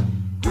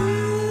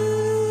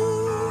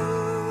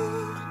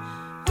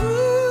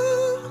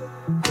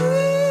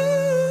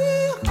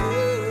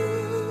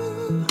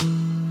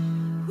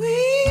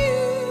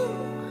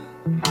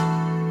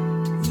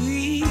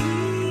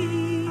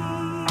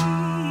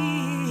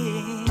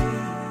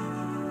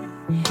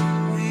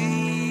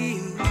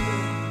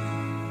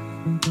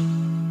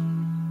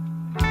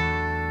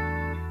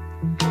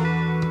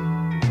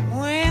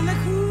 When the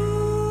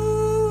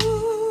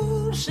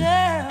cool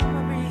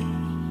summer breeze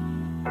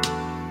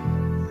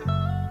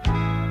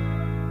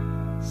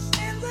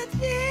sends a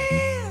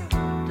chill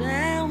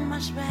down my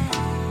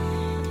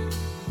spine,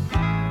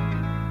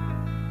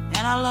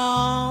 and I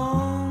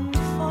long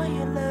for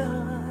your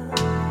love,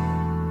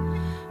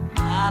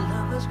 my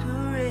lover's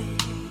caress.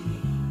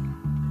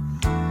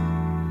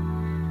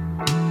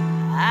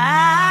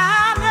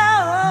 I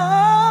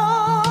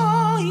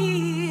know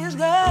he's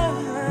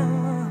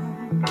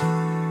gone,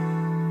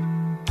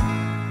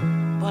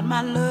 but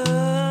my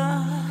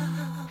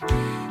love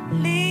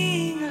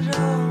lingers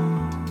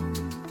on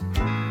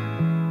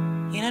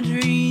in a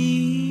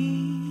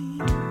dream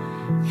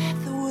that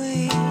the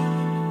wind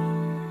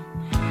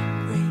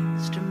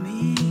brings to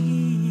me.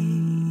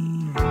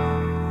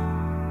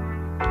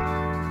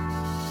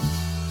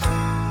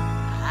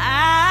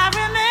 I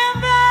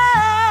remember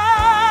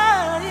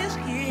his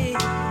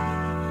kiss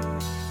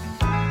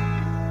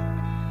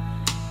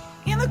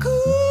in the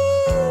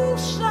cool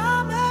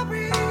summer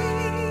breeze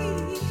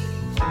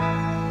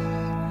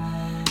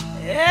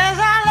as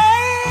I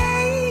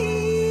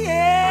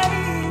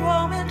lay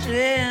warm and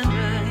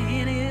tender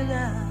in his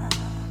arms.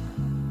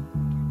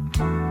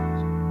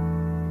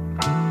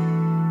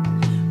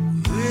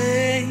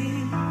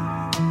 Wind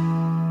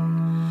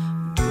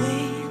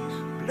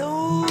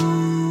blow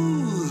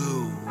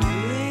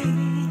away,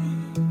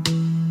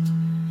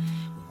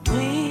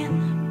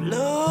 wind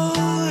blow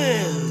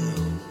away,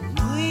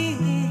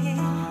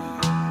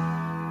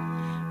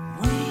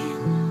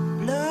 wind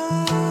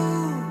blow.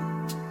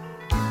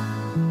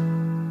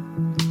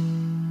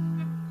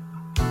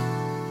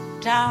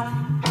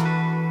 Darling,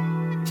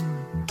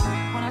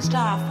 when a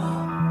star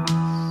falls,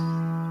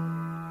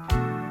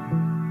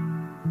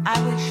 I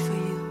wish for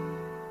you.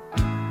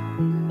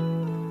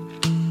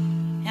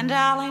 And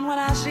darling, when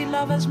I see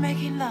lovers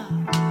making love,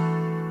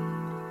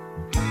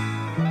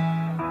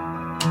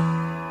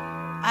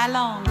 I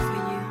long for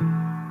you.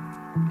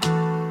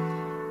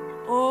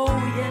 Oh,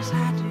 yes,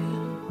 I do.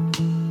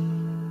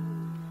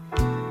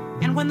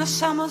 And when the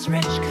summer's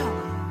rich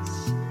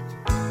colors,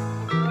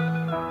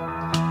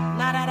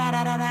 la da da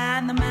da da da,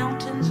 in the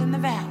mountains and the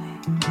valleys,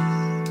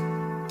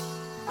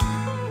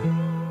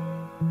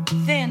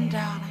 then,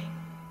 darling,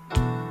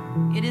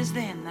 it is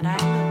then that I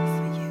look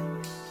for you.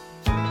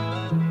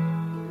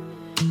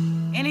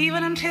 And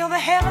even until the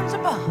heavens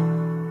above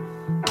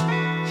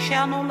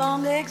shall no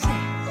longer exist,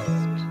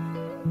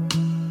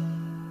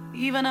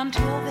 even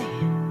until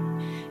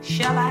then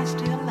shall I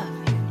still love you.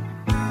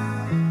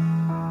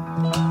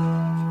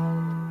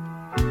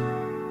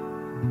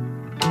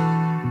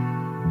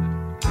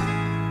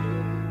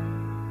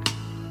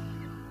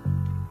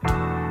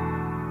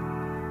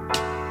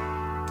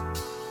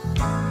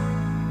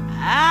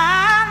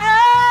 I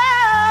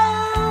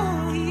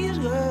know he's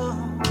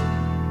gone,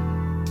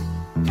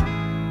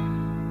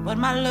 but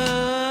my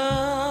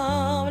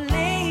love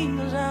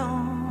lingers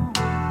on.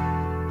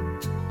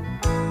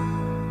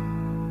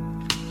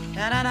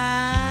 Da da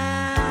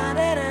da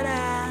da da da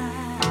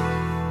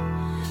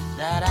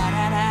da da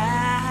da da.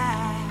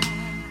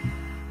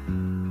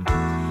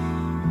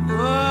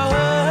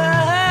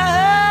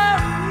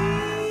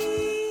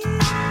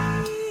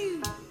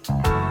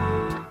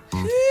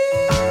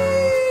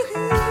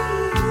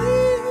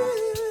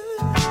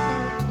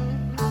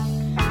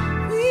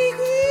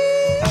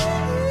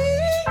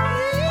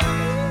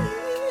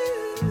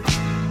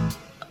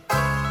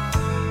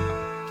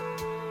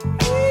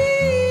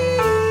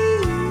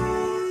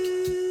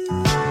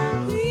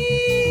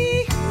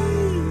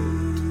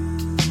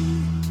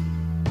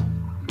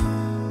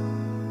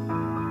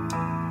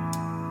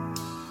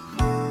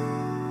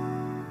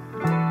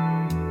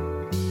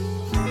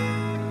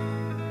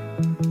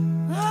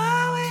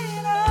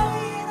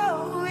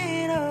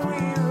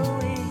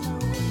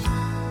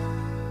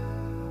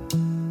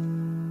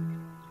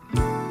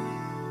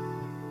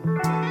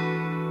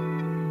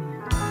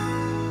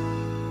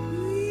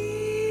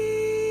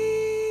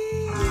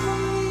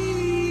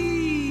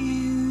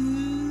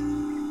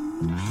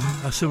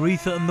 That's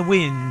Aretha and the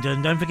Wind,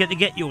 and don't forget to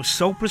get your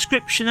Soul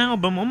Prescription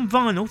album on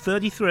vinyl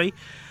 33,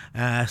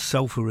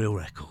 Soul for Real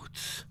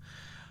Records.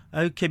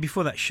 Okay,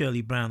 before that,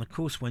 Shirley Brown, of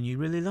course, When You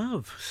Really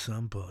Love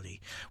Somebody.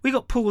 We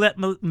got Paulette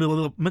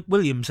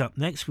McWilliams up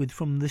next with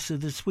From This Are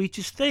the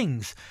Sweetest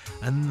Things,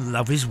 and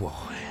Love Is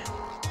Why.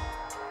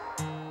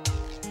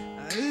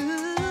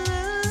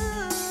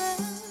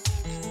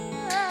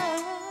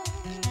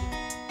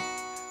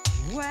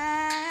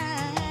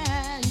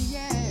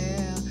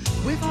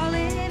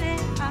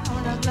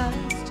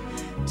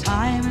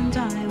 Time and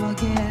time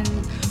again,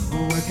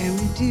 what can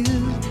we do?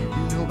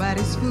 No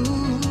nobody's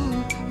fool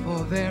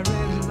for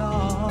very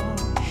long.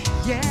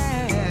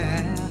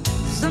 Yeah,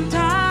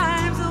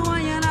 sometimes the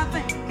one you're not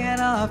thinking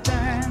of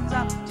turns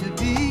out to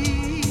be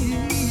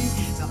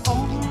the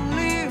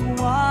only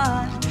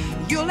one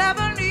you'll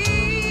ever need.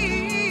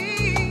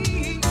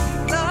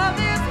 Love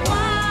is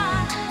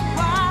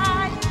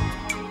why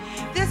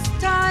this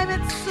time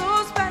it's so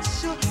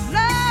special.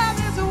 Love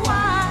is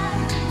why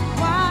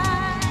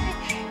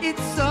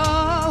it's so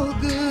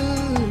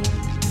good.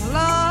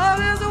 Love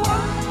is why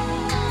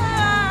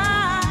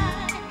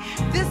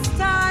this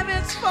time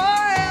it's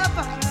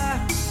forever.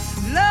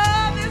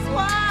 Love is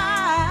why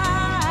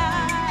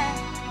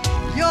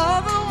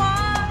you're the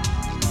one.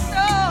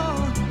 Oh,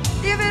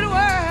 if it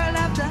were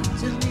left up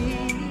to me,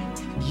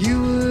 you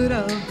would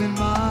have been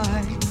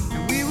mine,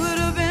 and we would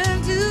have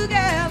been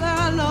together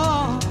a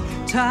long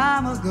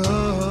time ago.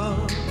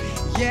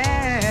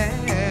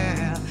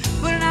 Yeah,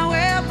 but now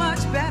we're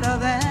much better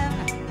than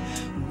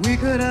we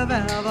could have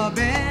ever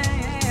been.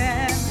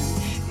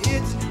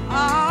 It's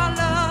our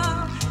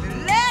love that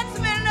lets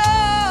me know.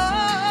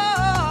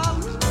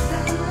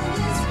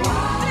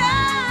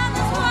 Love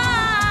is why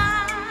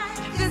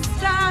this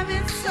time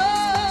it's so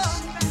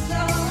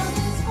special. Love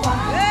is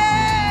why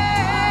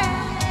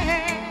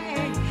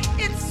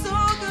it's so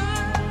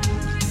good.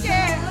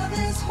 Yeah, love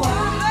is why.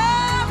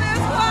 Love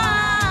is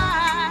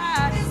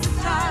why this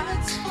time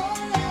it's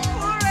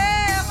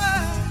forever.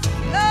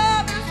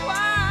 Love is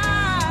why.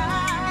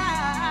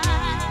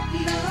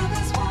 Love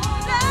is why.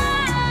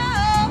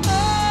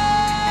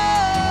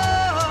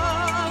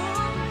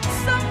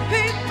 Some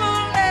people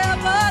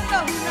never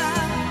know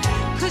now,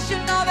 'cause you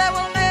know they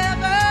will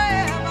never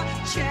ever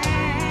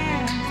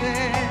change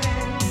it.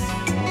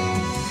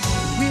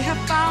 We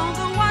have found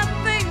the one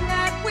thing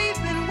that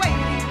we've been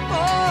waiting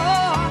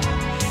for,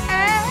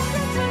 and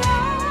it's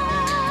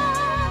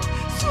love,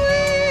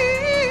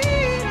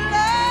 sweet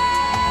love.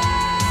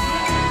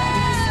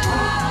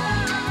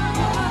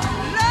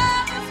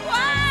 Love is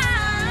why.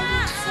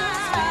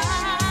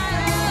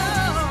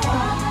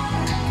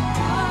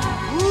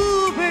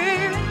 Ooh,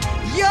 baby,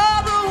 you're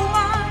the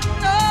one.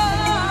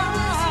 Love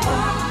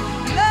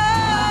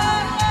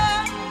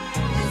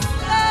is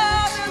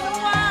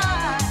why.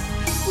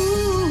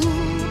 Ooh,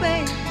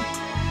 baby,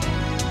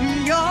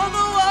 you're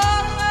the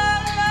one.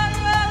 Love is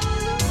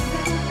why.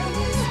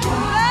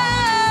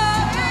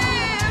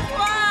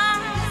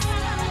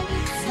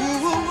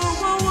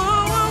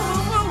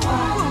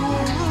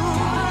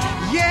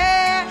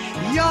 Yeah,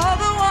 you're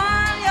the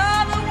one,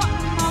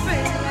 my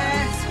baby.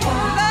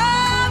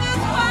 Love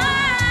is why.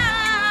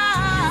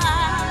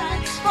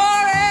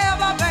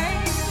 Forever,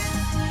 baby.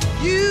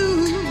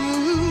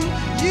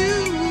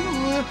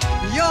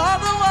 You're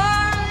the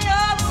one,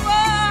 you're the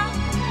one.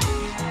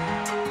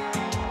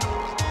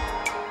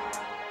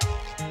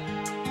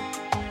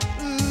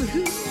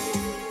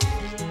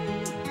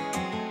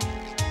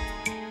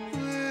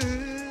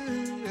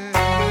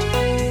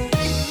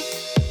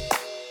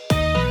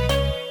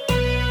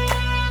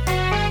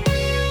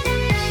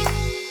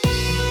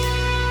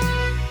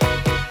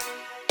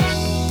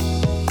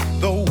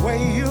 The way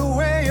you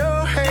wear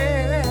your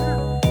hair,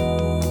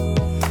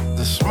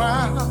 the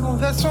smile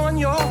that's on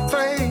your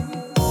face,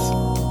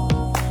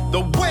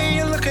 the way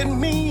you look at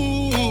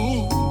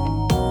me,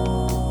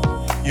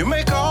 you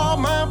make all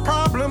my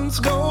problems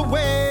go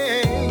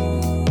away.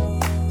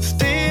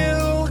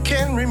 Still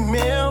can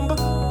remember,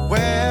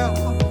 well,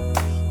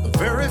 the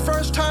very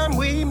first time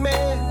we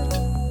met.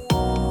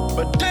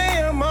 But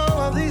damn, all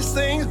of these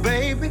things,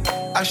 baby,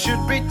 I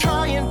should be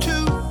trying to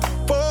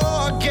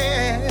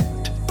forget.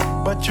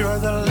 But you're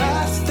the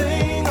last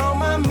thing on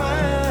my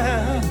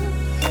mind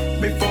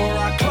before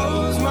I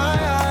close my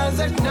eyes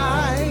at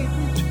night.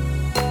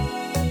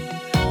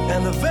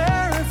 And the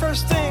very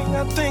first thing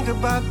I think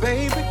about,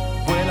 baby,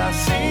 when I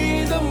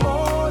see the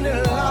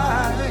morning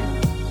light,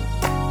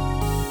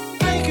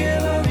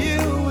 thinking of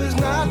you is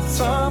not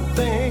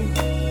something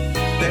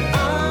that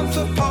I'm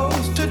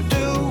supposed to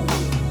do.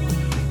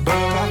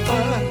 But I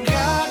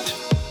forgot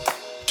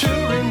to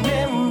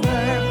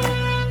remember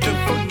to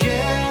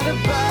forget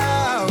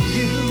about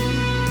you.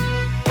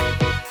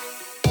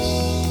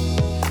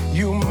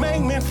 You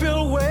make me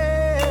feel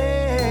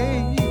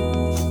ways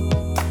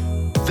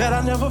that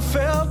I never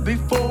felt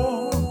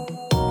before.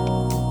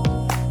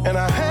 And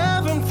I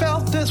haven't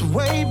felt this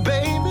way,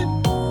 baby,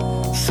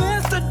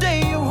 since the day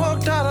you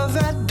walked out of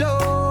that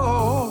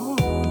door.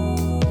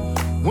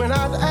 When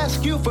I'd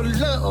ask you for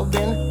love,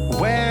 then,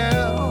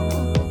 well,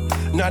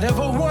 not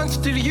ever once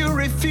did you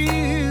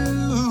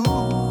refuse.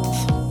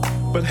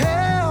 But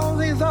hell,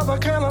 these other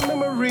kind of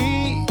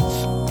memories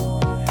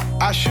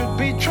I should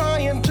be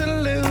trying to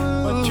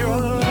lose. But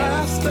you're the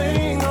last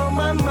thing on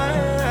my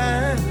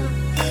mind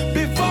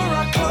before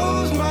I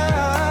close my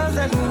eyes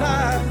at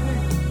night.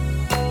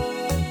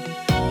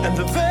 And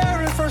the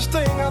very first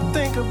thing I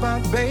think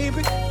about,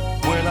 baby,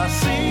 when I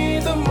see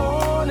the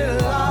morning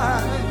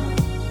light,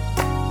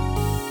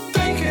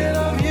 thinking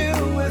of you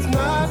is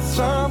not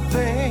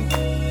something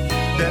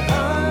that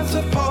I'm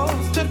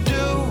supposed to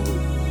do.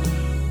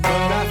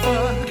 But I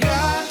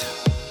forgot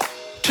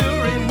to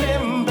remember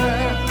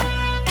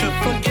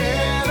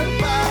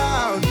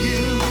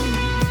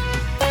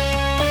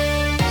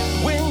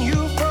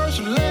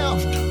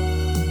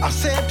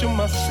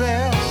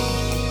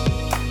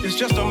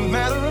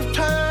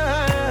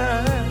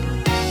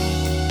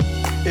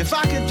If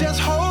I could just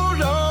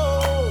hold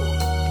on,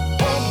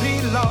 won't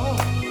be long,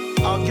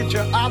 I'll get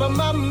you out of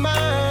my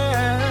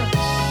mind.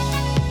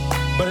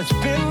 But it's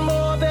been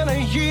more than a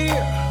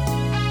year,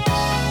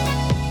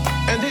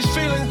 and these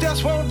feelings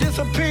just won't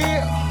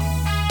disappear.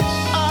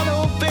 I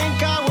don't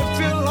think I would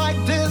feel like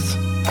this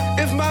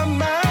if my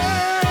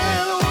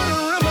mind would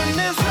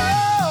reminisce.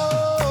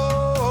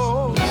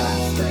 Oh,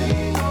 last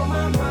thing on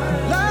my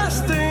mind,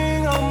 last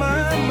thing on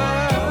my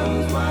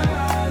mind. Close my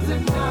eyes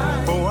at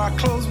night. Before I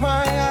close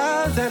my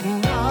eyes at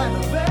night,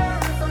 the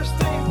very first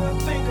thing I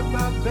think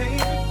about, baby,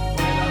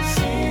 when I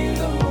see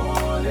the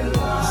morning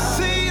light.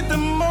 See the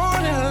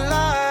morning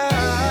light.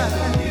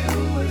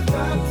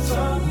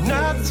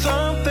 Not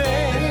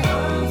something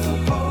I'm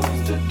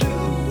supposed to do.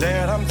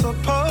 That I'm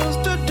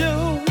supposed to do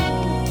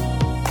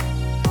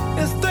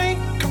is think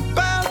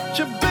about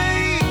you,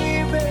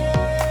 baby.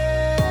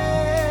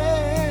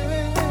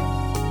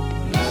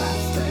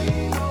 Last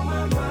thing on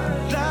my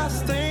mind. Last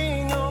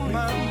thing on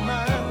my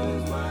mind.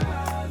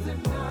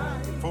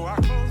 Before I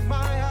close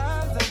my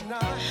eyes at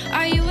night.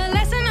 Are you a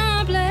lesson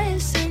or a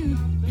blessing?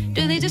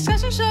 Do they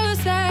discuss and show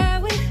us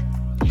that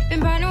we've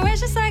been parting ways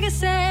just like a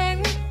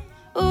segment?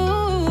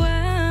 Ooh,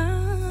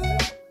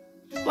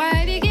 why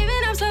have you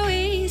given up so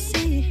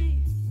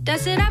easy?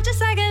 Dust it off just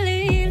like a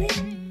lily.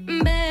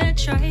 Better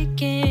try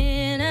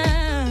again.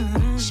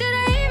 Should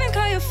I even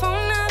call your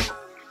phone up?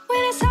 When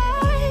it's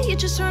hard, you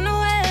just run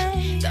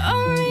away. The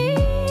old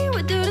me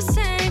would do the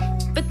same,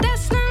 but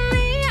that's not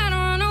me. I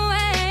don't run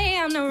away.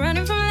 I'm not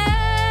running from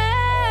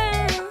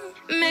love.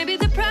 Maybe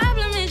the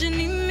problem is you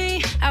need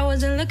me. I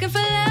wasn't looking for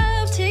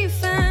love till you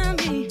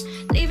found me.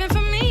 Leaving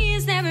for me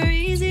is never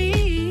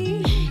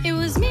easy. It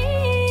was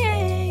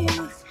me.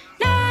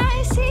 Now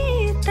I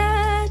see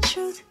the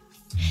truth.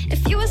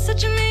 If you were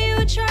such a man, you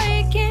would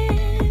try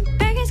again.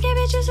 Beggars gave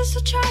you juices, so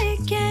try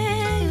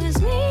again. It was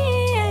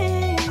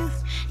me.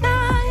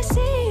 Now I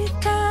see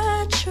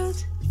the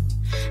truth.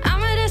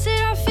 I'ma dust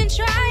it off and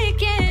try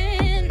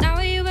again. Not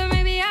with you, but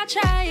maybe I'll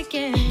try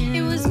again.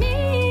 It was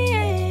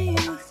me.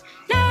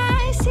 Now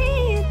I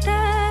see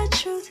the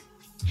truth.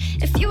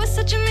 If you were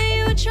such a man,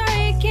 you would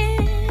try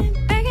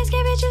again. Beggars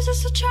gave you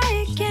juices, so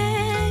try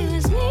again. It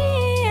was me.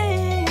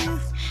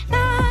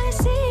 Now I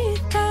see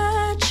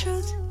the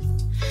truth.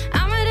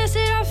 I'ma dust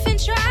it off and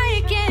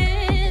try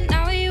again.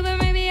 Not with you, but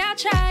maybe I'll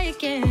try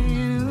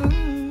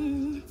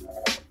again.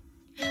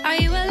 Are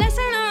you a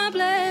lesson or a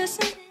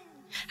blessing?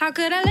 How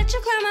could I let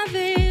you cloud my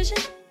vision?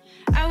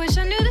 I wish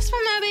I knew this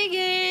from the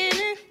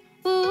beginning.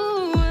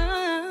 Ooh,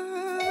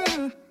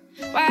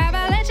 why have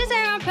I let you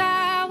take my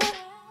power?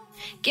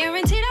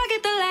 Guaranteed I'll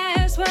get the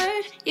last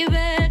word. You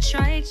better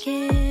try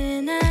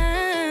again.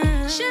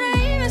 Should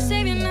I even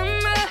save your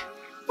number?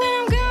 When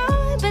I'm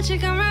gone, bet you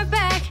come right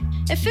back.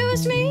 If it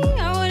was me,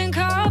 I wouldn't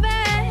call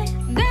back.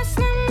 That's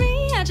not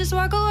me, I just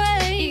walk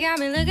away. You got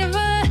me looking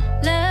for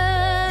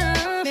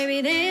love.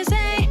 Maybe this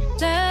ain't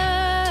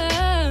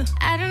love.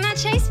 I do not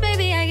chase,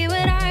 baby, I get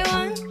what I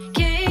want.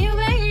 Can't you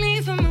blame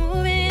me for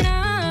moving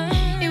on?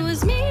 It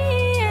was me.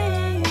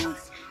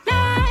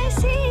 Now I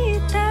see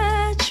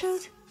the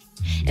truth.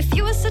 If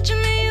you were such a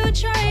man, you would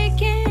try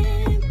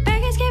again.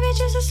 Beggars gave you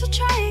juices, so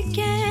try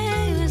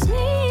again. It was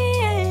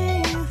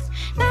me.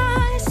 Now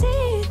I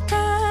see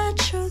the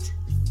truth.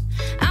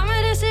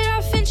 I'ma dust it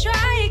off and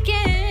try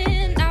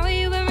again. Not with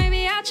you, but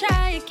maybe I'll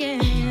try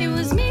again. It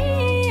was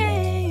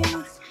me.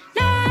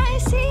 Now I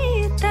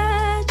see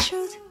the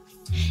truth.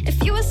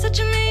 If you were such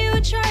a man, you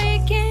would try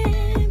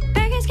again.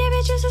 Beggars gave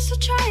you juices, so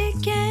try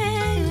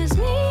again. It was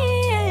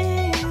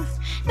me.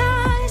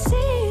 Now I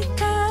see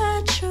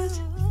the truth.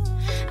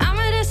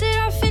 I'ma dust it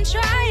off and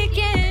try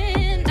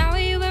again. Not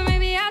with you, but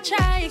maybe I'll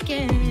try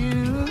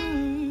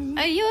again.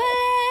 Are you a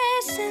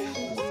lesson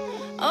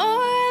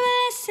or a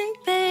blessing,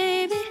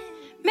 baby?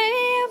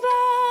 Maybe you're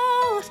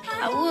both.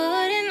 I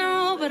wouldn't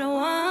know, but I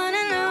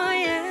wanna know,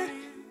 yeah.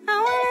 I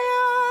wanna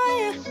know,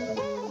 yeah.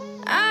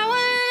 I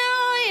wanna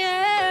know,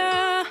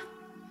 yeah.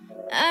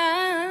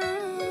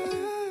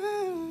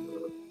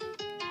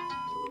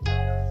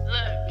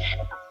 Look,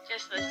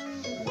 just listen.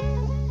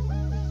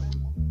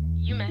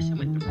 You messing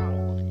with the wrong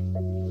woman.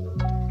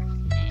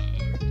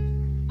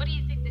 And what do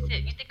you think this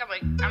is? You think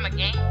I'm a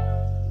game?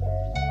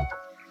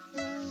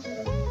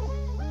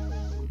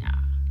 No,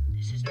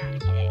 this is not a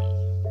game.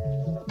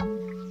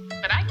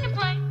 But I can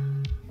play.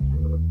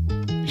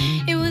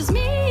 It was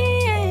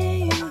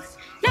me.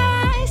 Now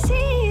I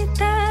see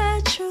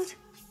the truth.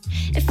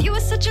 If you were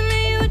such a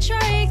man, you would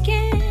try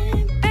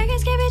again.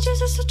 Beggars gave you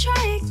juices, so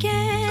try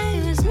again.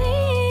 It was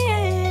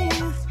me.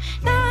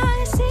 Now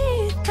I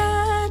see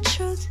the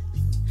truth.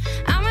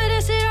 I'ma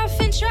dust it off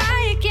and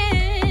try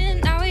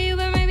again. Not with you,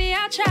 but maybe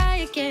I'll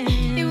try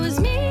again. It was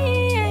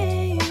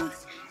me.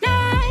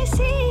 Now I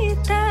see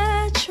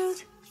the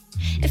truth.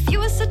 If you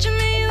were such a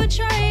man, you would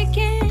try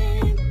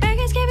again.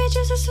 Beggars gave you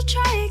juices, so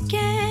try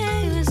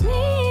again. It was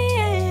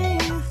me.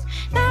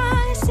 Now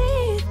I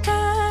see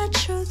the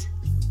truth.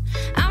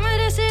 I'ma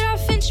dust it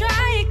off and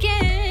try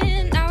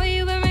again. Not with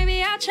you, but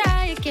maybe I'll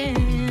try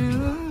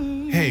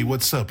again.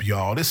 what's up,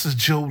 y'all? This is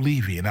Joe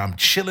Levy, and I'm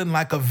chilling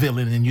like a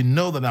villain, and you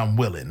know that I'm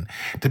willing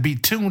to be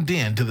tuned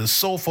in to the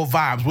soulful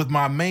vibes with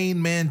my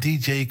main man,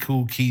 DJ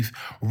Kool Keith,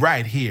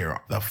 right here,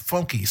 the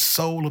funky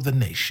soul of the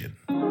nation.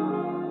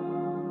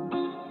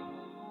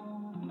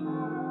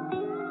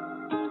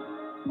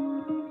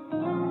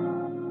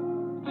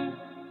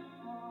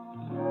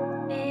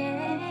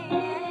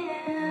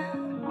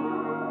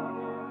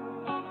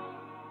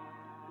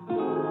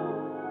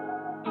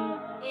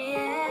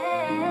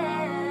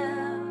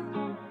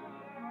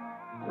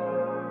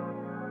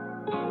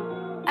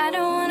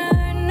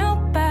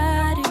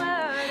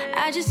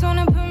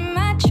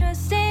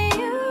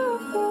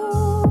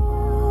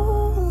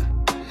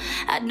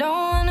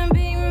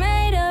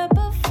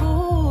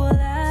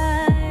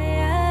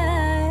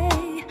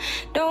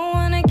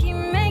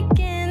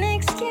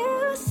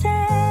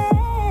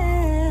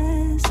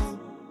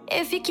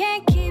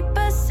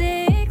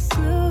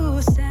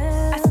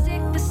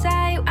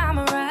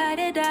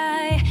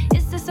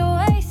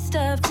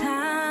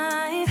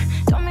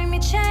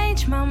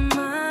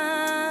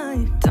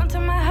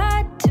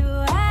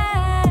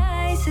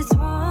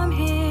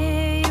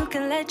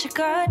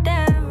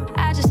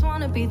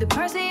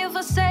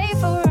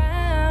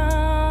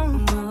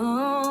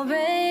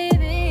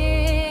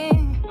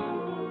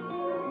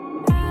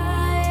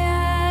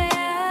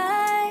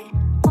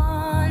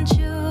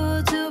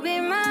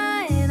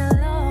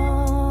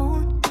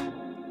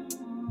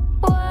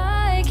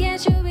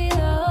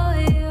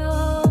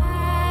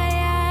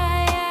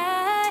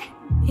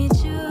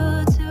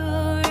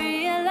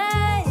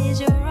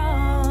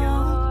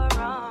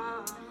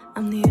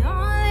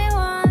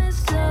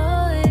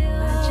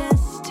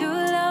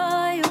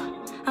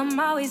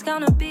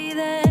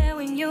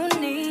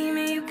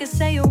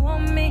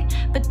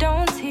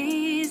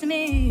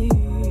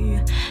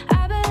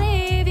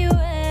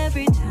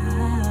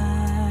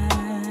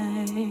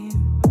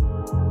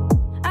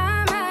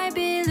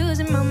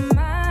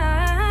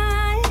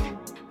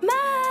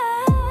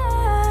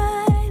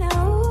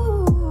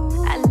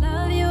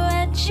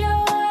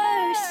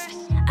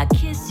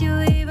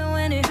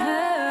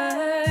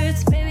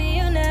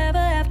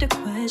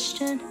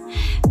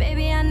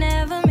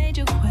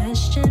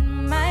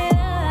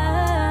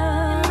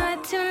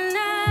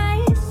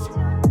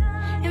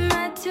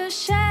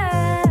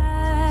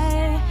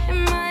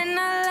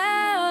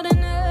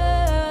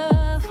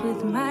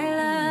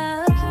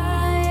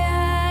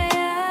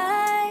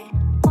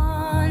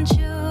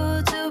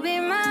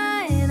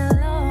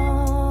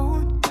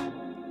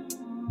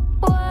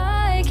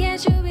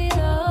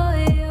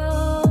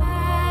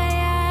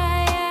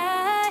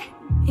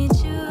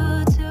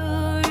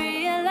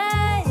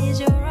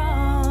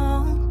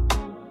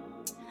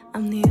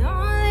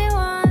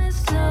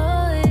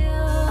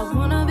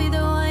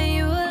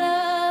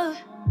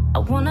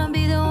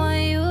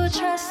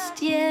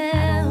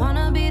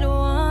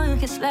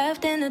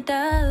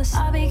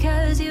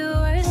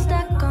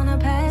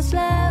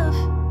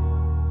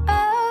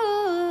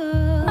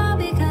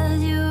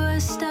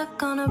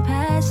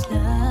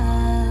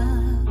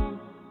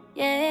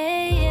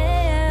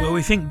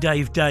 I think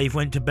Dave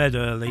went to bed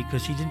early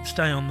because he didn't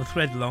stay on the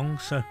thread long,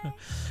 so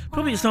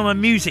probably it's not my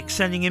music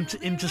sending him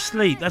to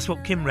sleep. That's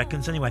what Kim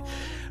reckons anyway.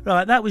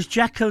 Right, that was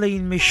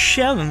Jacquelyn,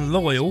 Michele and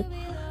Loyal,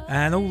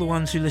 and all the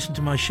ones who listen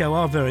to my show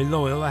are very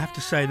loyal, I have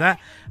to say that.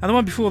 And the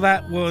one before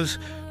that was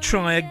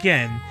Try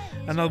Again,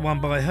 another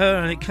one by her,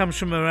 and it comes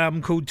from her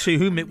album called To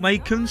Whom It May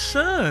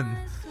Concern.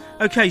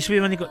 Okay, so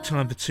we've only got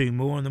time for two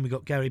more, and then we've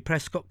got Gary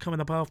Prescott coming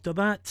up after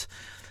that.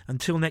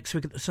 Until next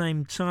week at the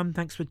same time,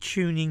 thanks for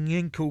tuning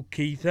in. Kool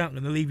Keith out. I'm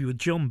going to leave you with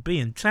John B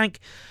and Tank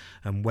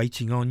and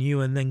Waiting on You,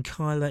 and then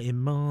Kyla,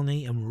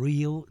 Imani and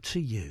Real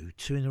to You.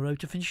 Two in a row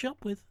to finish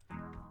up with.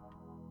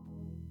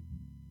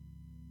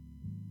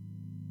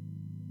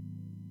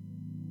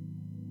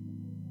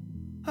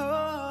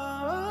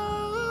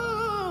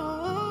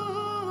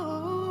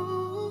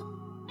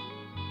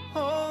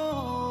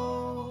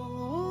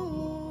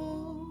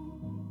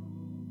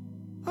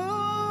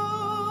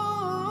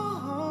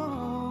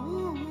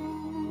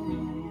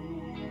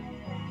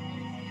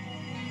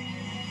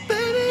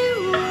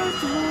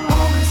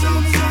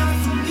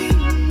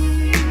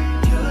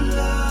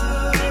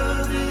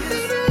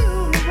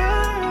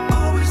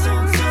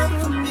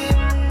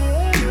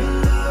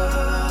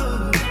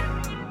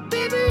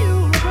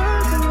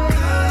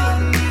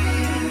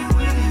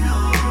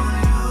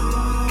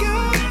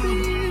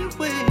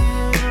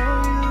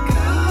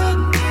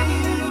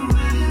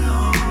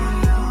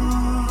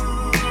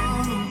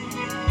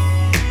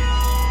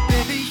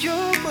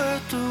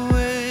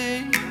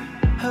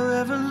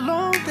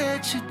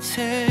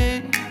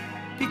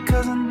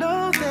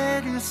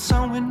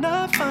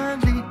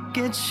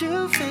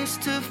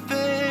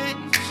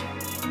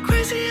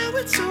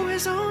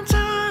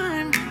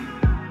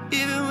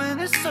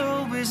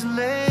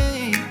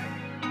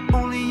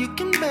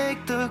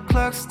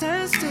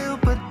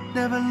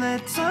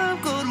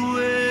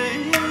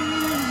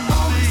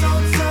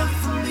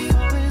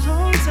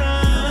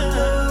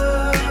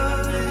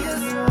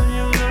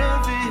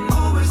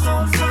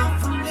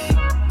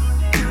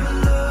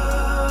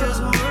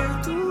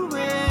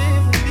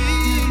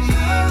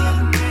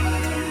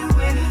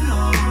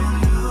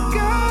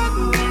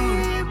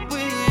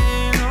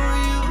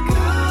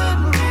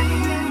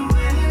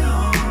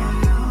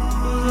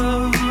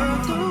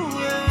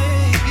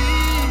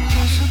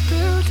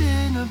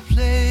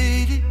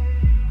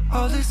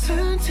 this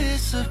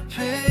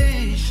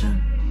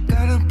anticipation.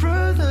 Got a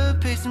brother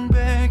pacing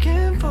back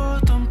and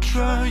forth. I'm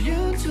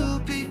trying to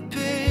be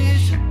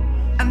patient.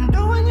 I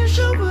know when you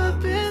show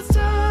up, it's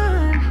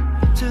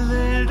time to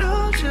let it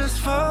all just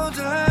fall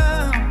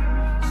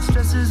down.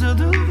 Stresses of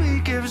the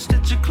week, every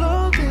stitch of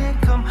clothing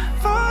come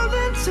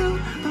falling to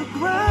the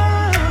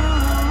ground.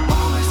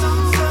 Always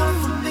on time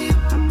for me,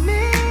 for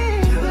me.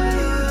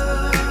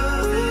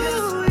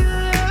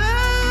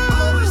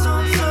 Always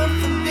on time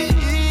for me,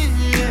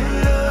 yeah.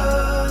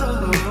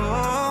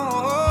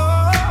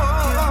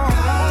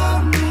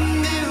 Got me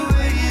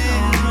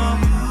waiting on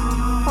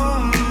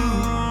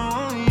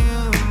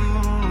you.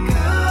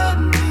 Got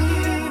me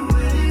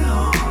waiting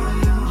on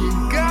you. You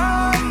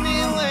got me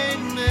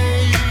waiting,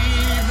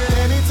 baby.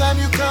 Anytime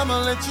you come,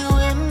 I'll let you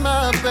in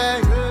my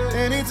bag.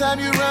 Anytime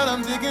you run,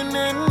 I'm digging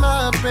in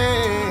my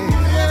bed.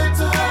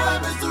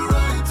 Anytime is the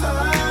right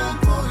time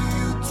for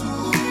you to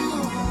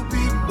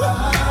be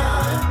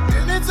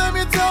mine. Anytime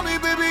you tell me,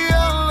 baby,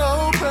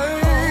 I'll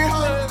obey.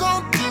 I'm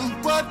gonna do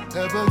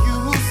whatever you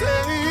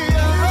say.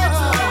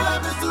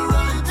 Anytime is the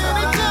right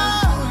time for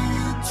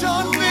you to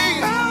join me.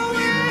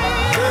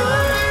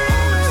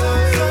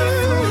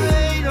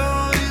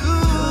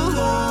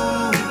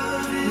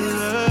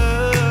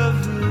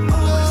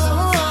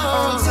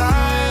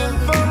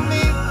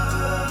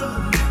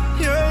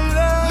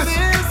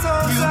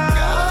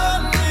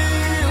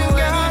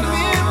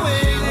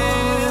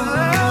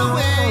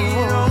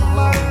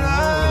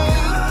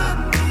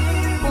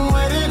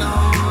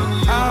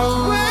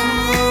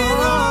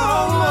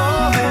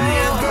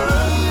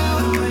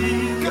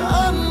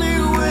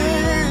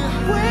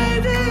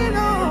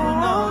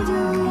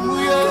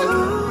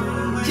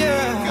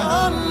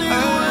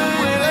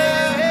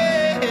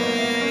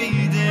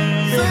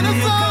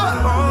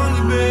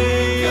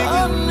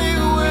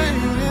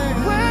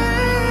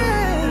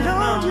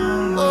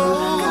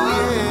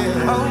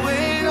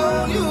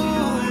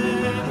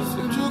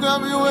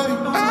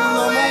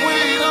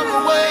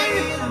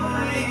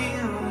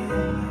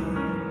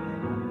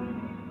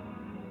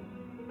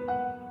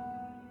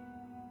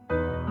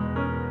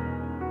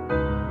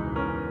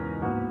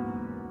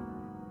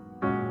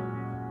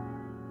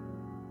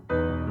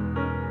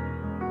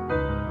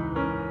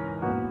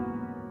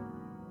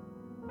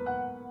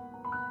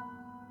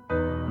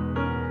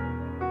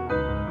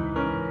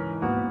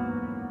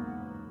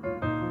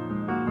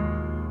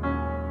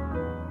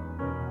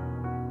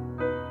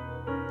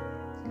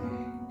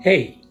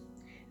 Hey,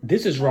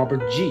 this is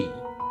Robert G,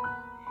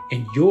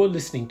 and you're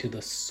listening to the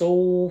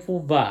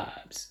soulful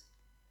vibes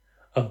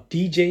of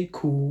DJ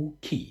Kool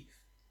Keith.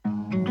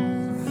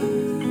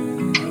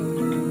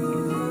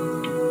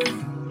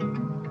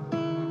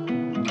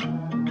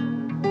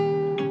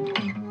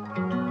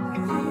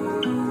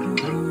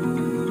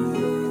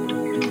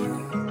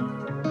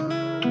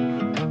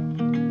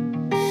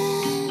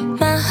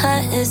 My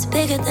heart is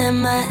bigger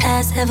than my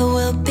ass ever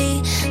will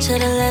be.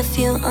 Should've left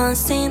you on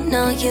scene.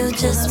 No, you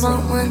just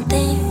want one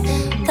thing.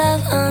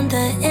 Love on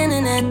the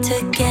internet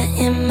to get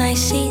in my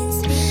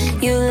sheets.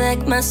 You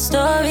like my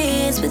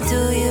stories, but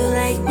do you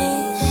like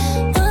me?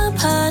 What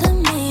part of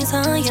me's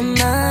on your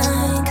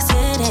mind? Cause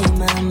it ain't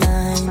my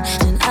mind,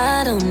 and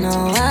I don't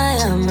know why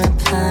I'm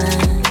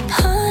replying.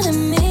 Part of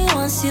me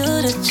wants you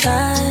to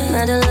try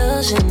my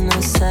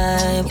delusional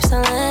side, because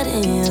I'm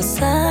letting you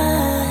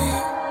slide.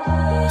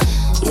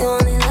 You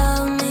only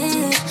love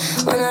me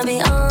when I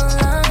be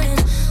online.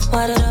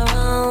 Why do the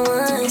wrong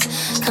ones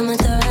come at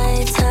the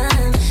right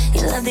time?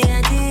 You love the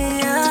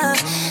idea,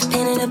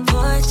 painting a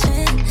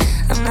portrait.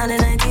 I'm not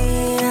an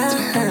idea.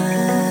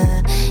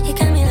 You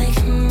got me like,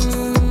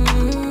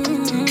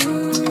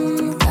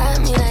 got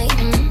me like,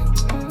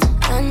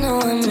 I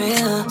know I'm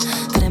real,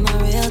 but am I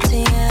real to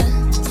you?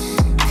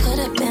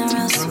 Could've been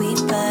real sweet,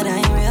 but I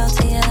ain't real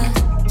to you.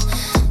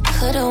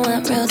 Could've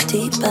went real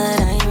deep, but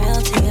I ain't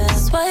real to you.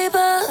 Swipe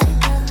up,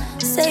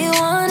 say you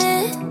want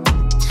it.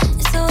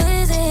 It's so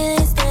easy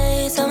these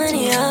days, so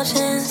many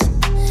options.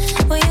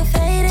 Were you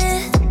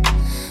faded?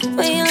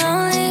 Were you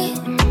lonely?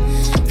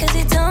 Cause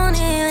you don't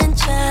even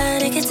try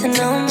to get to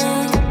know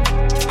me.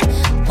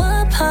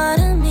 What part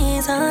of me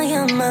is on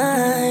your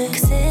mind?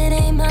 Cause it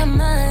ain't my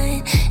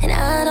mind, and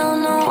I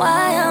don't know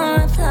why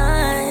I'm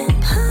replying.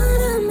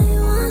 Part of me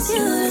wants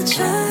you to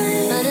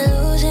try my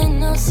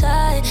delusional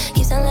side,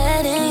 keeps on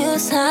letting you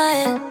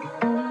slide.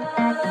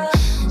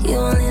 You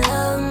only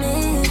love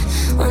me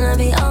when I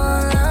be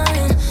online.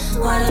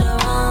 Why do the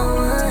wrong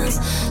ones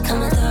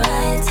come at the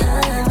right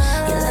time?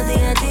 You love the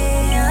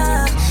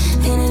idea,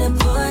 painted a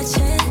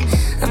portrait.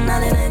 I'm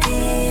not an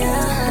idea.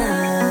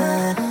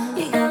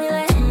 You got me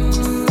like,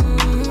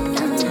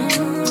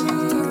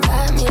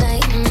 got me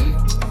like,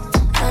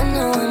 I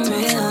know I'm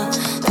real,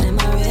 but am I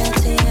real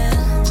to you?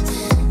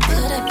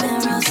 Could've been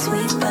real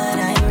sweet, but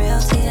I ain't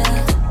real to you.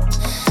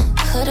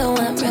 Could've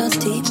went real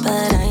deep, but I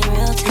ain't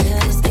real to you.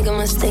 This nigga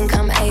must think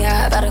I'm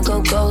AI, about to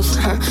go ghost,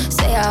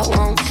 say I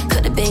won't.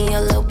 Could've been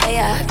your little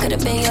AI,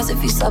 could've been yours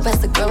if you saw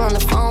past the girl on the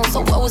phone.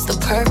 So what was the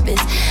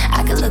purpose?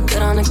 I could look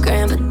good on the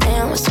gram, but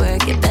damn, I swear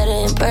it get better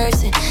in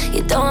person.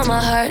 You throwing my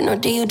heart, nor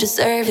do you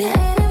deserve it.